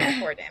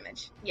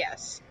 damage.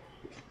 Yes.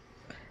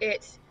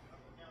 It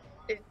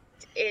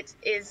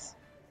is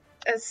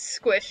a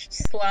squished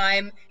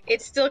slime.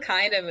 It's still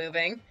kind of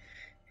moving.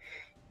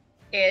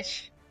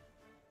 Ish.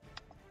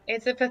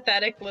 It's a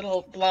pathetic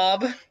little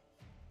blob.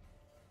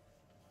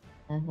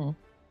 Mm-hmm.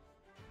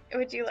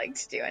 Would you like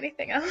to do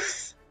anything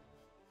else?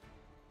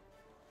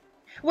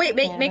 Wait,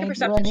 make a do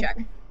perception check.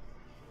 anything?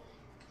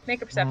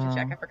 Make a perception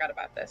check. I forgot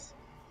about this.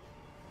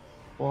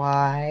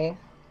 Why?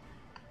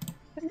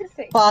 What's this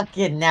thing?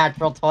 Fucking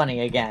natural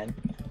 20 again.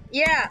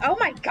 Yeah. Oh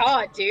my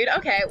god, dude.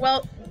 Okay.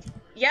 Well,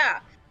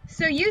 yeah.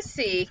 So you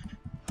see.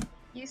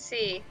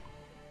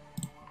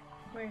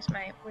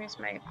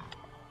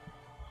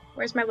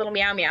 Where's my little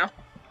meow meow?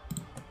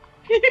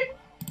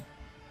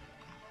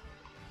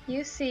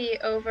 You see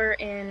over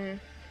in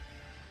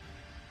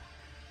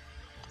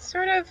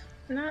sort of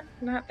not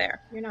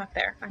there. You're not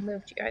there. I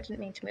moved you. I didn't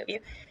mean to move you.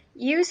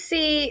 You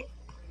see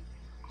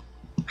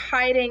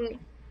hiding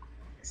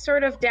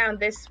sort of down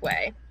this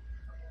way.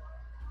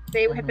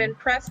 They have been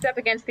pressed up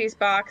against these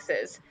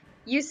boxes.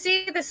 You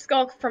see the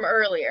skulk from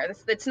earlier.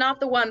 It's not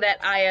the one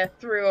that Aya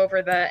threw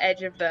over the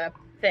edge of the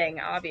thing,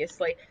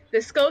 obviously.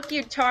 The skulk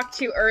you talked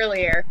to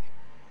earlier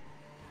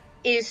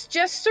is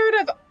just sort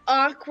of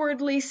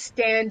awkwardly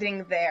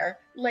standing there,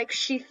 like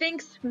she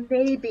thinks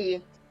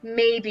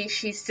maybe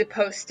she's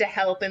supposed to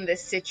help in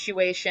this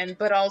situation,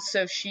 but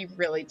also she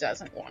really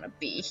doesn't want to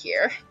be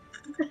here.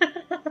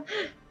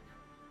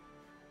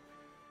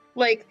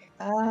 Like,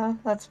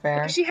 that's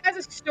fair. she has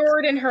a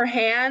sword in her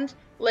hand,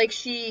 like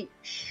she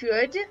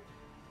should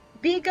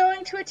be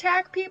going to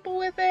attack people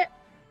with it,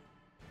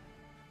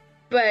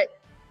 but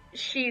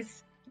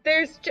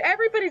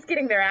everybody's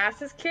getting their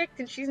asses kicked,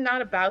 and she's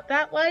not about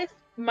that life,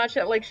 much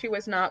like she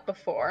was not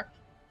before.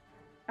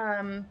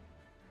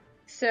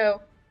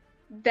 So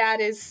that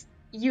is,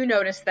 you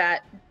notice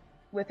that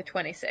with a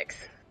 26.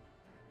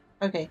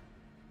 Okay.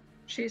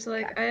 She's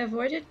like, I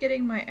avoided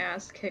getting my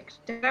ass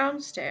kicked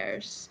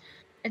downstairs.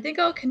 I think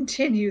I'll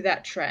continue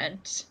that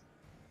trend.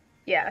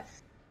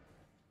 Yes.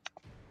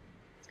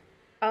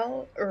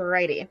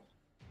 Alrighty.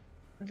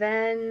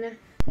 Then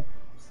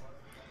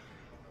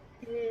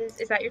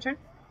is that your turn?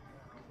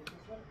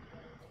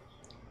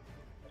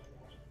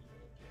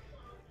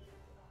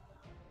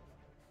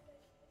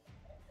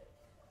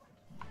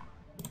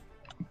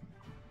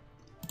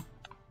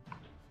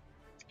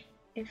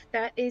 If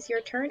that is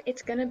your turn,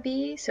 it's gonna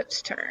be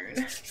Soap's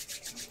turn.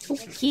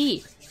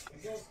 Okay.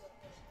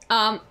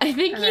 I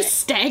think he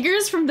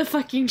staggers from the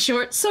fucking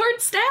short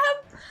sword stab.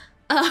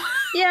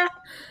 Yeah,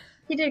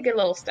 he did get a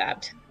little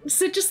stabbed.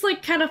 So just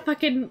like kind of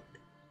fucking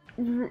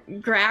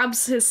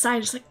grabs his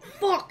side, just like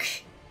fuck.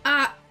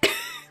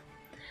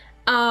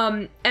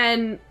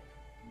 And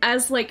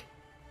as like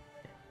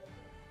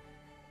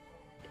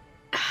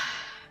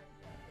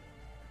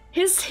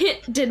his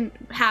hit didn't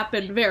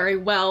happen very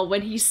well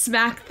when he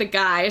smacked the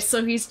guy,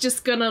 so he's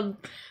just gonna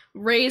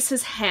raise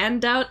his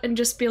hand out and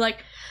just be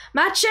like,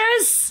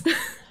 matches!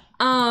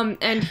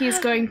 And he's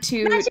going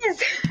to...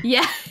 Matches!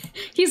 Yeah,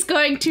 he's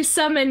going to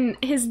summon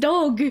his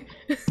dog.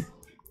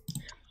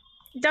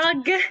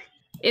 Dog!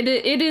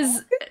 It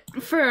is,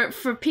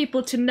 for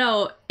people to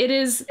know, it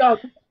is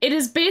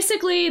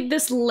basically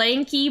this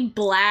lanky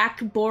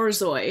black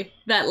borzoi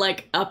that,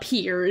 like,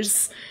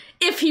 appears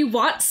if he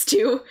wants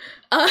to.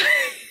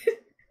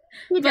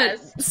 He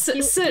does.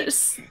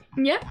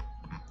 Yeah?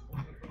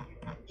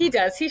 He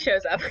does. He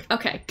shows up.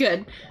 Okay,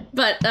 good.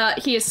 But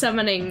he is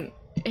summoning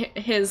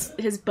his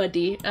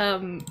buddy,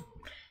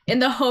 in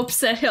the hopes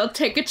that he'll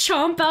take a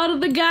chomp out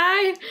of the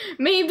guy,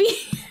 maybe.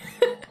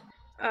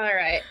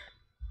 Alright.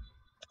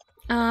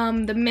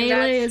 The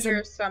melee is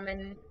your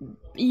summon.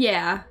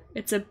 Yeah,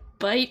 it's a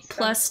bite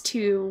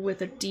 +2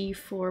 with a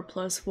d4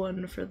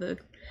 +1 for the...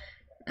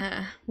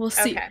 we'll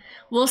see. Okay.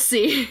 We'll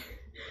see.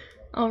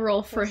 I'll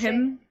roll for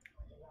him.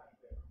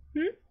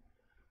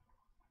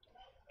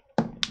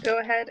 Go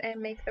ahead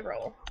and make the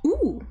roll.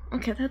 Ooh,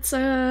 okay, that's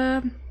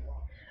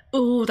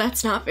ooh,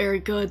 that's not very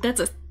good. That's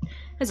a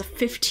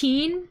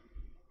 15.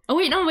 Oh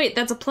wait, no, wait,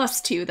 that's a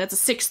 +2. That's a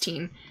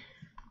 16.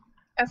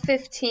 A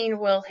 15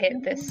 will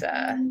hit this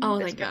Oh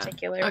this my god.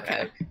 particular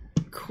Okay.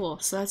 Cool.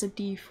 So that's a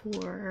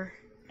d4. Where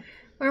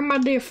are my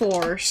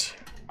d4s?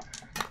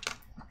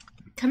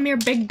 Come here,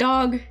 big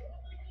dog.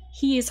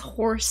 He is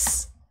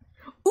hoarse.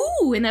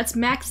 Ooh, and that's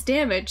max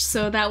damage,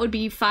 so that would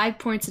be 5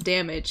 points of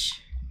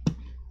damage.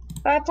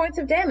 5 points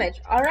of damage.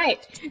 All right.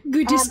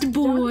 Goodest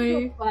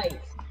boy.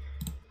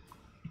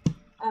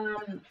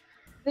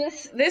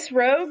 This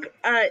rogue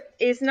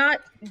is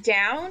not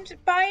downed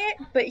by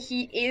it, but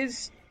he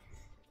is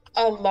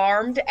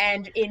alarmed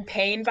and in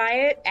pain by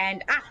it,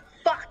 and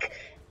fuck,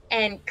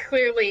 and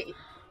clearly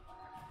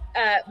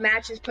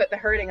Match has put the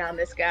hurting on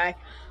this guy.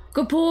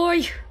 Good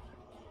boy.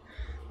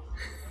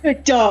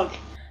 Good dog.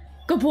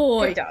 Good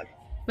boy. Good dog.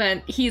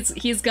 But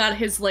he's got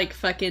his like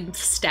fucking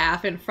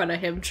staff in front of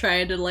him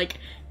trying to like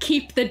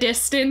keep the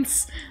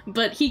distance,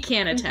 but he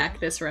can't attack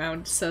this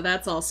round, so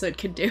that's all Sid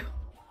can do.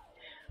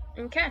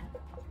 Okay.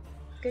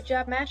 Good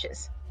job,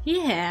 Matches.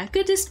 Yeah,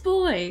 goodest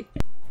boy.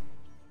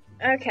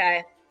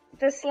 Okay.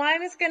 The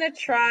slime is gonna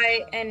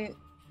try and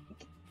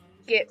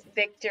get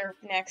Victor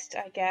next,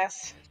 I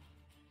guess.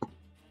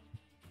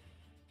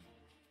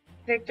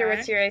 Victor,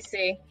 what's your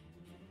AC?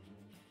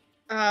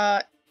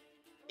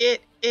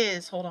 It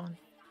is, hold on,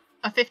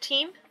 a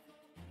 15?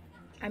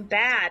 I'm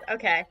bad.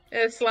 Okay.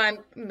 The slime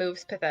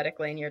moves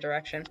pathetically in your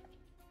direction.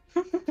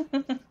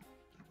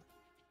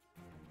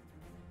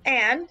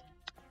 And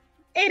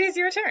it is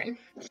your turn.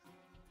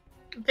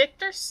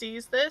 Victor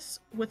sees this.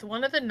 With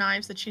one of the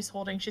knives that she's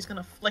holding, she's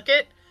gonna flick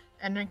it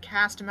and then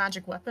cast a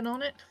magic weapon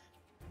on it.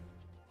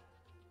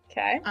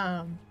 Okay.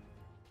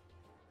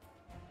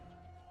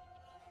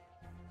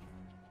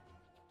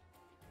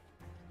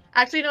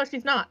 Actually, no,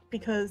 she's not,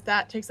 because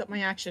that takes up my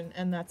action,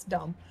 and that's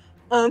dumb.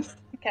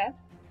 Okay.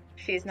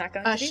 She's not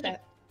going to do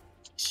that.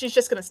 She's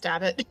just gonna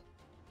stab it.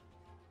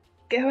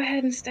 Go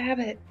ahead and stab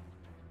it.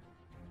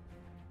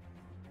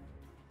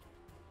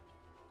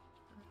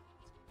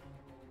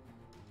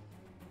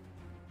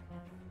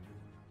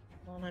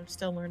 Well, I'm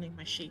still learning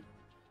my sheet.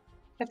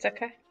 That's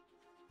okay.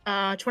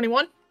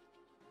 21?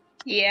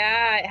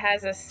 Yeah, it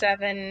has a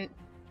 7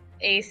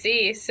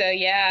 AC, so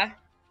yeah.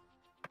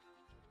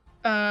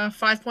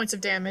 5 points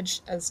of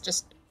damage as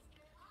just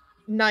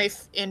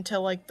knife into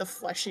like the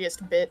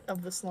fleshiest bit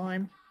of the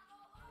slime.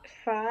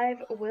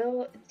 5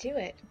 will do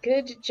it.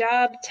 Good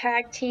job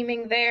tag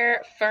teaming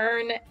there,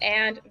 Fern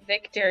and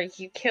Victor.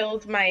 You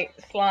killed my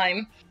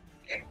slime.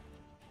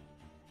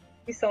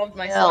 You solved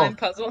my slime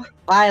puzzle.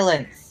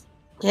 Violence.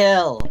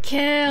 Kill.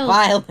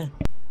 Violence.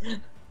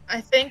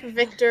 I think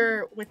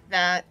Victor with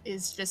that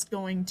is just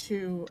going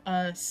to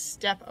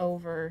step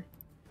over.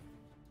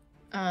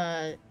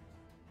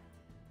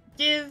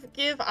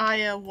 Give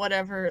Aya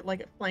whatever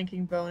like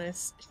flanking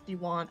bonus she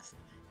wants,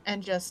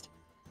 and just,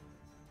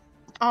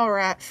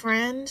 alright,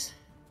 friend,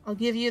 I'll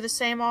give you the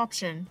same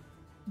option.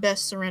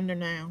 Best surrender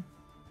now.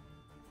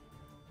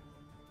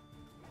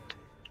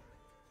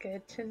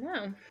 Good to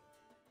know.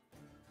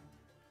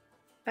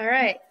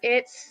 Alright,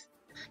 is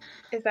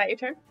that your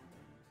turn?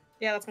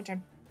 Yeah, that's my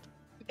turn.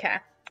 Okay.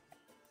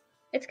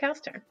 It's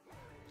Cal's turn.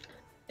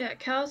 Yeah,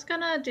 Cal's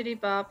gonna diddy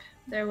bop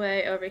their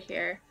way over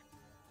here,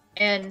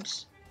 and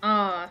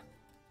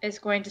is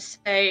going to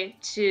say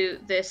to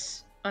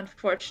this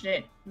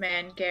unfortunate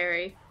man,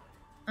 Gary,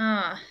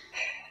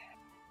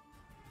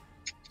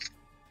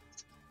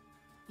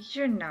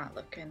 you're not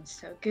looking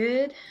so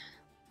good.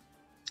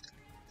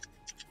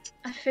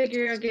 I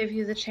figure I'll give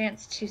you the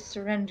chance to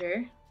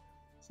surrender,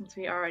 since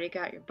we already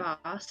got your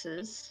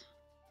bosses.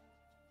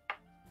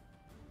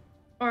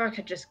 Or I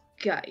could just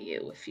gut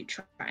you if you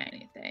try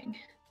anything.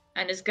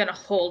 And is gonna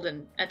hold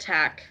an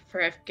attack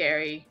for if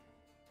Gary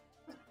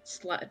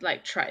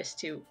tries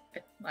to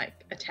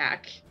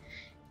attack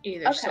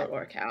either Sword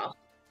or Cal.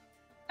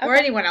 Okay. Or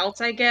anyone else,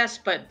 I guess,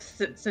 but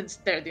since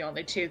they're the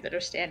only two that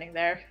are standing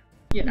there,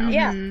 you know.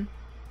 Yeah.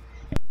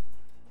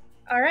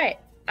 Alright.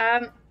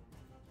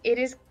 It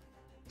is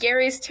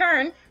Gary's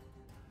turn.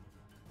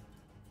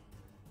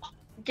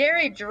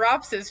 Gary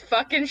drops his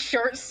fucking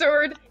short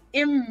sword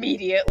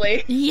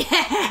immediately.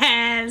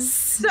 Yes!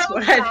 So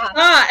what I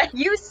thought.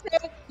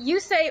 You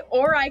say,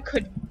 or I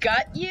could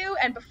gut you,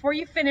 and before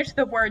you finish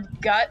the word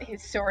gut,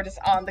 his sword is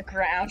on the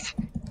ground.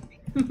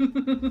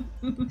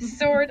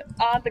 Sword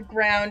on the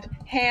ground,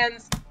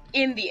 hands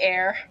in the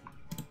air.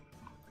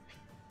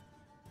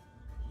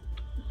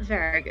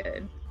 Very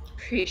good.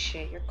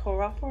 Appreciate your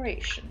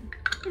cooperation.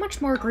 Much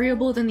more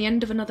agreeable than the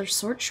end of another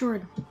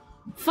sword.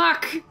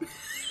 Fuck!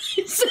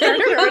 Said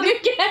it wrong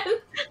again!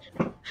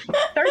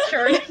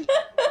 Sword.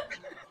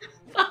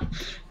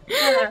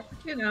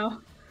 You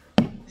know.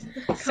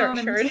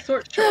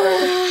 Sword.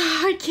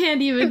 I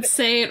can't even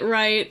say it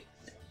right.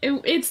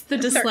 It's the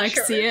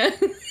dyslexia.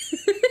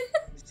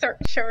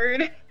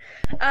 Sword.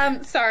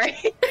 Sorry.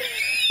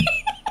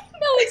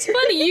 No, it's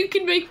funny. You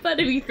can make fun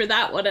of me for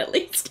that one at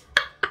least.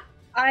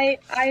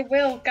 I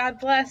will. God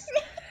bless.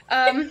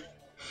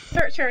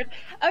 Sword.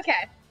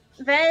 Okay.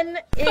 Then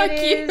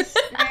it is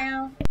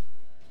now.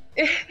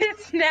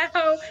 It's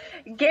now.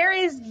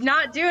 Gary's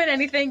not doing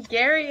anything.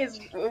 Gary is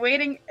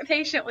waiting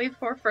patiently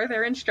for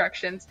further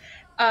instructions.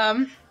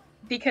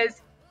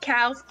 Because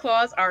Cal's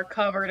claws are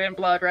covered in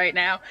blood right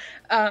now.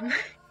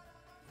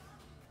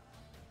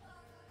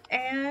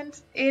 And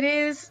it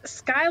is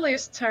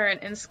Skylar's turn,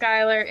 and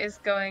Skylar is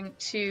going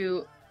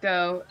to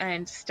go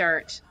and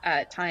start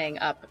tying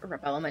up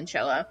Rebella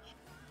Manchella,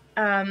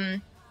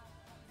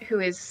 who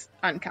is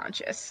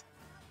unconscious.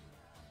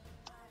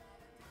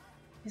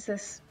 Is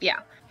this?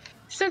 Yeah.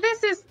 So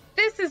this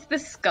is the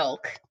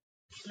skulk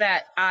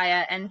that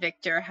Aya and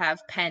Victor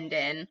have penned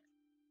in.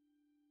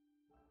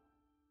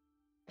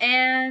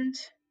 And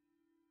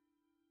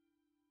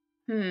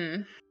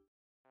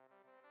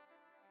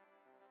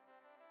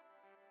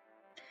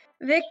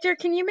Victor,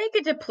 can you make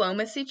a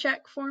diplomacy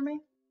check for me?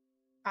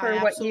 For I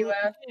absolutely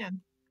can.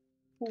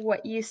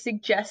 What you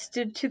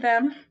suggested to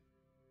them?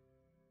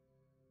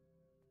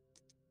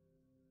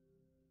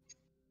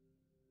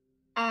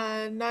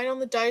 9 on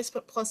the dice,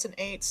 but plus an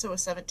 8, so a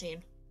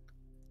 17.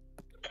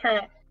 Okay.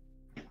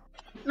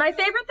 My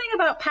favorite thing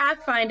about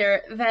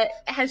Pathfinder that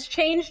has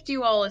changed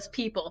you all as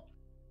people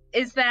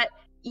is that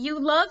you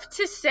love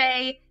to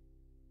say,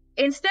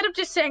 instead of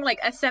just saying like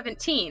a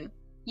 17,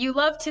 you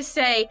love to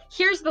say,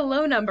 here's the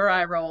low number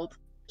I rolled.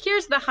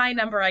 Here's the high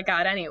number I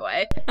got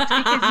anyway. It's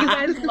because you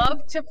guys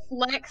love to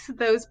flex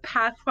those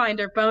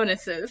Pathfinder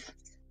bonuses.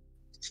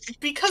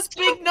 Because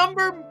big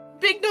number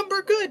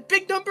good.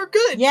 Big number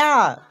good.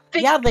 Yeah.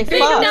 They Big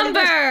fuck.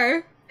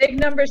 number! Big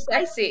number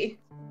spicy.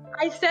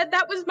 I said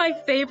that was my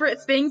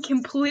favorite thing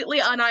completely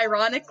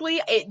unironically.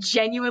 It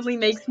genuinely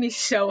makes me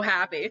so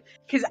happy.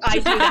 Because I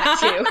do that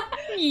too.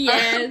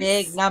 Yes.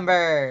 Big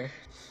number.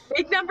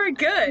 Big number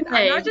good.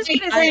 Hey, I'm not just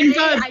big gonna say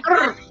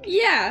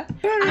Yeah.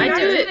 I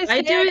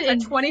do it a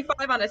in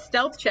 25 on a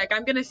stealth check.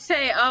 I'm gonna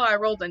say, oh, I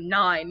rolled a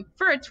 9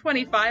 for a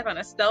 25 on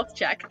a stealth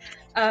check.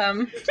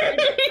 I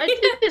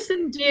did this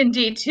in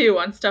D&D too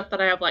on stuff that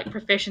I have like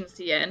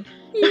proficiency in.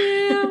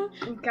 Yeah.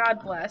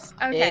 God bless.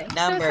 Okay. Big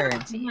number.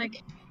 So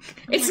Like,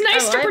 It's like,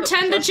 nice oh, to I have a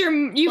pretend that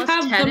you plus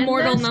have 10 the in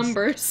mortal this?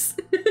 numbers.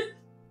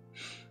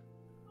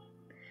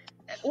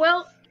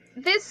 well,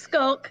 this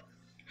skulk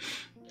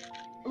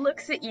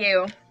looks at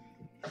you.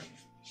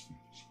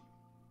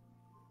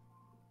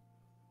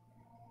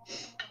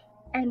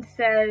 And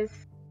says,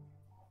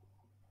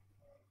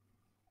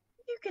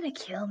 "You're gonna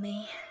kill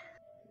me."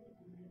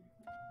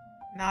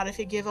 Not if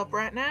you give up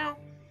right now.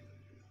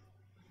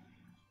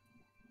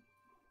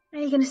 Are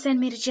you gonna send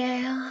me to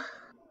jail?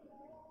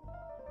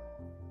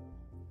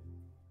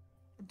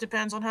 It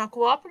depends on how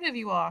cooperative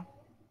you are.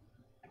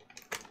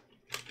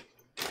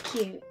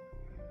 Cute.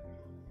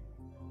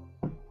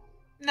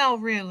 No,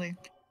 really.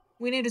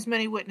 We need as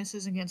many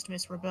witnesses against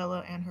Miss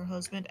Rebella and her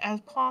husband as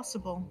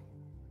possible.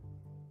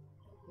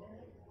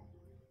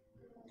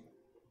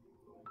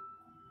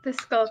 The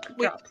skulk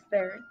drops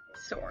their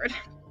sword.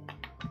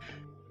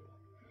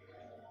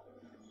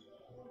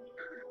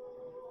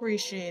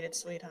 Appreciate it,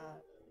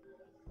 sweetheart.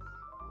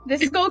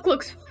 This skulk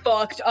looks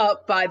fucked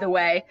up, by the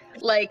way.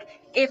 Like,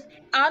 if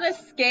on a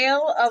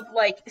scale of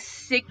like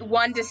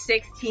 1 to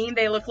 16,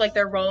 they look like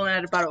they're rolling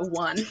at about a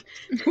 1.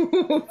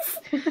 Oof.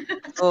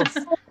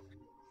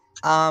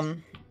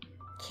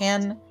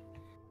 Can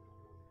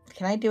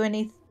I do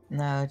any?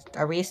 No.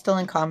 Are we still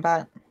in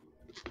combat?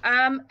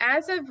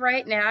 As of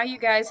right now, you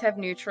guys have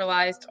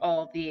neutralized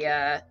all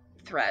the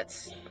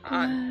threats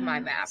on my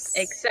map,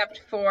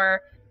 except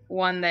for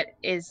one that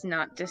is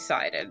not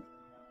decided.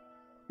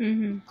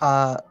 Mm-hmm.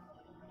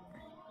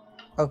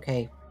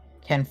 Okay.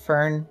 Can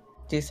Fern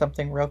do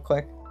something real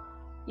quick?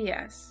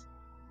 Yes.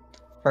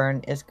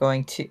 Fern is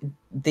going to...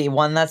 The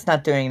one that's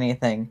not doing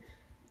anything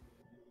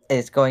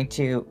is going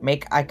to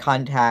make eye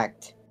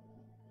contact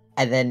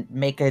and then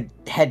make a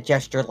head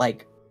gesture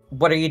like,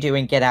 what are you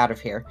doing? Get out of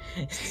here.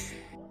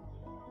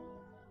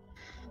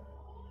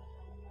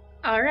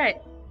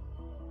 Alright.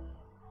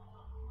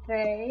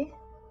 They...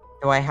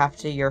 Do I have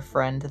to your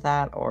friend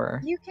that,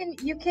 or... You can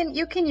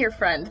your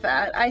friend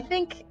that. I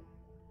think...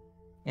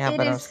 Yeah, It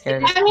but I'm is-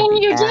 scared it it's I gonna mean,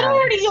 be you did bad.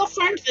 already your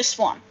friend this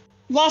one.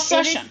 Last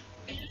session.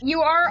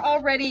 You are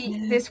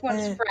already this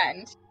one's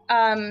friend.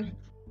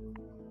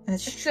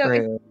 It's so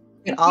true.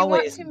 if It you want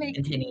always to make-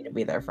 continue to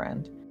be their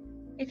friend.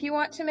 If you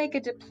want to make a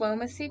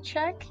diplomacy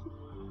check,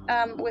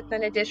 with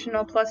an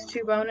additional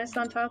 +2 bonus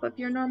on top of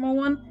your normal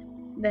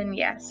one, then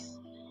yes.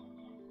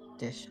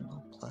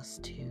 Additional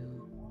 +2.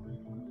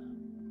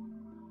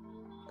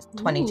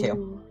 22.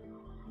 Ooh.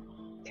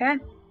 Okay.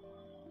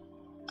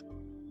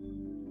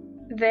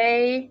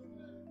 They...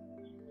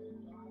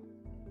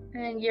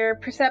 And your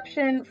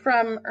perception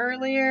from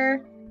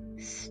earlier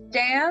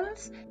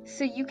stands,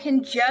 so you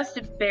can just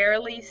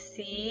barely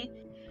see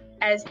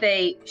as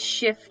they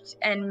shift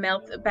and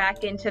melt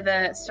back into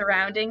the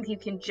surroundings. You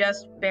can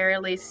just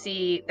barely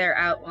see their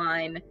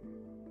outline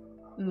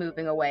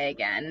moving away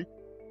again.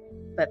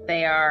 But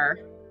they are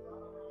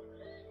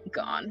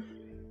gone.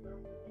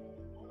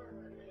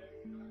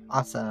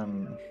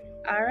 Awesome.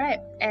 Alright,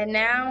 and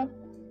now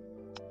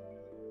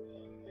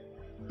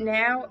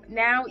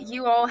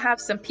you all have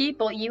some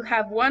people. You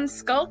have one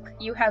skulk,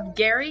 you have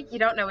Gary, you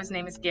don't know his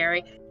name is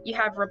Gary. You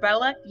have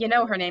Rebella, you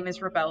know her name is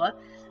Rebella.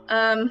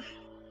 And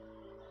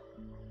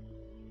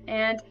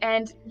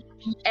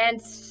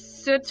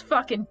Soot's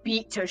fucking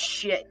beat to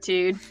shit,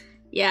 dude.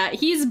 Yeah,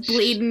 he's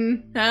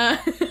bleeding.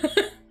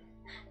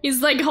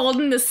 He's like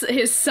holding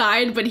his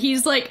side, but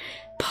he's like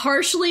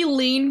partially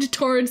leaned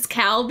towards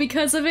Cal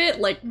because of it.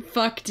 Like,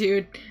 fuck,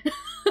 dude.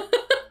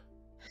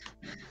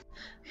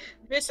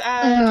 Miss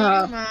Aya, do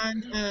you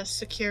mind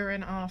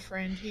securing our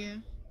friend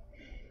here?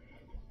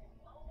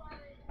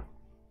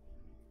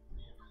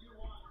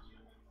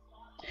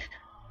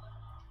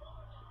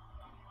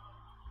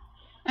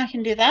 I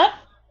can do that.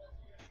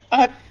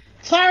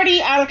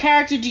 Clarity, out of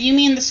character, do you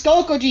mean the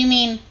skulk or do you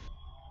mean...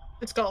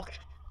 The skulk.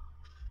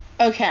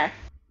 Okay.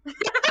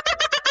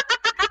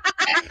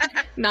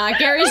 Nah,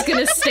 Gary's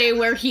gonna stay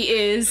where he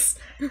is.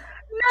 No,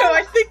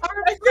 I think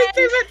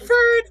they meant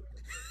Fern.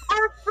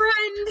 Our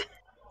friend.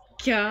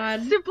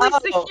 God. Simply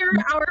secure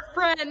our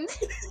friend.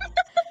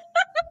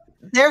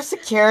 They're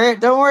secure.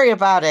 Don't worry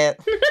about it.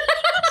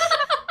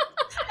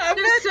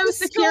 They're so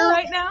secure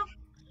right now.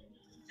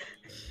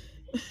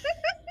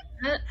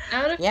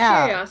 Out of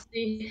Yeah.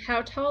 curiosity,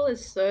 how tall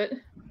is Soot?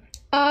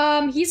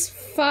 He's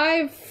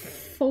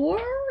 5'4"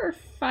 or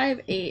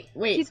 5'8".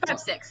 Wait. He's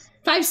 5'6".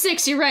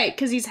 5'6", you're right,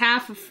 because he's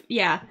half of...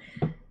 Yeah.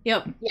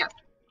 Yep. Yep.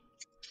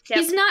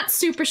 He's not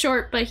super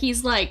short, but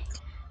he's, like,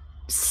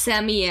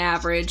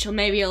 semi-average, or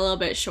maybe a little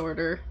bit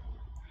shorter.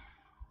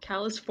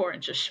 Cal is 4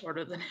 inches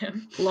shorter than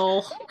him.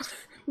 Lol.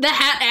 The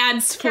hat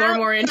adds 4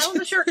 more inches. Cal's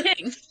a short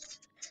king.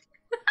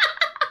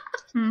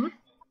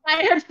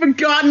 I had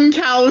forgotten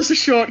Cal was a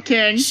short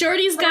king.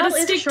 Shorty's gotta Cal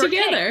is a stick short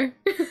king. together.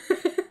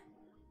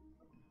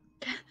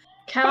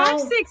 Cal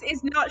 5'6"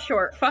 is not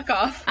short. Fuck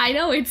off. I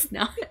know it's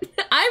not.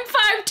 I'm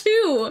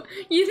 5'2".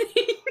 You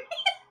think?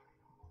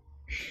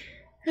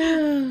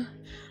 I'm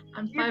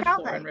You're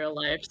 5'4" right. in real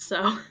life,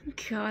 so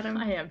God,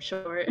 I am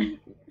short.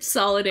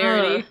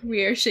 Solidarity.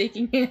 We are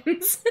shaking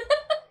hands.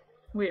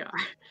 We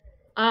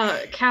are.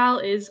 Cal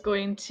is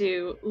going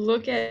to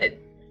look at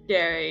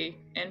Gary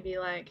and be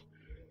like,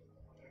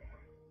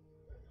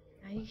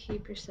 now you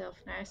keep yourself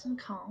nice and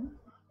calm.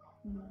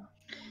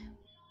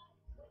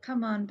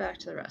 Come on back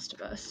to the rest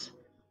of us.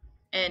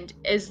 And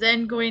is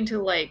then going to,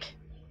 like,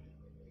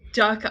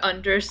 duck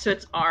under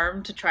Soot's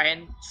arm to try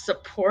and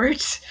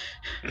support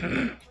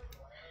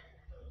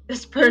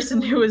this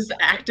person who is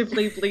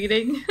actively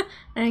bleeding.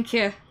 Thank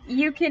you.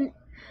 You can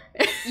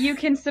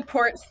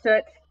support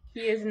Soot.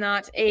 He is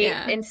not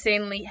a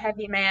insanely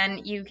heavy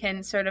man. You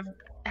can sort of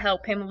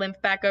help him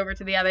limp back over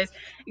to the others.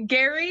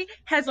 Gary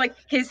has like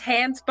his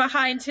hands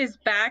behind his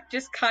back,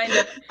 just kind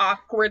of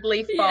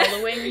awkwardly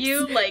following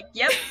you. Like,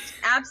 yep,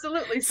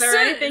 absolutely, sir.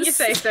 Anything you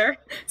say, sir.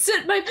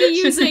 Sid might be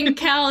using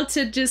Cal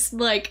to just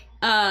like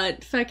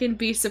fucking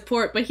be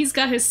support, but he's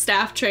got his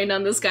staff trained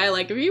on this guy.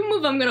 Like, if you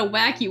move, I'm gonna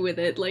whack you with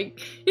it. Like,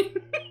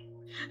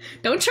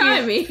 don't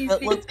try me.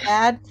 It looks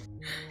bad.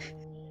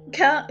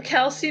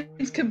 Cal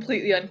seems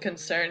completely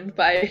unconcerned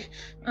by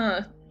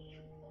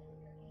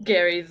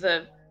Gary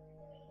the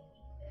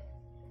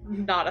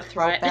not a How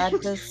threat.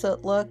 bad does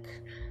it look?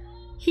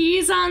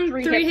 He's on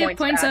 3 hit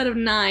points back. out of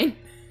 9.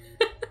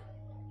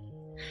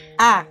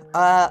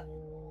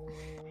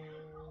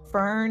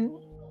 Fern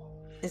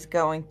is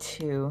going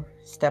to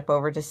step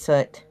over to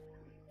Soot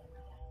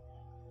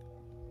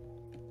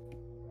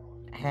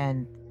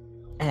and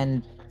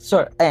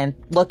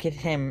look at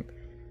him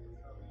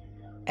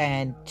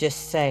and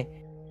just say,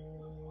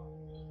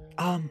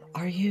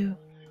 are you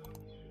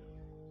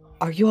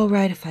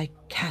alright if I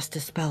cast a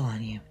spell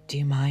on you? Do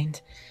you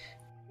mind?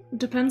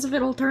 Depends if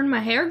it'll turn my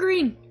hair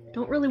green.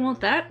 Don't really want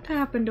that to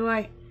happen, do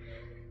I?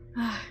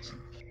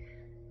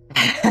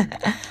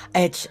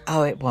 It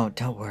won't,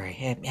 don't worry.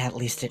 At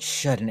least it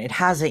shouldn't. It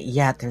hasn't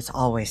yet. There's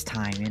always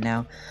time, you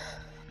know?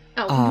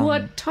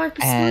 What type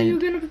of spell are you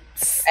gonna...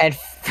 And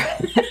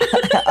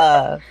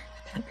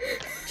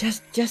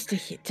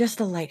just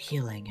a light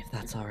healing, if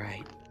that's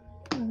alright.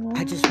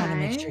 I just want to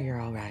make sure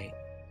you're alright.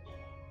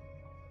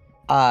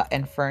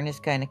 And Fern is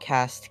going to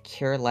cast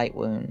Cure Light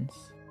Wounds.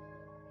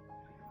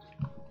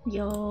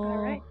 Yo.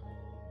 Alright.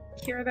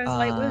 Cure those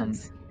light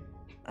wounds.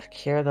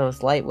 Cure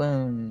those light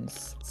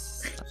wounds.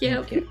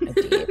 Yep.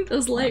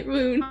 Those light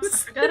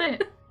wounds.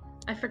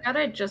 I forgot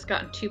I'd just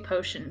gotten 2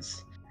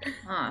 potions.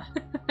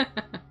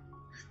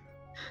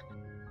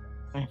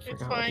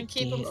 It's fine,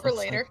 keep them for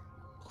later.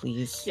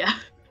 Please. Yeah.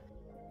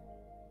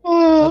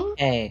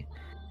 Okay.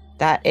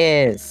 That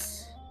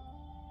is...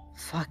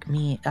 Fuck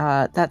me.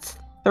 That's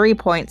 3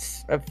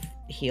 points of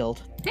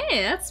healed.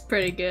 Hey, that's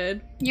pretty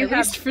good. You At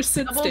have least for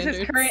Sid doubles standards.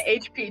 his current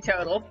HP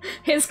total.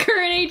 His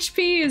current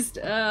HP is,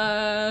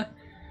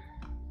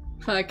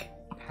 fuck.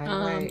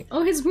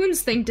 Oh, his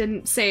wounds thing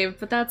didn't save,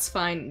 but that's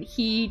fine.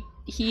 He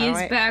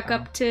is back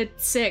up to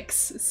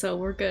 6, so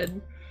we're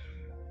good.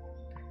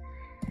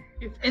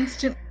 You've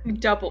instantly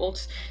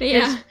doubled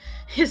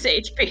his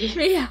HP.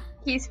 Yeah.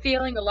 He's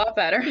feeling a lot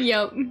better.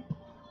 Yep.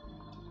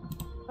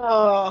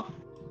 Oh.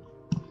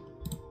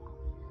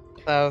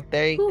 So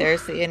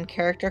there's the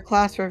in-character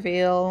class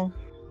reveal.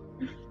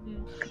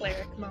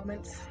 Cleric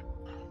moments.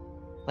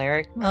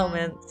 Cleric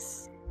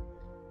moments.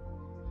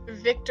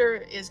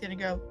 Victor is gonna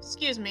go,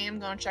 excuse me, I'm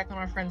gonna check on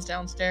our friends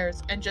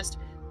downstairs, and just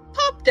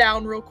pop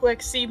down real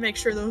quick, make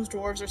sure those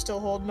dwarves are still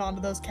holding on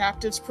to those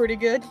captives pretty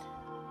good.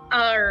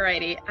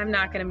 Alrighty, I'm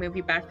not gonna move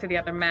you back to the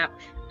other map.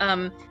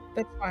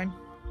 That's fine.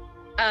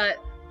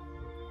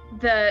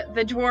 The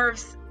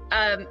dwarves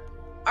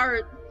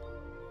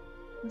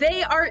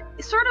they are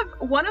sort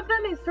of, one of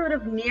them is sort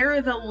of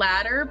near the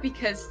ladder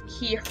because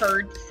he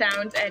heard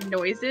sounds and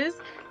noises.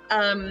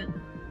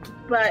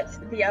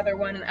 But the other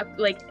one,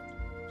 like,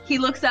 he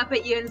looks up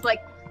at you and is like,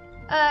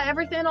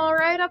 everything all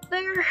right up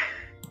there?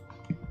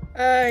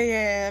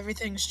 Yeah,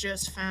 everything's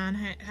just fine.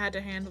 Had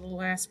to handle the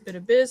last bit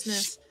of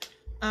business.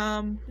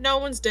 No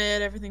one's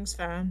dead, everything's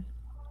fine.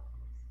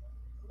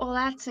 Well,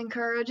 that's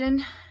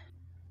encouraging.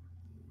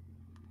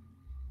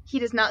 He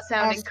does not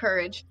sound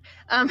encouraged.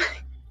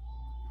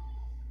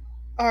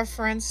 Our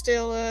friends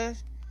still,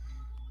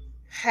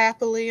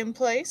 happily in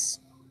place?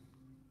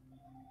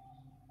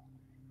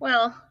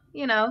 Well,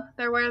 you know,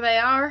 they're where they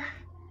are.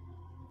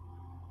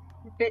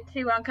 A bit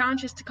too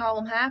unconscious to call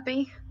them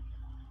happy.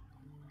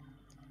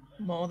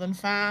 More than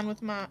fine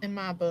in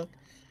my book.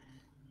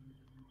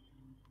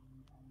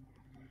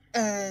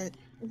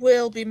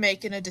 We'll be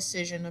making a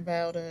decision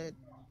about,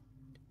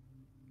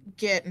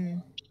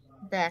 getting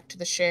back to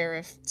the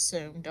sheriff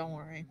soon, don't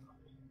worry.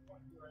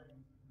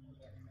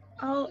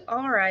 Oh,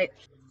 alright.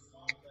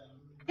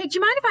 Hey, do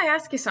you mind if I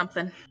ask you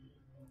something?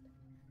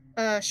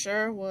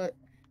 Sure, what?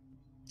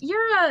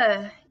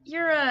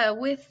 You're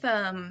with,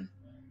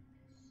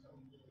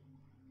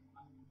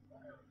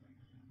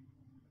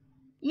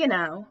 you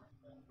know,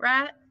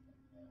 right?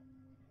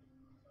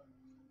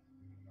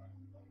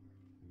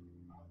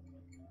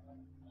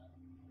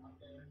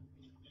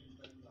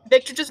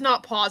 Victor does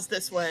not pause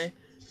this way.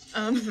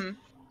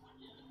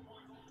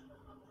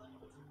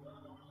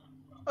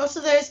 Also,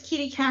 there's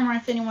Kitty Camera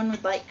if anyone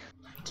would like.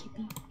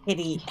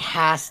 Kitty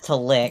has to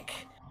lick.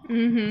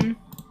 Mm-hmm.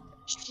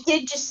 She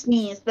did just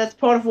sneeze. That's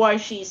part of why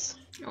she's...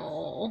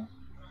 Oh,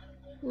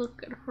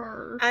 look at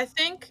her. I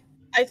think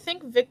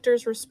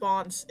Victor's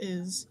response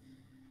is,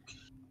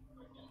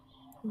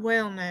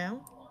 well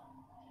now,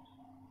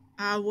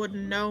 I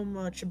wouldn't know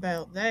much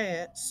about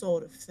that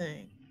sort of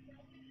thing.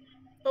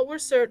 But we're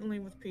certainly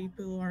with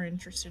people who are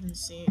interested in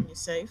seeing you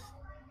safe.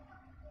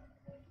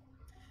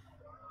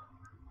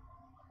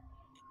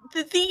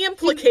 The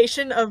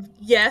implication of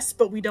yes,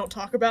 but we don't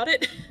talk about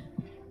it.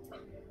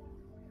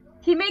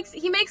 He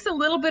makes a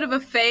little bit of a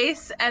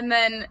face and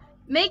then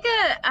make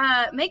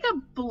a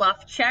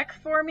bluff check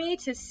for me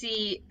to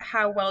see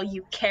how well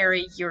you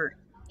carry your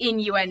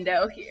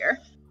innuendo here.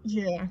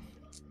 Yeah.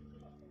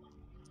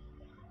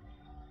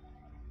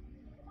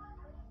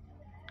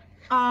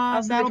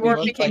 Also, the that'll dwarf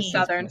be became 15.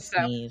 southern, so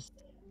Sneeze.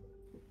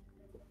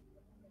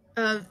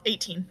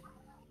 18.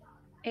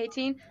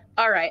 18.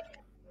 All right.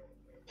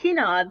 He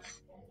nods.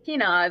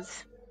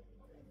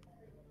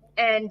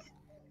 And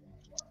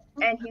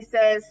he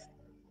says,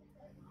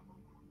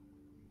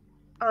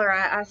 all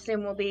right, I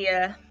assume we'll be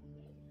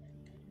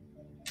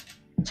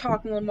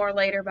talking a little more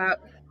later about,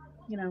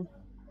 you know,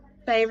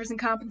 favors and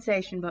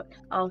compensation, but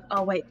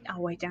I'll wait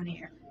down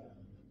here.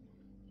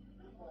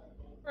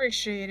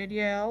 Appreciated,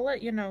 yeah. I'll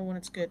let you know when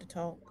it's good to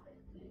talk.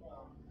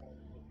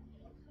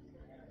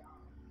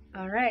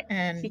 All right.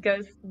 And he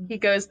goes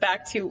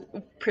back to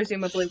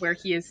presumably where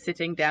he is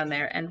sitting down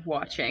there and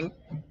watching.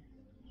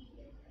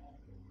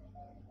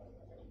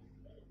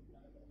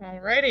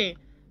 Alrighty.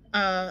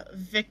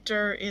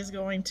 Victor is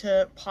going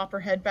to pop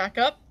her head back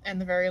up and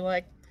the very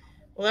well,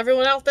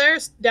 everyone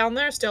down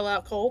there still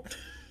out cold.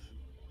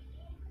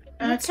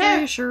 That's Okay.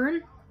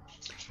 reassuring.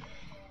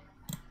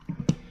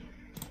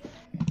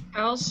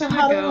 Cal's So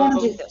gonna how do we want to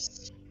go. do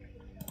this?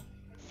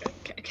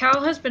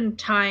 Cal has been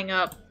tying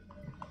up.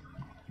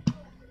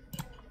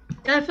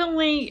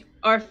 Definitely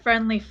our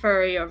friendly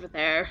furry over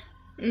there.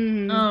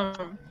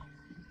 Mm.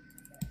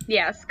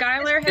 Yeah,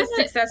 Skylar has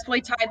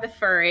successfully tied the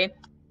furry.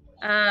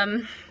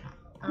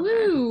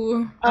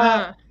 Woo.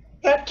 But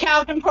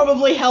Cal can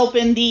probably help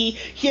in he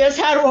knows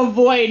how to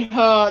avoid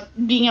her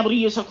being able to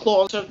use her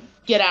claws to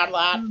get out of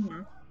that.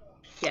 Mm-hmm.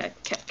 Yeah,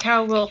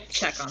 Cal will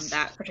check on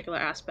that particular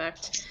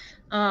aspect.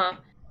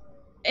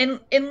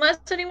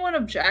 Unless anyone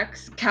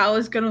objects, Cal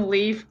is gonna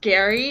leave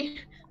Gary,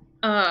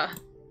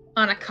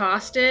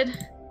 unaccosted.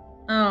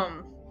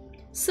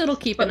 So it'll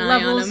keep But an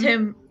eye on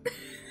him.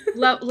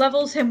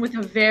 levels him with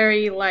a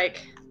very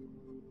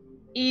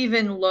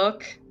even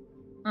look.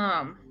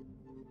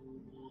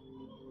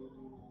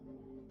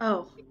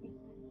 Oh,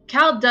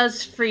 Cal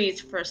does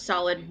freeze for a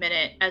solid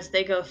minute as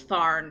they go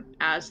Tharn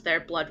as their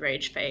blood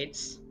rage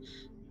fades.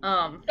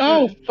 Fun.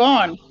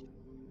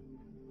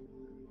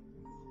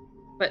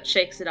 But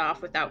shakes it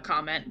off without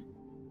comment.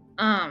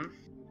 Almost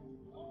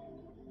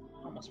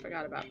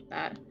forgot about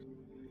that.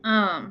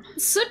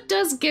 Soot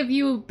does give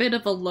you a bit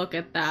of a look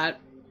at that.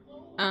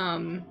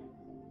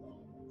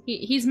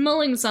 He's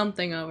mulling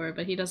something over,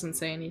 but he doesn't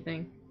say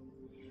anything.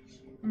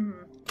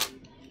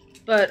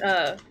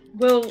 But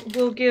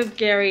we'll give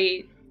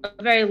Gary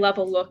a very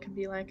level look and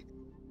be like,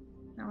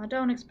 "Now I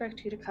don't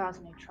expect you to cause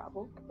any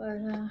trouble, but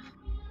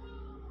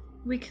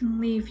we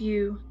can leave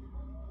you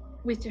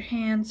with your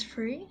hands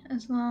free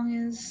as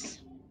long as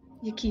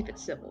You keep it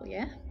civil,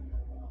 yeah?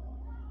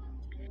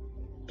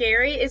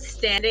 Gary is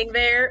standing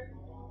there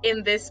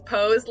in this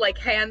pose, like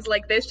hands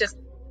like this, just.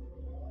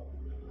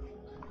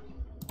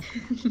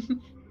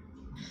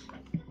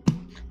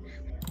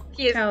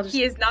 He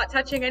is not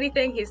touching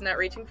anything. He's not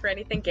reaching for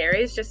anything.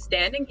 Gary is just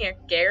standing here.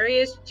 Gary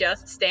is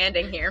just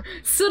standing here.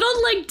 So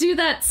don't, like, do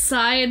that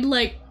side,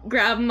 like,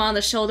 grab him on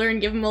the shoulder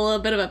and give him a little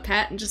bit of a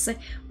pat and just say,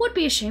 would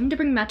be a shame to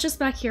bring matches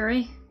back here,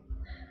 eh?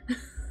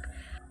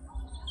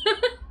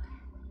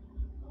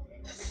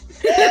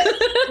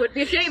 Would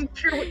be a shame.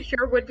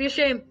 Sure would be a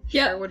shame.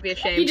 Yep. Sure would be a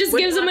shame. He just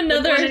gives him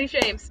another any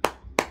shames.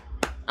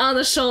 on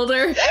the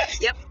shoulder.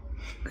 Yep.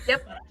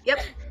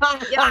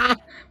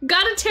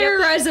 Gotta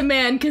terrorize a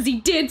man, because he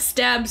did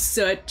stab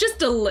Soot.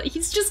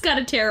 He's just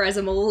gotta terrorize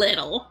him a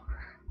little.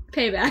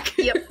 Payback.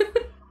 Yep.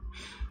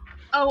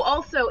 Oh,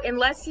 also,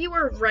 unless you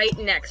were right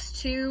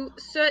next to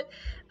Soot,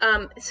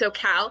 so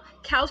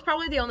Cal's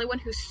probably the only one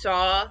who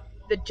saw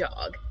the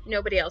dog.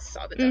 Nobody else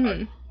saw the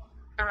dog.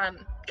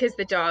 Because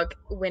the dog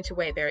went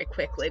away very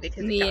quickly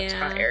because it got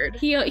tired.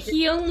 He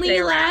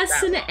only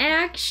lasts an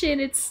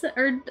action.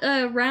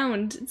 A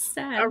round. It's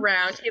sad. A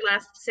round. He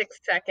lasts 6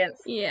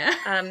 seconds. Yeah.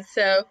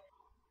 So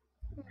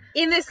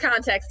in this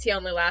context, he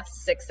only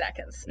lasts 6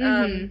 seconds.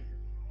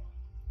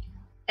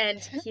 And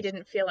he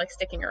didn't feel like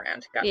sticking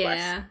around. God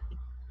bless.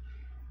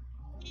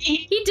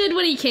 He did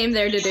what he came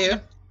there to do.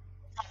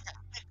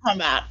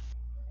 Combat.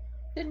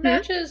 Did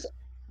matches.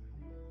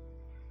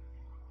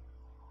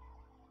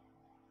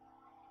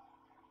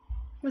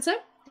 What's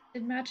up?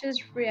 Did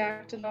matches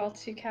react at all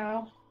to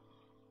Cal?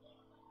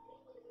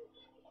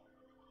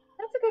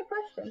 That's a good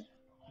question.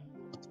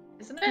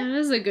 Isn't it? That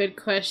is a good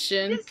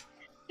question.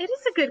 It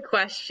is a good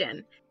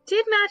question.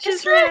 Did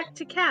matches react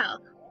to Cal?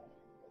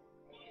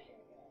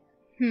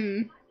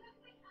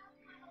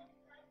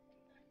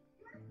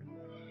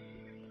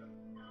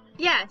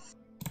 Yes.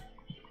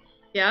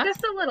 Yeah?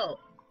 Just a little.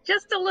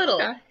 Just a little.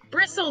 Okay.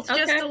 Bristles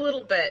just a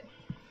little bit.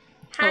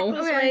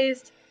 Hackles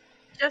raised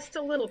just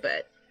a little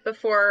bit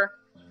before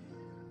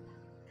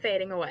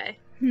fading away.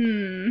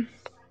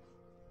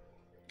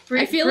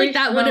 I feel like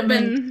that would have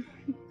been...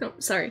 Oh,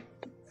 sorry.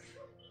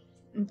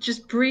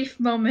 Just brief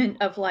moment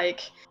of,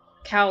 like,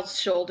 Cal's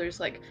shoulders,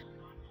 like,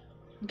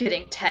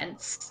 getting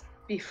tense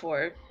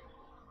before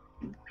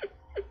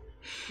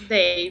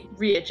they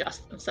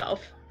readjust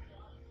themselves.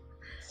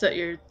 So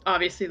you're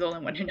obviously the only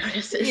one who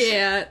notices.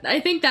 Yeah, I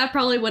think that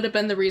probably would have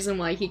been the reason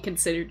why he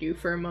considered you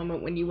for a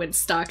moment when you went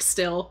stock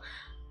still.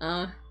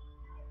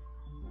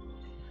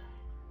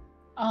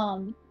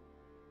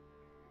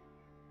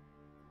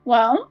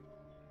 Well,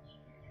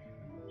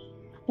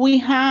 we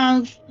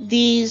have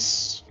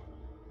these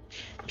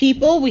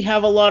people, we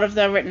have a lot of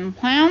their written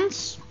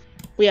plans,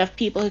 we have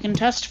people who can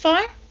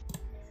testify.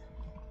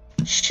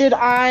 Should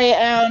I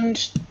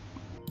and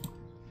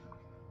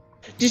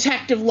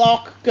Detective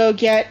Locke go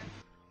get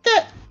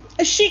that?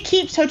 She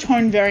keeps her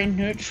tone very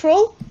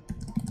neutral.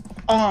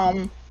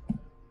 I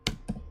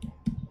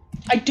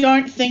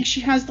don't think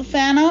she has the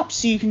fan up,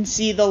 so you can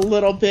see the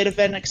little bit of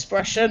an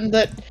expression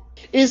that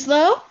is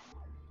there.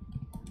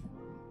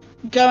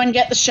 Go and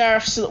get the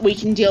sheriff so that we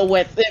can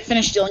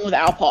finish dealing with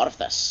our part of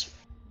this.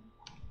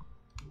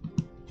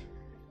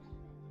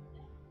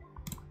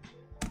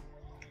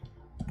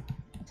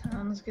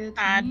 Sounds good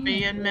to I'd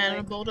me. be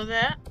amenable to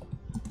that.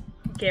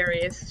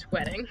 Gary is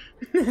sweating.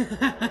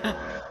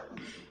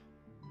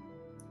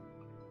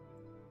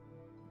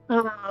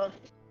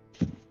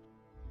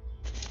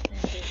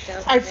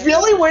 I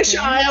really wish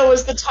Aya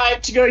was the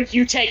type to go,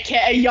 you take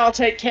care, y'all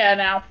take care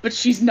now, but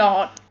she's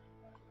not.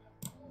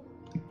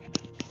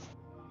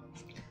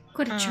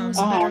 Could have chose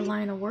a better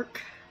line of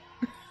work.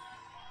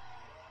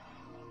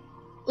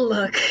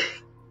 Look.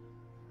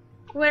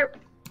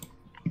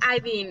 I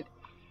mean,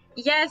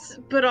 yes,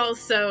 but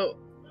also,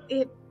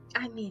 it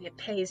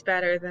pays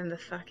better than the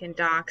fucking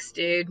docks,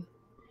 dude.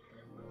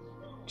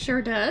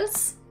 Sure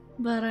does,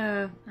 but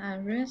High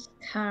risk,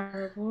 high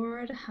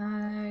reward,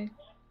 high...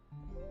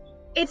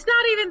 It's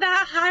not even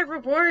that high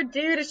reward,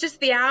 dude. It's just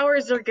the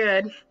hours are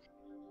good.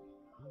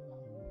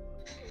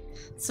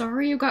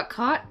 Sorry you got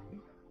caught?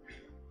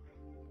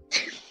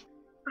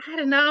 I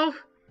don't know.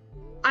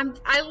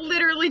 I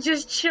literally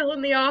just chill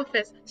in the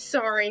office.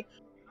 Sorry.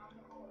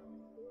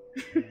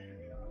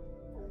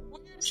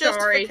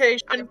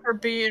 Justification for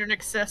being an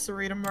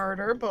accessory to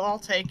murder, but I'll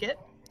take it.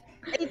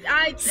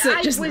 I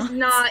was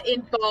not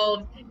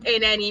involved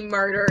in any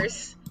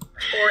murders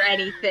or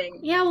anything.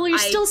 Yeah, well, you're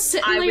still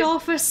sitting in the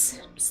office.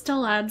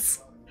 Still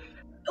adds.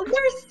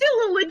 We're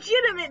still a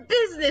legitimate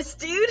business,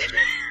 dude.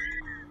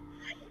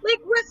 Like,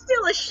 we're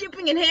still a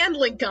shipping and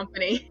handling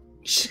company.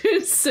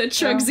 So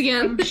shrugs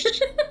again.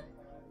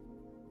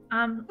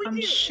 I'm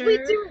sure. We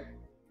do.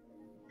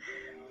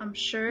 I'm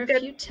sure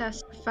if you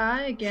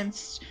testify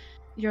against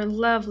your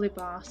lovely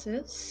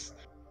bosses,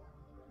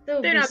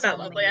 they're not that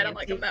lovely. I don't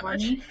like them that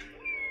much.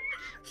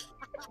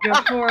 Your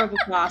horrible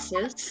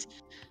bosses.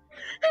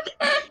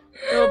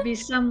 There'll be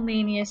some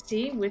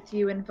leniency with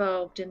you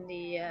involved in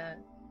the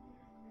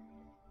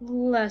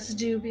less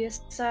dubious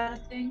side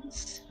of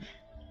things.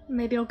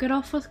 Maybe I'll get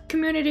off with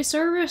community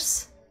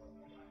service.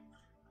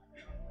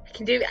 I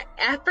can do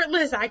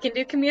effortless. I can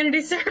do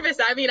community service.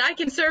 I mean, I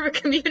can serve a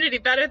community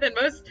better than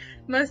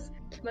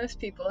most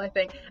people, I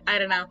think. I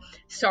don't know.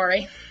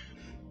 Sorry.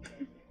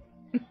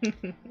 All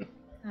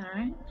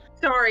right.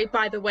 Sorry,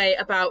 by the way,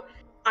 about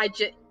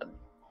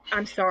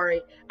I'm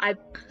sorry. I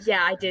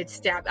did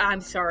stab.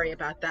 I'm sorry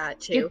about that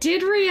too. You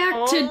did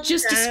react to Calm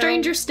just a down.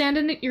 stranger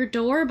standing at your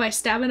door by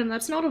stabbing him.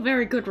 That's not a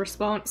very good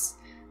response.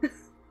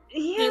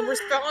 Yeah.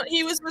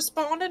 He was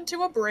responding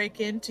to a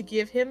break-in to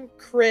give him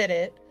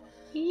credit.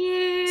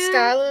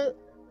 Yeah.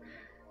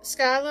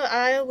 Skyla,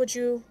 Aya, would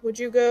you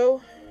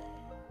go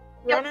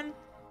running?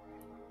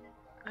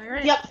 All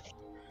right. Yep.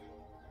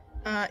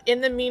 In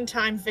the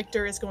meantime,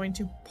 Victor is going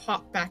to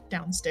pop back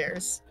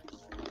downstairs.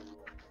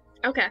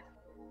 Okay.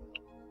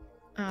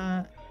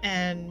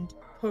 And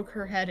poke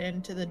her head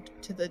into the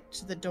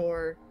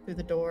door, through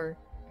the door,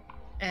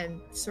 and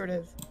sort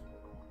of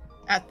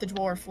at the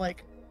dwarf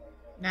like,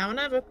 now or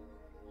never.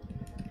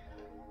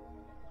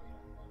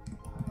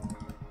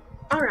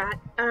 All right.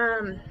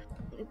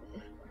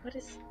 What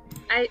is?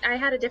 I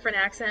had a different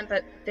accent,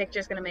 but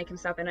Victor's gonna make him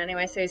Southern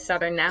anyway, so he's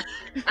Southern now.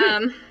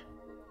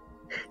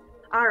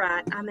 All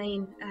right. I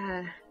mean,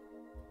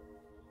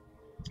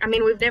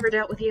 we've never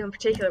dealt with you in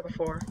particular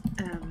before.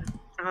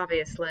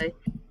 Obviously.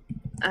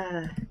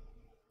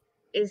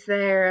 Is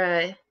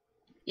there?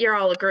 You're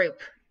all a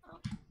group.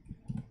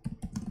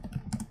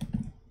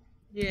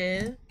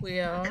 Yeah, we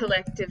are.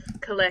 Collective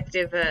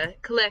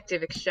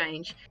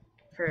exchange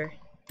for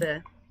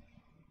the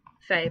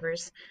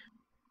favors.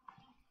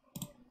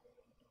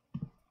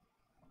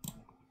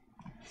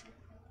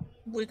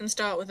 We can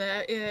start with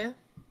that, yeah.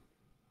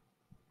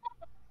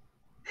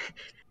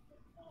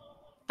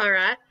 All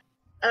right.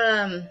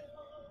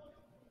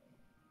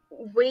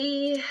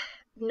 We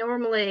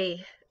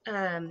normally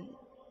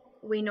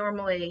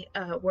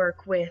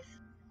work with.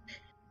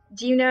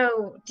 Do you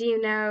know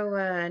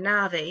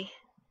Navi?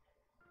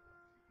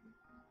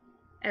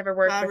 Ever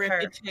worked By with her?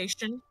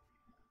 reputation.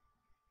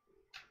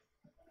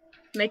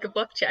 Make a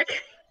bluff check.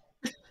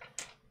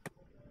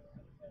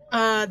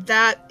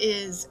 That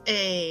is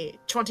a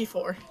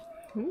 24.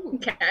 Ooh.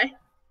 Okay.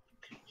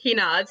 He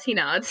nods.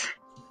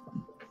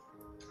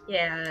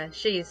 Yeah,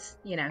 she's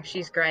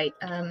great.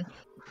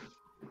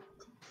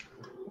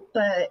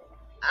 But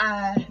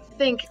I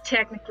think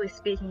technically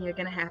speaking, you're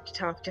gonna have to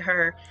talk to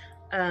her,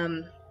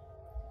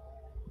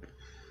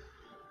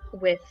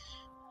 with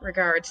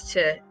regards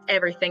to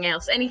everything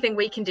else. Anything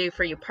we can do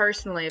for you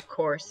personally, of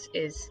course,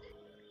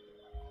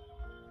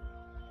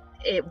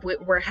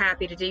 we're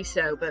happy to do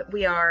so, but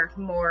we are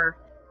more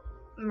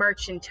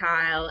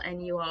mercantile,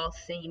 and you all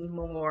seem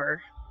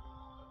more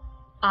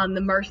on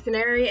the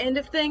mercenary end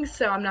of things,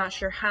 so I'm not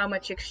sure how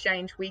much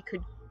exchange we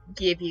could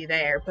give you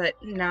there,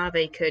 but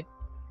Navi could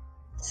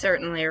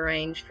certainly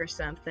arrange for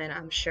something,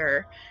 I'm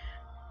sure.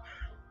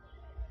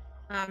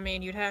 I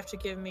mean, you'd have to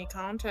give me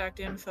contact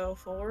info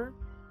for her.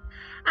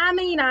 I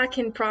mean, I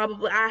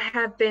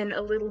have been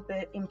a little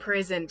bit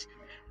imprisoned.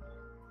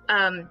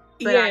 But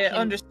yeah,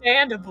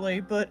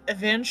 understandably, but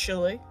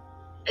eventually.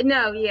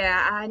 No,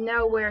 yeah, I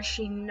know where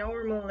she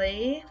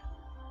normally...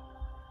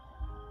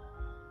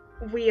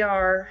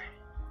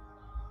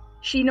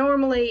 She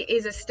normally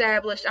is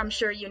established, I'm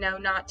sure you know,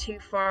 not too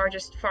far,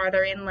 just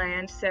farther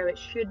inland, so it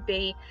should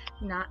be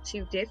not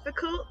too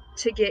difficult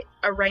to get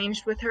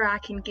arranged with her. I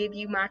can give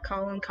you my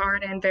calling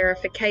card and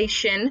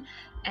verification,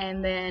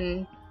 and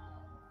then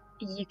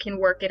you can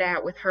work it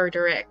out with her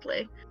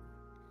directly.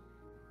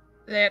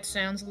 That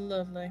sounds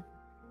lovely.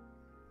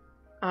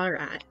 All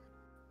right.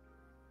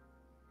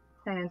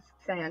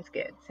 Sounds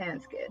good.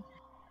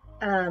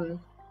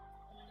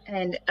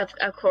 And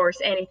of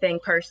course, anything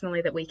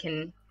personally that we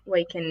can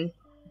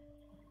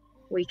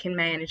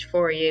manage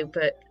for you,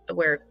 but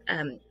we're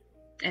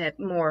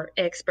more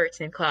experts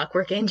in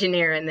clockwork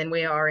engineering than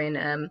we are in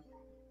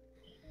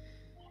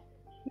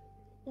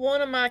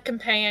One of my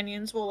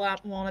companions will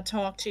want to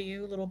talk to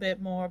you a little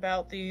bit more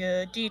about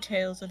the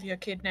details of your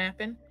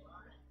kidnapping.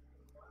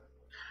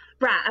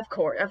 Right, of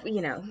course, of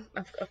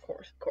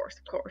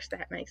course,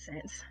 that makes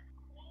sense.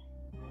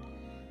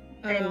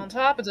 And on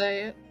top of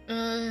that,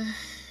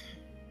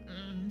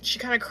 she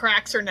kind of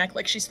cracks her neck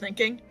like she's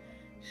thinking.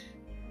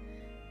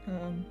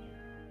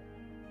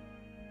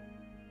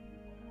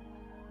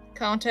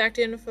 Contact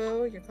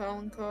info, your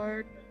calling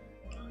card,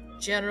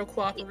 general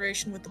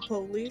cooperation with the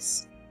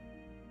police.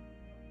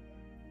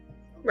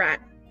 Right.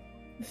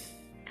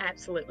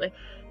 Absolutely.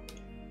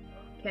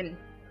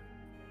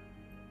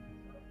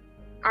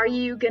 Are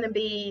you gonna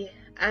be?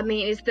 I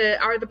mean, is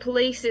the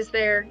police? Is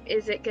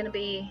it gonna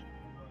be?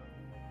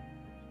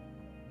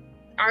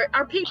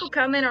 Are people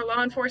coming? Are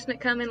law enforcement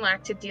coming,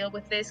 like, to deal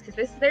with this?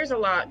 Because there's a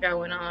lot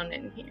going on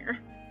in here.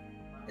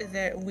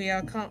 That we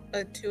are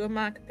two of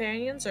my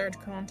companions are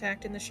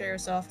contacting the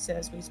sheriff's office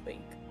as we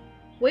speak.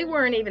 We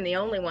weren't even the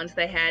only ones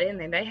they had in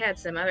there. They had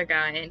some other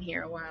guy in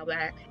here a while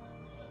back.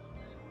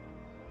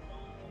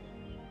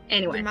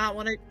 Anyway, you might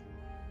want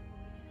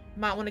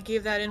to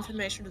give that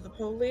information to the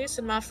police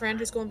and my friend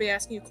who's going to be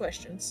asking you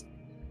questions.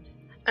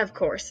 Of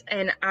course,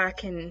 and I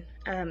can,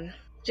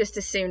 just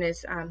as soon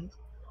as,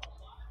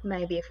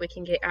 maybe if we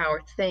can get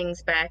our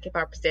things back, if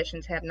our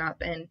possessions have not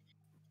been,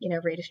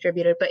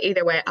 redistributed. But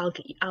either way, I'll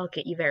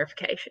get you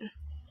verification.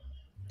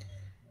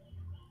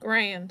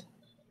 Grand.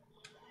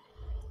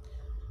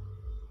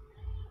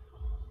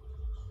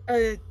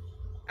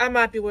 I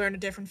might be wearing a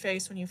different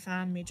face when you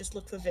find me. Just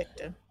look for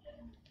Victor.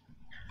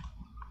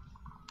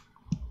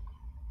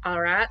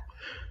 All right.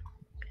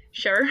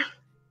 Sure.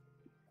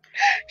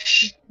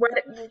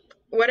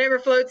 Whatever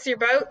floats your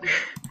boat.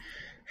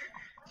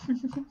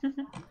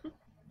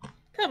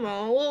 Come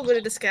on, a little bit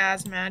of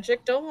disguise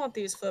magic. Don't want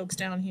these folks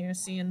down here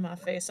seeing my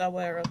face I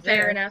wear up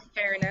there.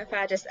 Fair enough.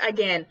 I just,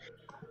 again,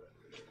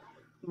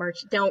 merch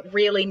don't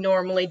really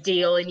normally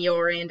deal in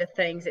your end of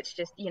things. It's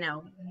just,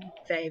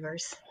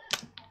 favors.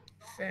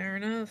 Fair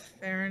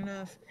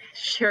enough.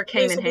 Sure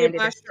came in handy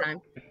this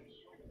time.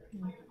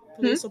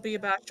 Police will be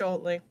about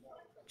shortly.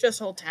 Just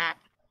hold tight.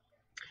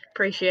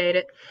 Appreciate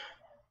it.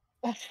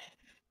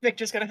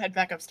 Victor's gonna head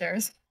back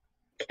upstairs.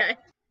 Okay.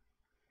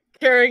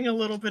 Carrying a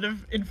little bit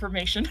of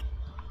information.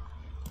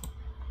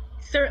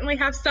 Certainly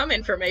have some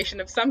information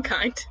of some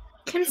kind.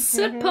 Can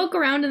Sid poke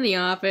around in the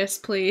office,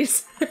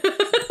 please?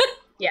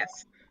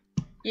 Yes,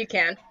 you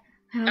can.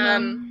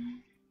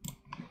 Um,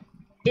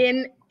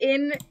 In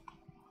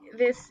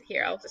this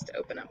here, I'll just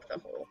open up the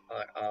whole.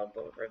 I'll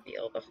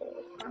reveal the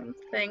whole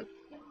thing.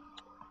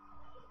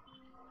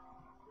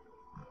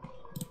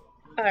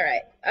 All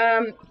right.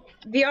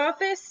 The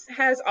office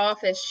has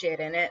office shit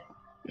in it.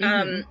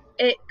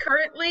 It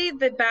currently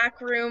the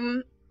back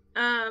room,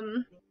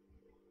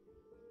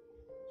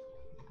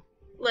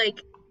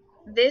 like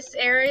this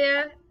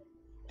area,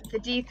 the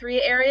D3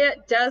 area,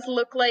 does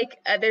look like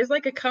there's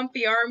like a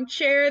comfy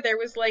armchair. There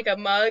was like a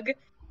mug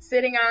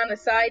sitting on a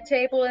side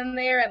table in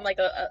there, and like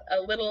a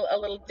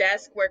little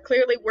desk where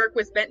clearly work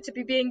was meant to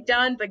be being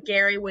done, but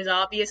Gary was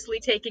obviously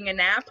taking a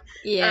nap.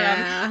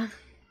 yeah.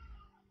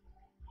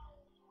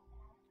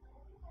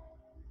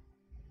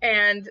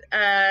 And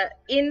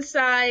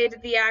inside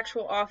the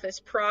actual office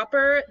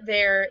proper,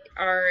 there's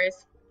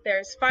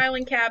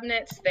filing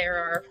cabinets, there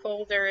are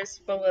folders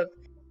full of,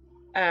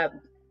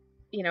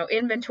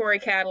 inventory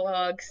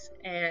catalogs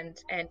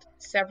and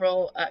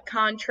several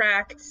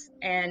contracts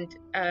and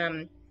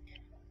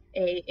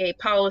a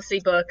policy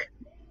book,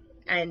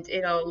 and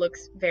it all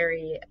looks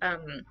very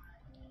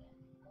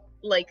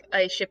like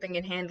a shipping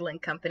and handling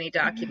company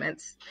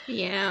documents.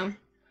 Yeah.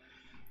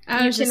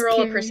 You can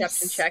roll a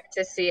perception check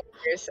to see if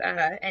there's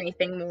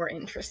anything more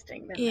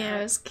interesting than that. Yeah,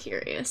 I was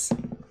curious.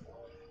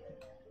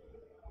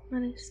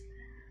 What is that?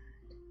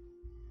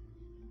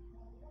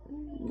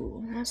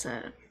 Ooh, how's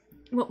that?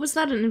 What was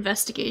that, an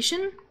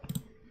investigation?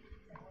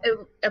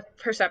 A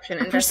perception.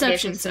 A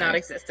perception, does not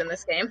exist in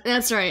this game.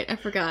 That's right, I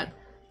forgot.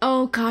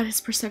 Oh god, his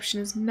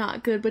perception is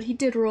not good, but he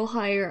did roll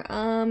higher.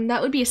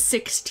 That would be a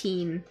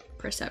 16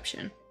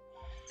 perception.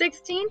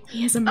 16?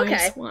 He has a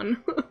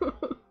 -1.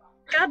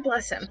 God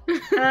bless him.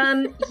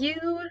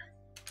 You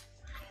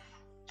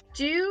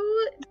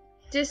do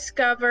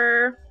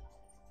discover,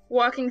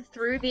 walking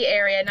through the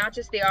area, not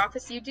just the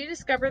office, you do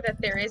discover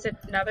that there is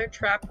another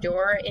trap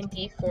door in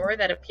D4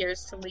 that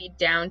appears to lead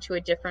down to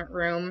a different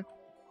room.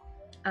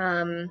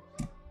 The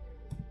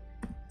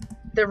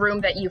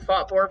room that you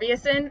fought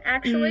Borvius in,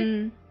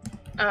 actually.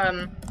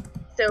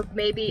 So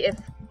maybe if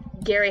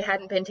Gary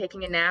hadn't been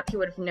taking a nap, he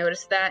would have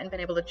noticed that and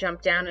been able to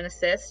jump down and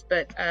assist,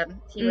 but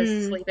he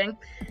was sleeping.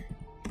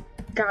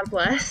 God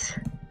bless.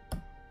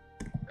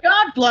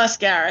 God bless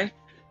Gary.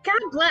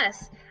 God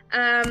bless.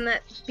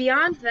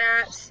 Beyond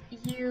that,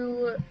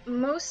 you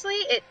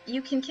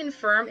can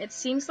confirm it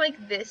seems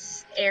like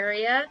this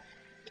area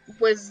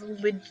was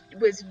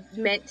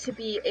meant to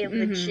be a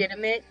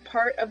legitimate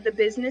part of the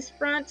business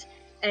front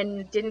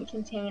and didn't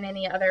contain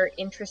any other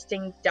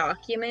interesting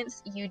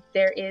documents.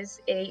 There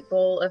is a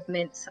bowl of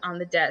mints on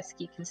the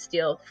desk you can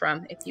steal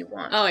from if you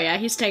want. Oh yeah,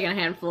 he's taking a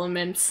handful of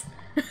mints.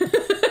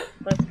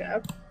 Let's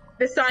go.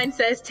 The sign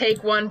says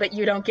take one, but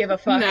you don't give a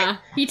fuck. Nah,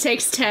 he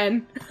takes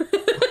 10.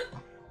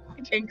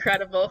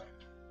 Incredible.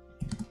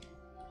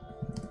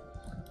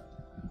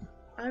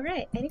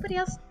 Alright, anybody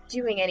else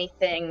doing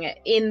anything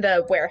in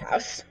the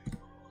warehouse?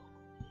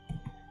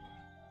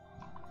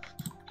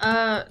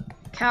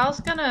 Cal's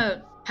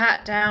gonna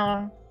pat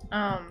down,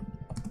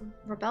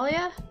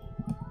 Rebella?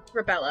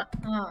 Rebella.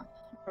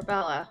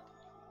 Rebella.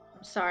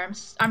 I'm sorry,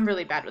 I'm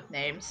really bad with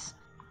names.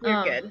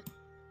 You're good.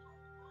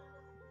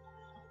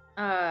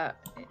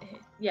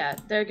 Yeah,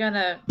 they're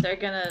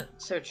gonna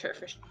search her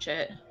for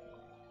shit.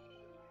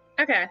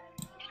 Okay.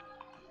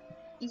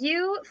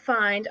 You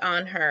find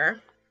on her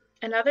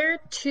another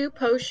 2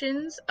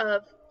 potions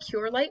of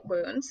Cure Light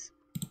Wounds.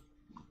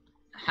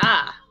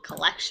 Ha!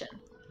 Collection.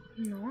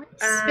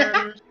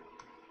 Nice.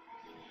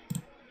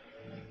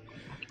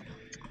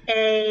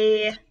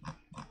 A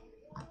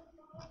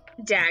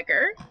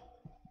dagger.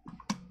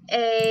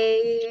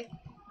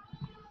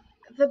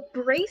 The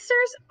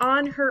bracers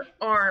on her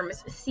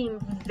arms seem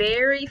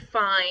very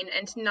fine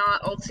and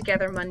not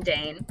altogether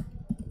mundane.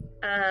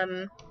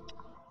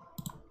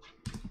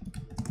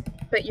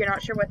 but you're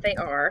not sure what they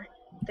are.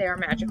 They are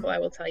magical, I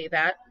will tell you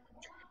that.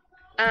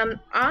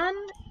 On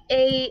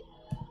a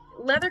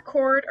leather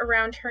cord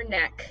around her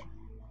neck,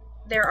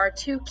 there are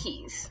 2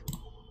 keys.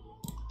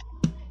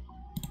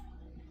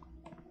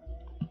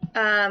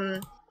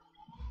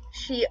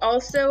 She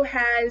also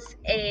has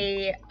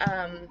a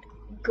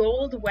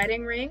gold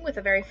wedding ring with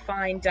a very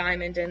fine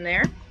diamond in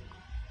there.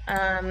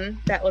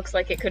 That looks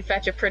like it could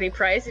fetch a pretty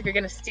price if you're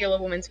going to steal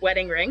a woman's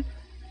wedding ring.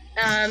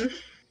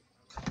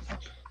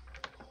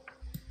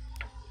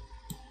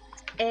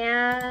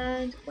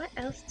 And what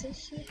else does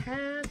she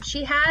have?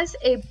 She has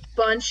a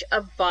bunch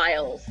of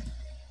vials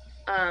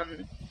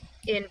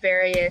in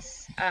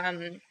various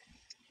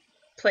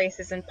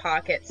places and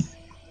pockets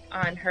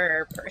on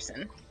her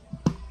person.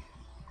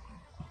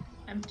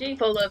 Empty?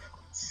 Full of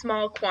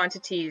small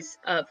quantities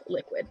of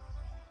liquid.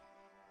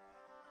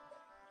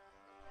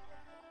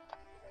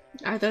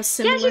 Are those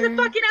similar? Yeah, she's a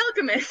fucking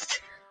alchemist!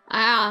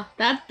 Ah,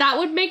 that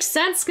would make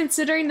sense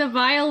considering the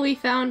vial we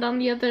found on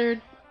the other,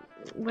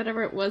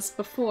 whatever it was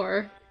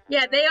before.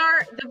 Yeah,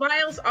 the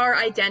vials are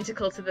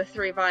identical to the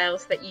 3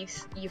 vials that you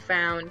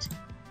found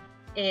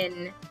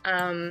in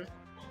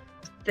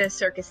the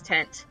circus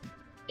tent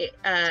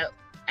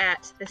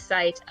at the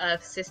site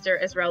of Sister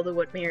Esmeralda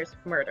Woodmere's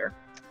murder.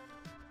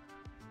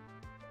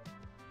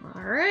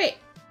 Alright.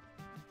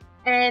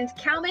 And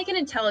Cal, make an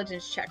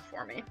intelligence check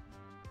for me.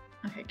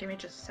 Okay, give me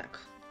just a sec.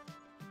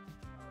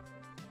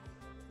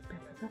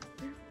 Okay,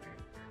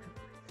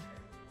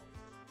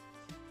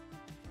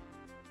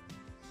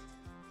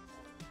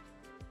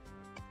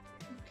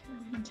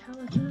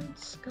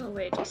 intelligence. Go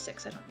away,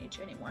 D6. I don't need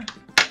you anymore.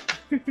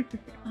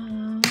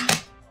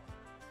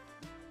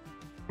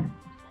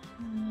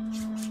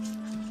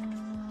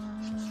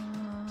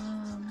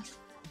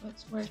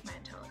 Where's my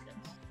intelligence?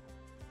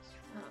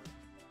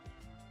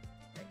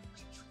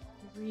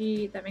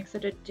 That makes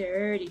it a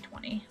dirty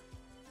 20.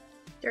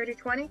 Dirty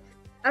 20?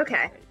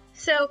 Okay.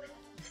 So,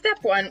 step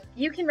 1,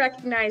 you can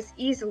recognize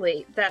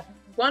easily that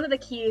one of the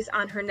keys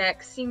on her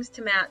neck seems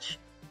to match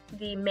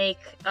the make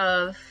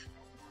of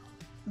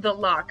the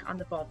lock on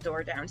the vault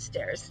door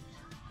downstairs.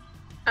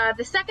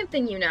 The second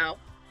thing you know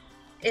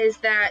is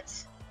that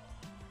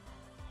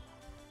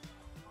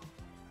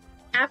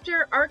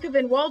after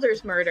Archivin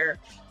Walder's murder,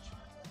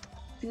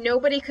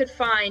 nobody could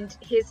find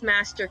his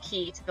master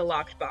key to the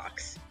locked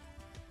box.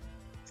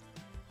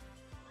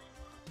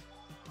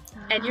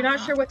 And you're not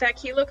sure what that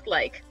key looked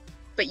like,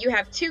 but you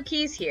have 2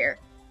 keys here,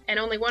 and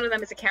only one of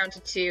them is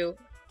accounted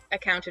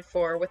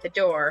for with the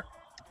door.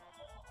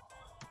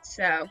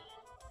 So.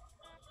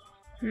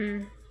 Okay.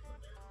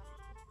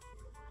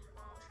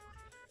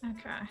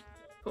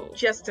 Cool.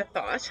 Just a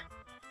thought.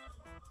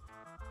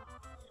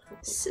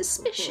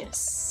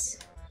 Suspicious.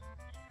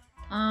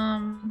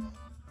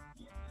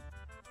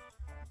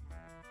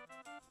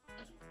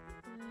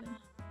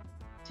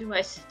 Do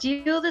I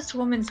steal this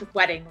woman's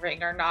wedding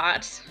ring or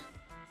not?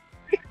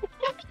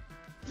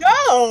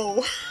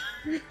 No!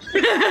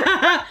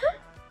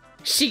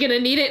 She gonna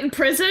need it in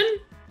prison?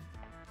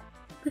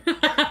 Kidding.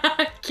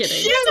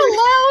 She's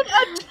allowed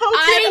a token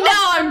I know,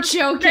 of I'm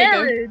joking.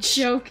 marriage.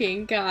 I'm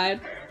joking, God.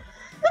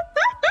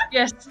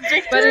 Yes,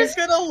 Victor's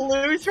gonna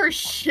lose her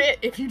shit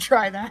if you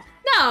try that.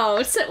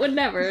 No, Sit would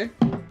never.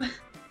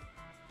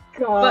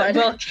 But,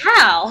 well,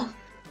 Cal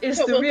is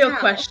But the will real Cal?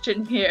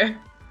 question here.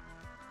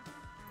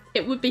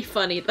 It would be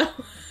funny, though.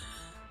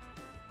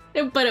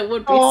 But it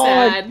would be Oh,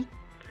 sad.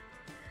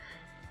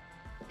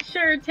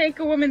 Sure, take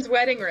a woman's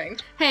wedding ring.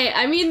 Hey,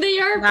 I mean, they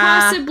are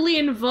possibly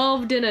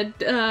involved in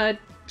a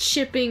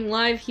shipping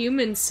live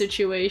humans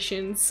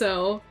situation,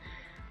 so...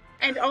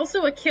 And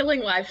also a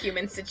killing live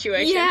human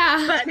situation.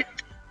 Yeah. But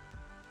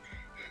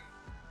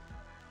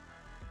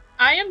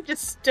I am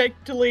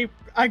distinctly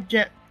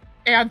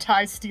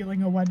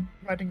anti-stealing a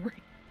wedding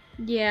ring.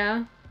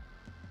 Yeah.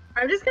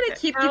 I'm just gonna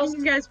keep Cal's-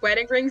 giving you guys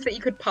wedding rings that you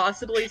could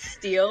possibly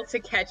steal to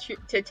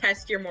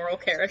test your moral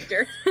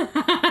character.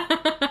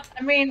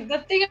 I mean, the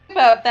thing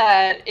about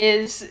that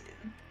is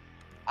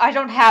I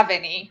don't have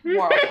any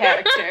moral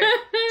character.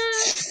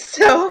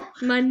 So,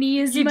 Money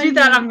is if you money. do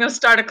that, I'm gonna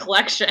start a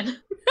collection.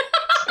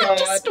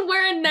 Just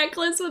wear a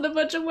necklace with a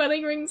bunch of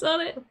wedding rings on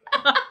it.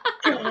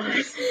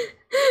 That's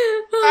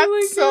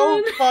Oh so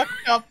my God.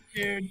 fucked up,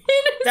 dude.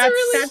 It is That's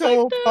really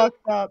so fucked up.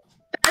 fucked up.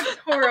 That's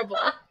horrible.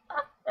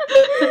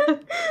 Oh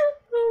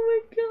my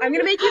God. I'm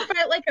gonna make you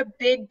fight like a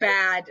big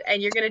bad,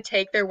 and you're gonna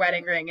take their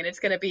wedding ring, and it's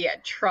gonna be a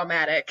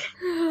traumatic.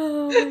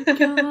 Oh my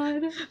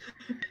God.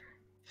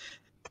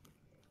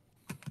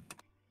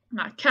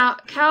 Not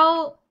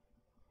Cal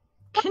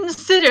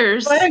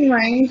considers Wedding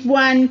ring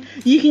when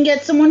you can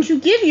get someone to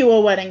give you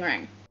a wedding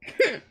ring.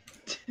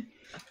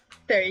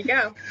 There you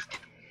go.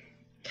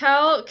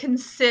 Cal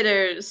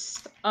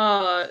considers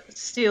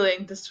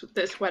stealing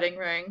this wedding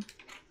ring.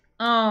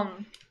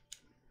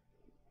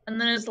 And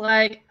then is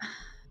like,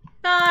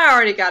 nah, I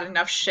already got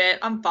enough shit.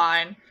 I'm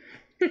fine.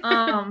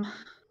 And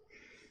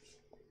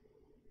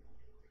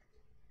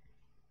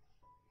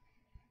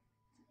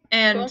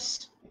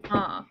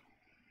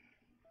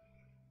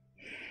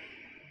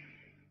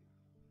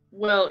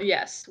we'll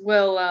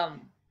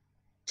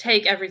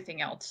take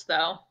everything else,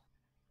 though.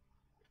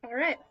 All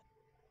right.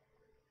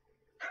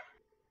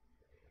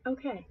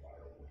 Okay.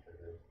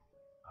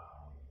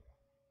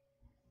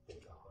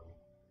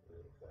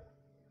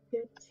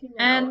 Good to know.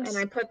 And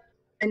I put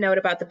a note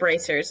about the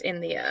bracers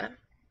in the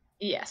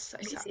yes,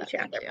 I saw PC that.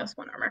 chat. Thank They're you.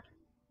 +1 armor.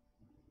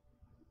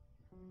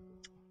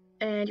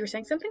 And you were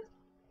saying something?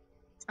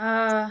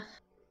 I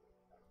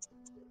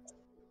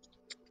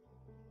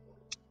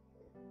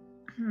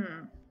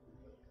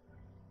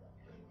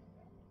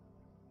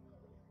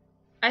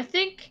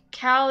think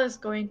Cal is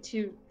going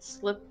to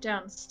slip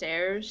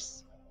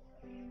downstairs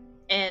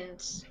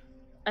and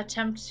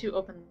attempt to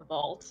open the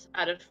vault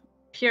out of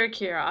pure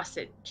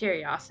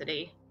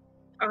curiosity.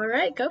 All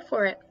right, go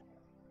for it.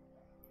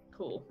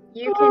 Cool.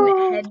 You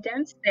can head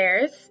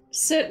downstairs.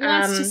 Sit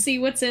wants to see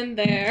what's in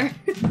there.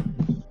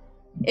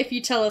 If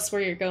you tell us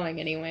where you're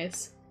going,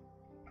 anyways.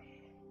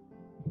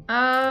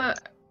 Yeah,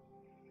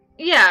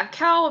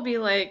 Cal will be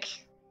like...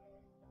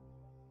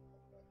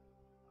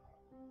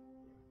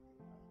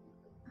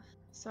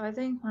 So I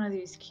think one of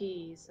these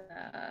keys,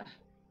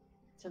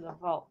 to the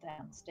vault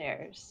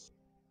downstairs.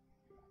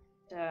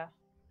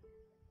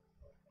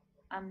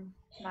 I'm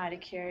mighty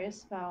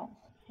curious about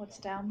what's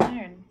down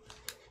there, and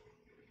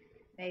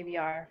maybe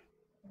our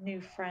new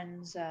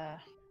friend's,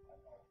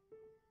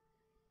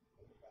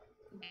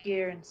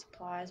 gear and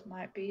supplies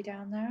might be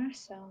down there,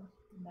 so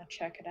I'm gonna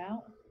check it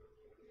out.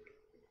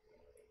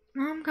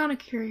 I'm kinda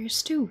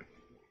curious too.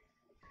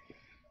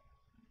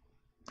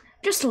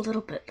 Just a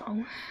little bit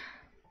though.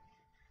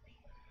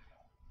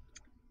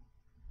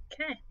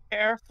 Okay.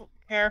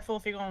 Careful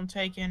if you're gonna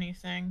take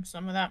anything.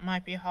 Some of that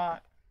might be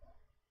hot.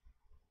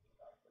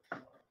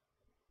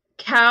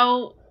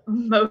 Cal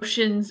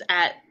motions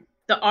at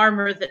the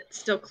armor that's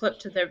still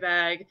clipped to their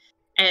bag,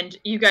 and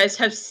you guys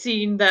have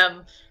seen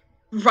them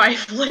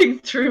rifling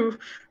through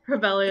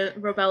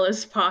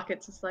Robella's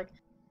pockets. It's like,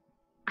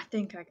 I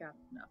think I got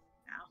enough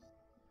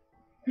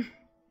now.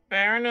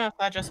 Fair enough.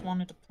 I just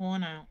wanted to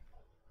point out.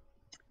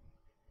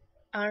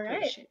 All right.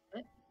 Appreciate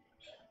it.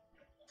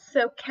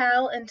 So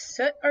Cal and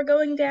Soot are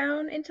going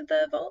down into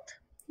the vault?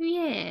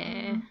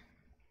 Yeah.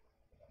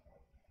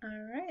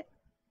 All right.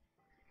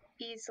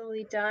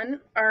 Easily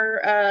done.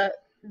 Are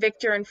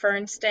Victor and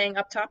Fern staying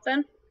up top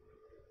then?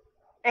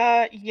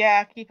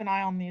 Yeah, keep an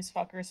eye on these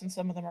fuckers, and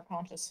some of them are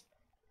conscious.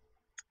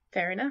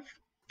 Fair enough.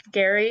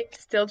 Gary,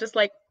 still just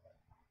like,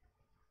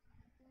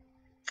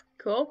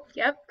 cool,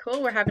 yep,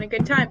 cool, we're having a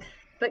good time.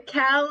 But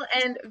Cal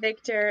and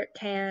Victor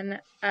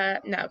can,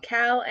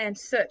 Cal and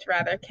Soot,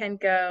 rather, can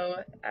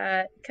go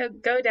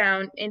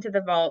down into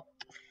the vault.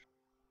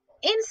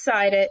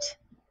 Inside it,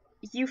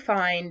 you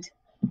find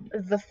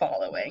the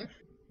following.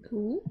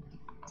 Cool.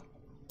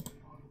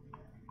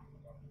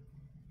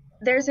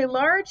 There's a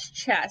large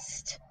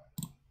chest.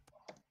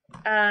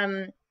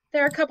 There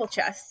are a couple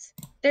chests.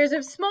 There's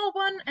a small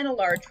one and a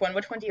large one.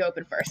 Which one do you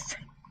open first?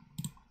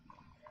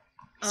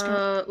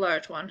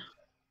 Large one.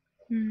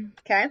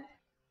 Okay.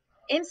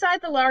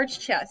 Inside the large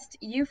chest,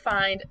 you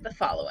find the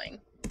following.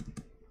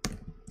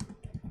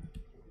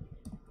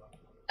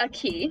 A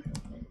key.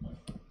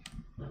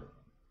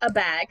 A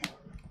bag.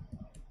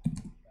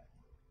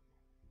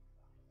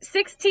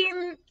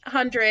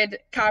 1,600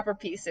 copper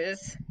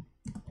pieces.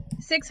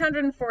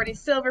 640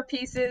 silver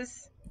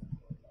pieces.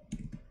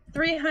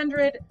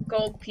 300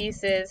 gold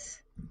pieces.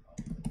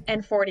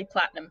 And 40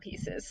 platinum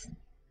pieces.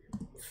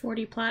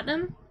 40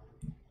 platinum?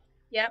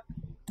 Yep.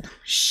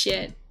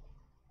 Shit.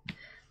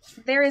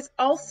 There is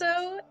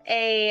also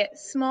a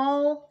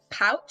small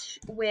pouch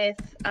with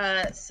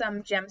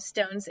some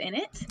gemstones in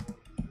it.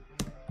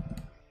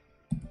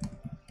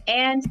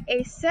 And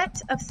a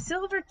set of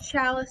silver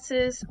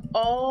chalices,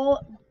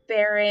 all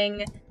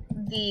bearing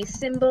the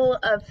symbol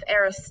of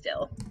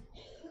Aristil.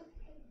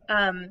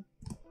 And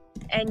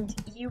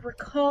you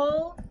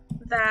recall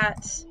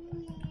that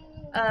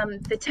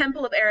the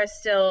Temple of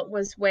Aristil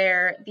was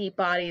where the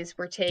bodies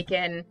were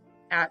taken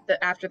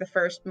after the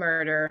first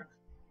murder,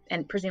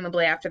 and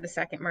presumably after the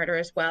second murder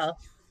as well.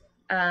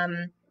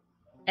 And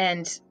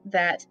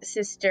that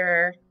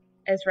Sister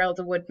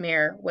Esmeralda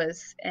Woodmere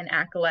was an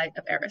acolyte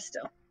of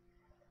Aristil.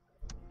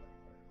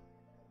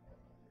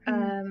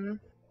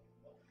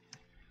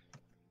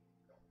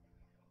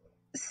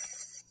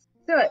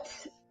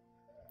 Soot,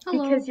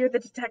 Hello. because you're the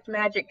detect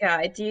magic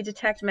guy, do you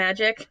detect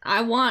magic?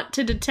 I want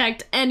to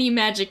detect any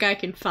magic I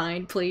can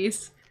find,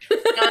 please.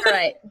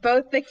 Alright,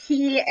 both the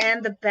key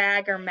and the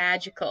bag are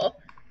magical.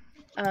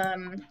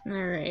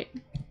 Alright.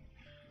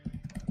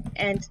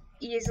 And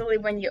easily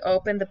when you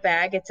open the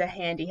bag, it's a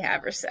handy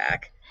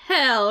haversack.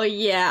 Hell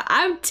yeah,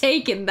 I'm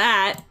taking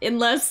that,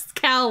 unless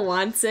Cal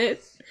wants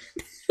it.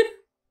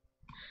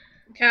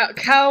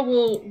 Cal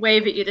will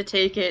wave at you to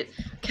take it.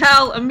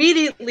 Cal,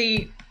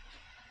 immediately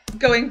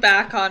going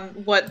back on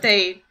what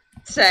they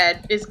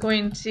said, is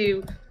going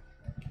to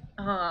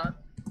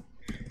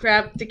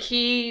grab the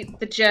key,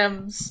 the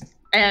gems,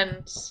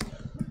 and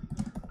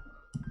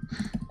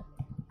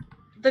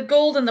the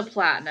gold and the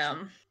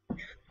platinum.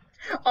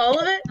 All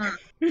of it?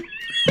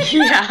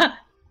 Yeah.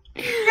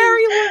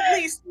 Very at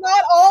least,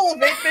 not all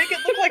of it. Make it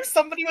look like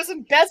somebody was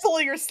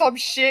embezzling or some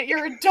shit.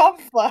 You're a dumb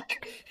fuck.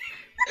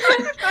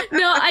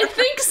 No, I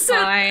think so.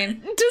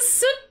 Fine. Does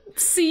Sip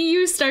see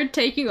you start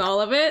taking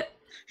all of it?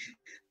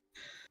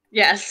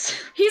 Yes.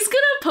 He's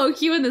gonna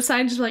poke you in the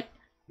side, just like,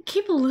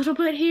 keep a little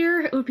bit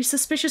here. It would be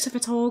suspicious if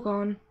it's all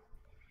gone.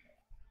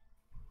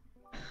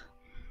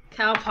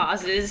 Cal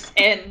pauses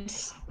and...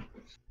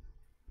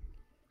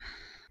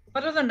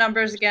 What are the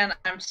numbers again?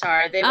 I'm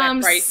sorry, they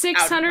went right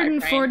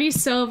 640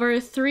 silver,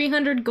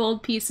 300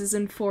 gold pieces,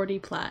 and 40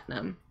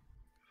 platinum.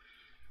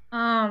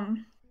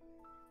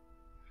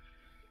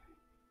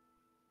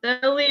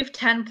 They'll leave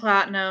 10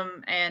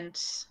 platinum and,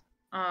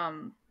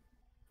 sorry,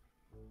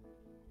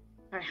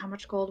 how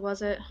much gold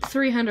was it?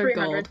 300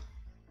 300.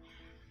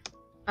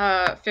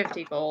 gold.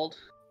 50 gold.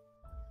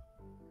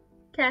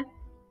 Okay.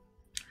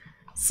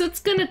 So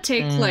it's gonna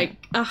take,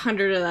 like,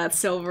 100 of that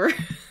silver.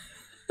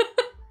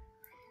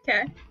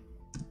 Okay.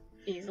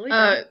 Easily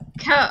done.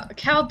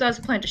 Cal does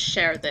plan to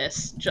share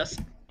this,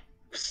 just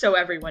so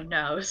everyone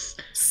knows.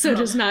 So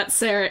does not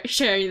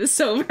sharing the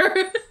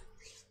silver.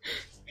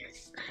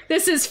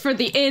 This is for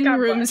the inn God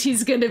rooms bless.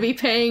 he's gonna be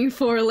paying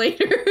for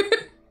later.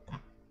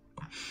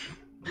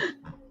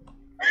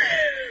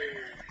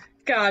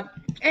 God.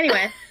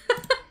 Anyway.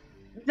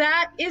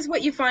 That is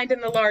what you find in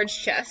the large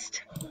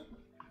chest.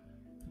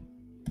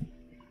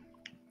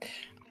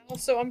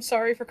 Also, I'm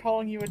sorry for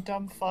calling you a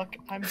dumb fuck.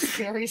 I'm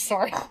very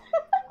sorry.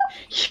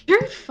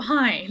 You're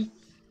fine.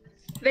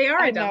 They are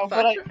I a dumb know,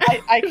 fuck. but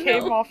I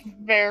came No. off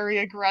very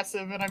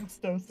aggressive, and I'm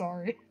so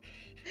sorry.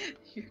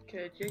 You're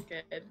good, you're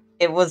good.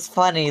 It was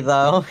funny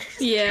though.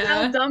 Yeah.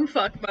 Cal dumb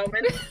fuck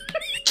moment.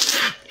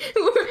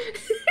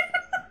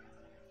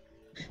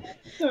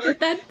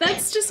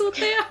 That's just what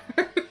they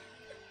are.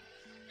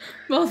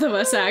 Both of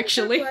us,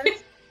 actually.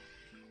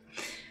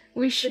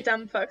 We The should.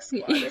 dumb fuck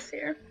squad is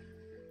here.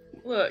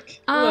 Look,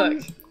 Um,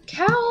 look.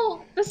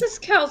 Cal, this is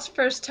Cal's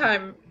first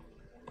time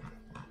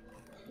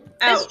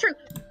That's out. true.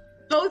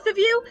 Both of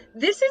you,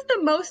 this is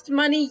the most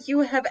money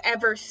you have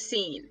ever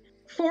seen.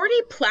 40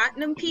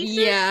 platinum pieces?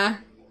 Yeah.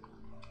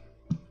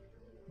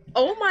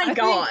 Oh my think-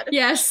 god.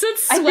 Yeah,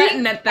 Soot's I think-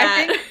 sweating at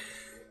that.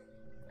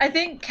 I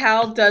think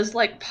Cal does,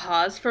 like,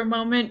 pause for a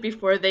moment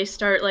before they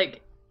start,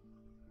 like,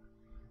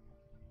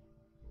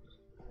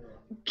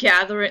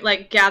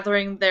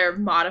 gathering their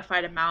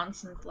modified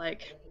amounts and,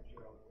 like,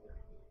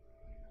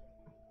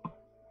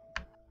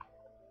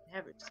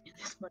 never seen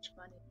this much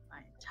money in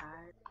my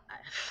entire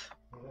life.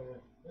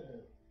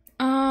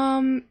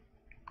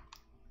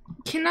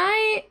 Can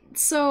I...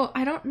 So,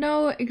 I don't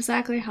know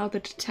exactly how the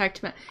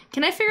detect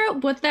can I figure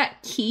out what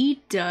that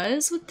key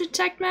does with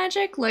detect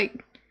magic?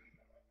 Like...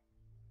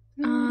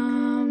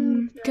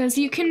 Because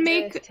you can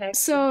make...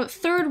 So,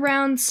 third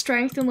round,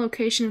 strength and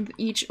location of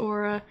each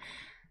aura.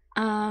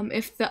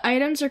 If the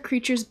items or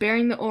creatures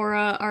bearing the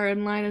aura are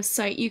in line of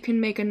sight, you can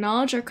make a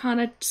knowledge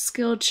arcana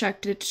skill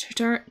check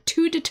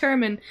to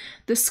determine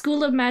the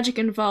school of magic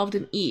involved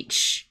in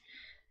each.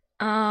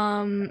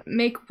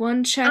 Make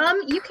one check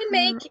You can per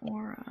make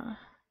aura.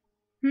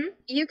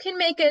 you can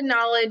make a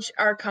knowledge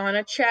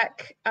arcana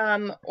check,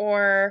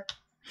 or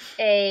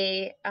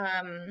a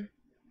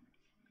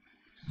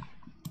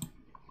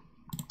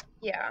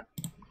yeah.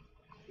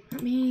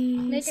 Let me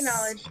Make a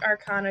knowledge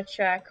arcana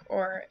check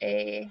or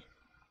a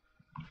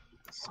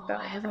Oh,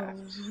 I have a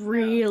spellcraft.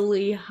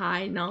 really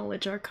high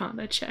knowledge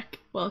arcana check.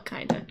 Well,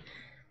 kinda.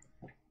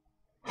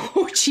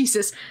 Oh,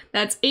 Jesus.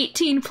 That's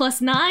 18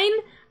 plus 9?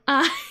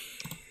 Yeah,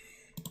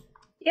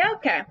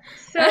 okay.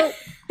 So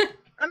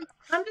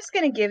I'm just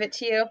gonna give it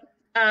to you.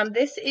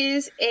 This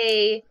is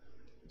a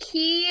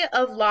key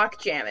of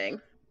lock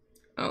jamming.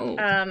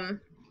 Oh.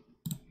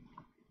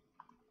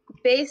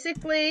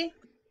 Basically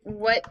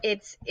what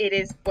it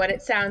is what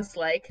it sounds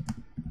like.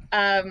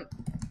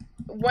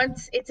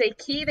 Once it's a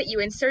key that you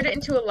insert it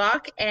into a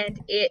lock and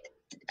it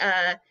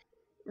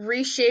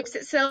reshapes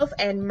itself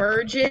and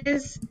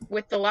merges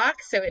with the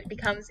lock, so it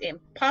becomes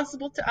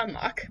impossible to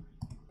unlock.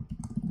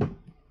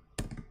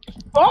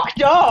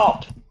 Fucked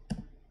up!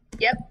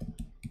 Yep.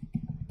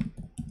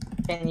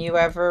 Can you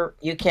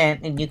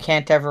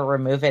can't ever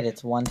remove it,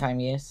 it's one-time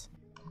use?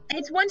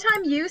 It's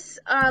one-time use,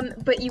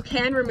 but you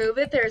can remove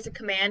it. There's a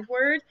command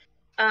word,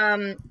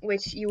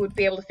 which you would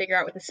be able to figure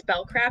out with a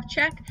spellcraft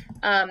check,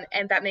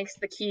 and that makes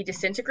the key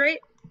disintegrate,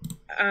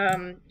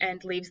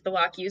 and leaves the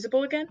lock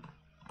usable again.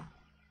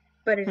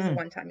 But it is a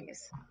one-time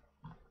use.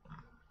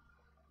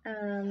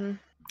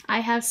 I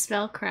have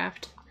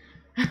spellcraft.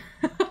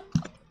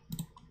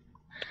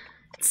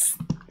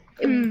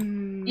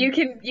 You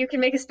can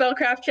make a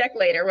spellcraft check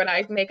later when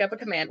I make up a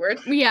command word.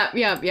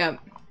 Yep.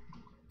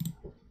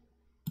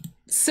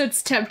 So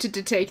it's tempted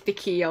to take the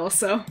key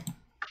also.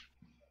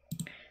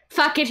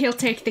 Fuck it, he'll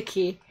take the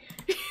key.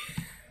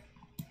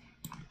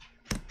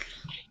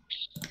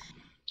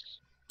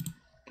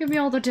 Give me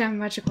all the damn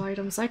magical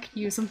items, I could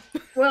use them.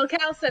 Well,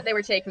 Cal said they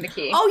were taking the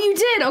key. Oh, you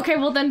did? Okay,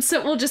 well then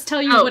so we'll just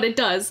tell you what it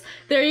does.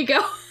 There you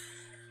go.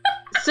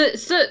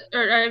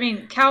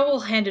 Cal will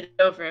hand it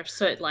over if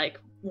Soot, like,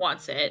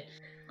 wants it.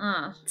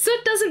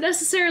 Soot doesn't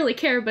necessarily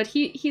care, but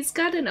he's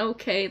got an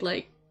okay,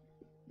 like,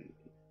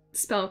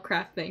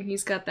 spellcraft thing.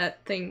 He's got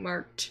that thing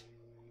marked.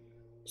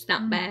 It's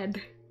not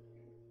bad.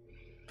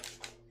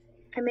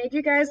 I made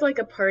you guys like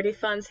a party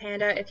funds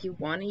handout if you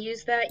want to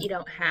use that. You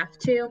don't have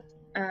to.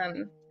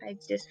 I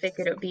just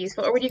figured it would be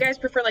useful. Or would you guys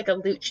prefer like a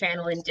loot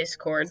channel in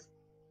Discord?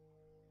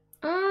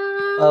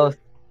 Both.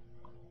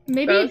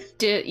 Maybe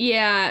Both?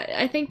 yeah,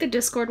 I think the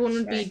Discord one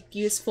would be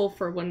useful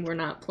for when we're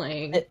not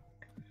playing.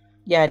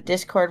 Yeah,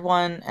 Discord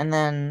one, and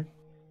then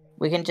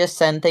we can just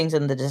send things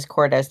in the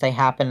Discord as they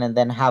happen and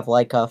then have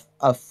like a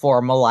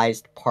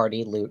formalized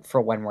party loot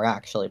for when we're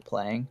actually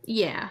playing.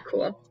 Yeah.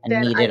 Cool. And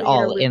Then need I it made a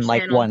all loot in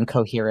like channel. one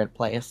coherent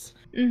place.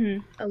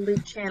 Mm-hmm. A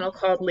loot channel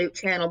called Loot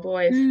Channel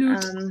Boys.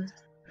 Loot.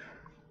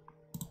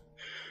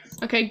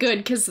 Okay, good,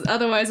 because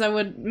otherwise I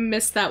would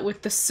miss that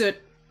with the Soot,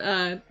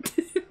 the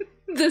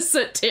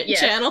Soot Tit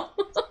channel.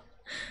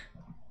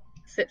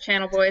 Sit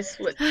Channel Boys,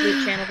 Loot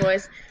Channel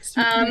Boys.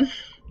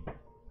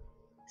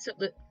 So,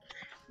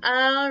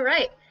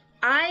 alright.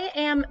 I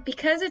am,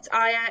 because it's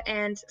Aya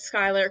and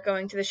Skylar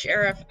going to the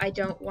sheriff, I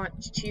don't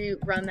want to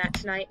run that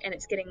tonight and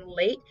it's getting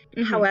late.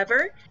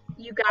 However,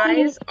 you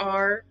guys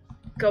are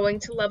going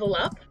to level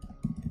up.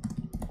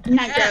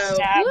 Nice. So,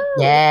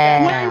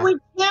 Yeah. We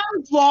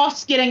can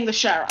gloss getting the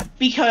sheriff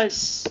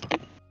because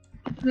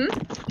we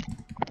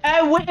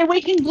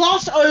can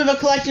gloss over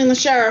collecting the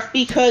sheriff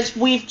because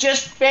we've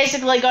just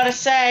basically got to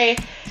say,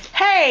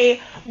 hey,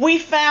 we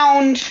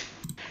found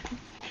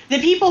the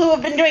people who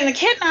have been doing the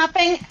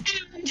kidnapping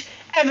and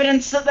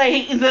evidence that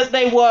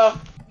they were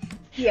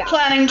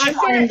planning to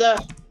find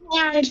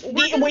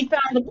we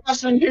found the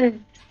person who.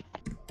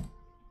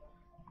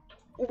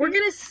 We're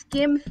gonna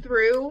skim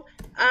through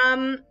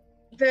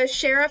the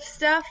sheriff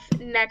stuff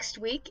next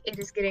week. It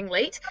is getting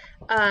late.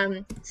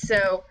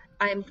 So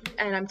I'm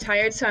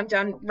tired, so I'm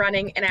done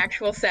running an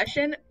actual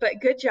session. But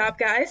good job,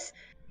 guys.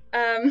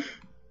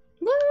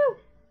 Woo!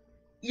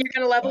 You're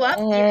gonna level up.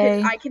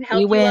 I can help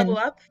you level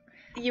up.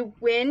 You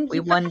win. We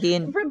won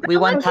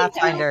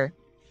Pathfinder.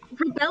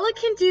 Rebella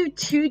can do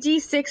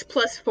 2d6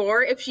 plus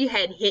 4 if she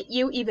had hit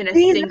you even a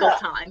single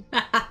time.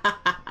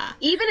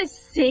 Even a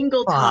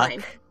single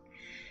time.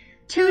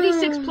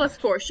 2d6 plus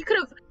 4. She could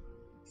have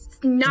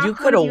knocked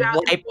you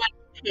out in one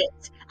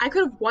hit. I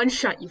could have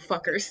one-shot you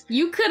fuckers.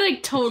 You could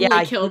have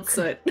totally killed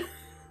Soot.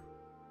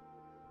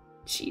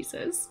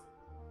 Jesus.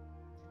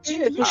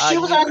 You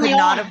could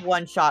not have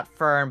one-shot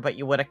Fern, but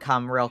you would have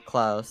come real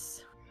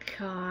close.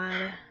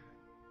 God.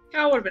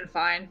 Cal would have been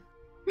fine.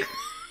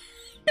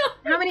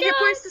 How many hit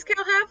points does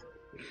Cal have?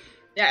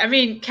 Yeah, I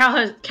mean,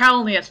 Cal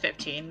only has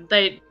 15.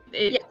 It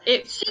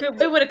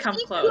would have come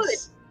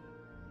close.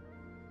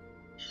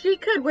 She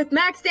could with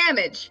max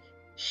damage.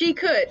 She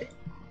could.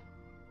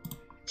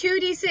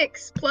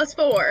 2d6 plus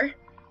 4.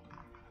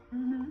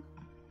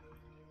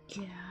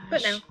 Yeah.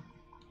 But no.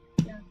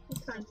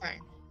 It's fine.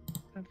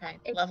 Okay,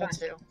 It's level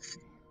fine.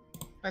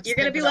 2. You're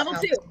gonna be level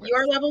 2. You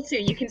are level 2.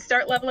 You can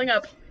start leveling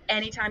up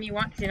anytime you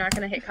want because you're not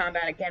gonna hit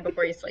combat again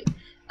before you sleep.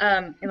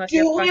 Unless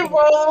you have we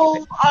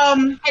roll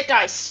hit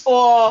dice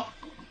or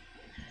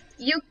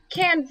you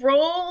can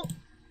roll.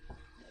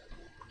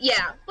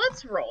 Yeah,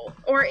 let's roll.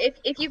 Or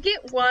if you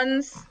get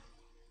ones,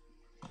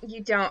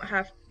 you don't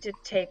have to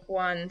take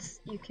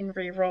ones. You can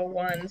re-roll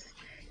ones.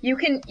 You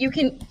can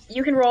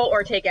roll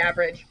or take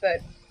average,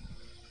 but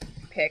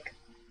pick.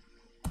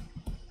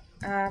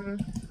 And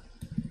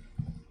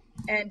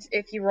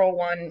if you roll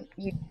 1,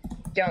 you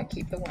don't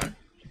keep the 1.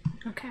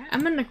 Okay,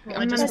 I'm gonna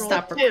just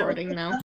stop roll 2. recording now.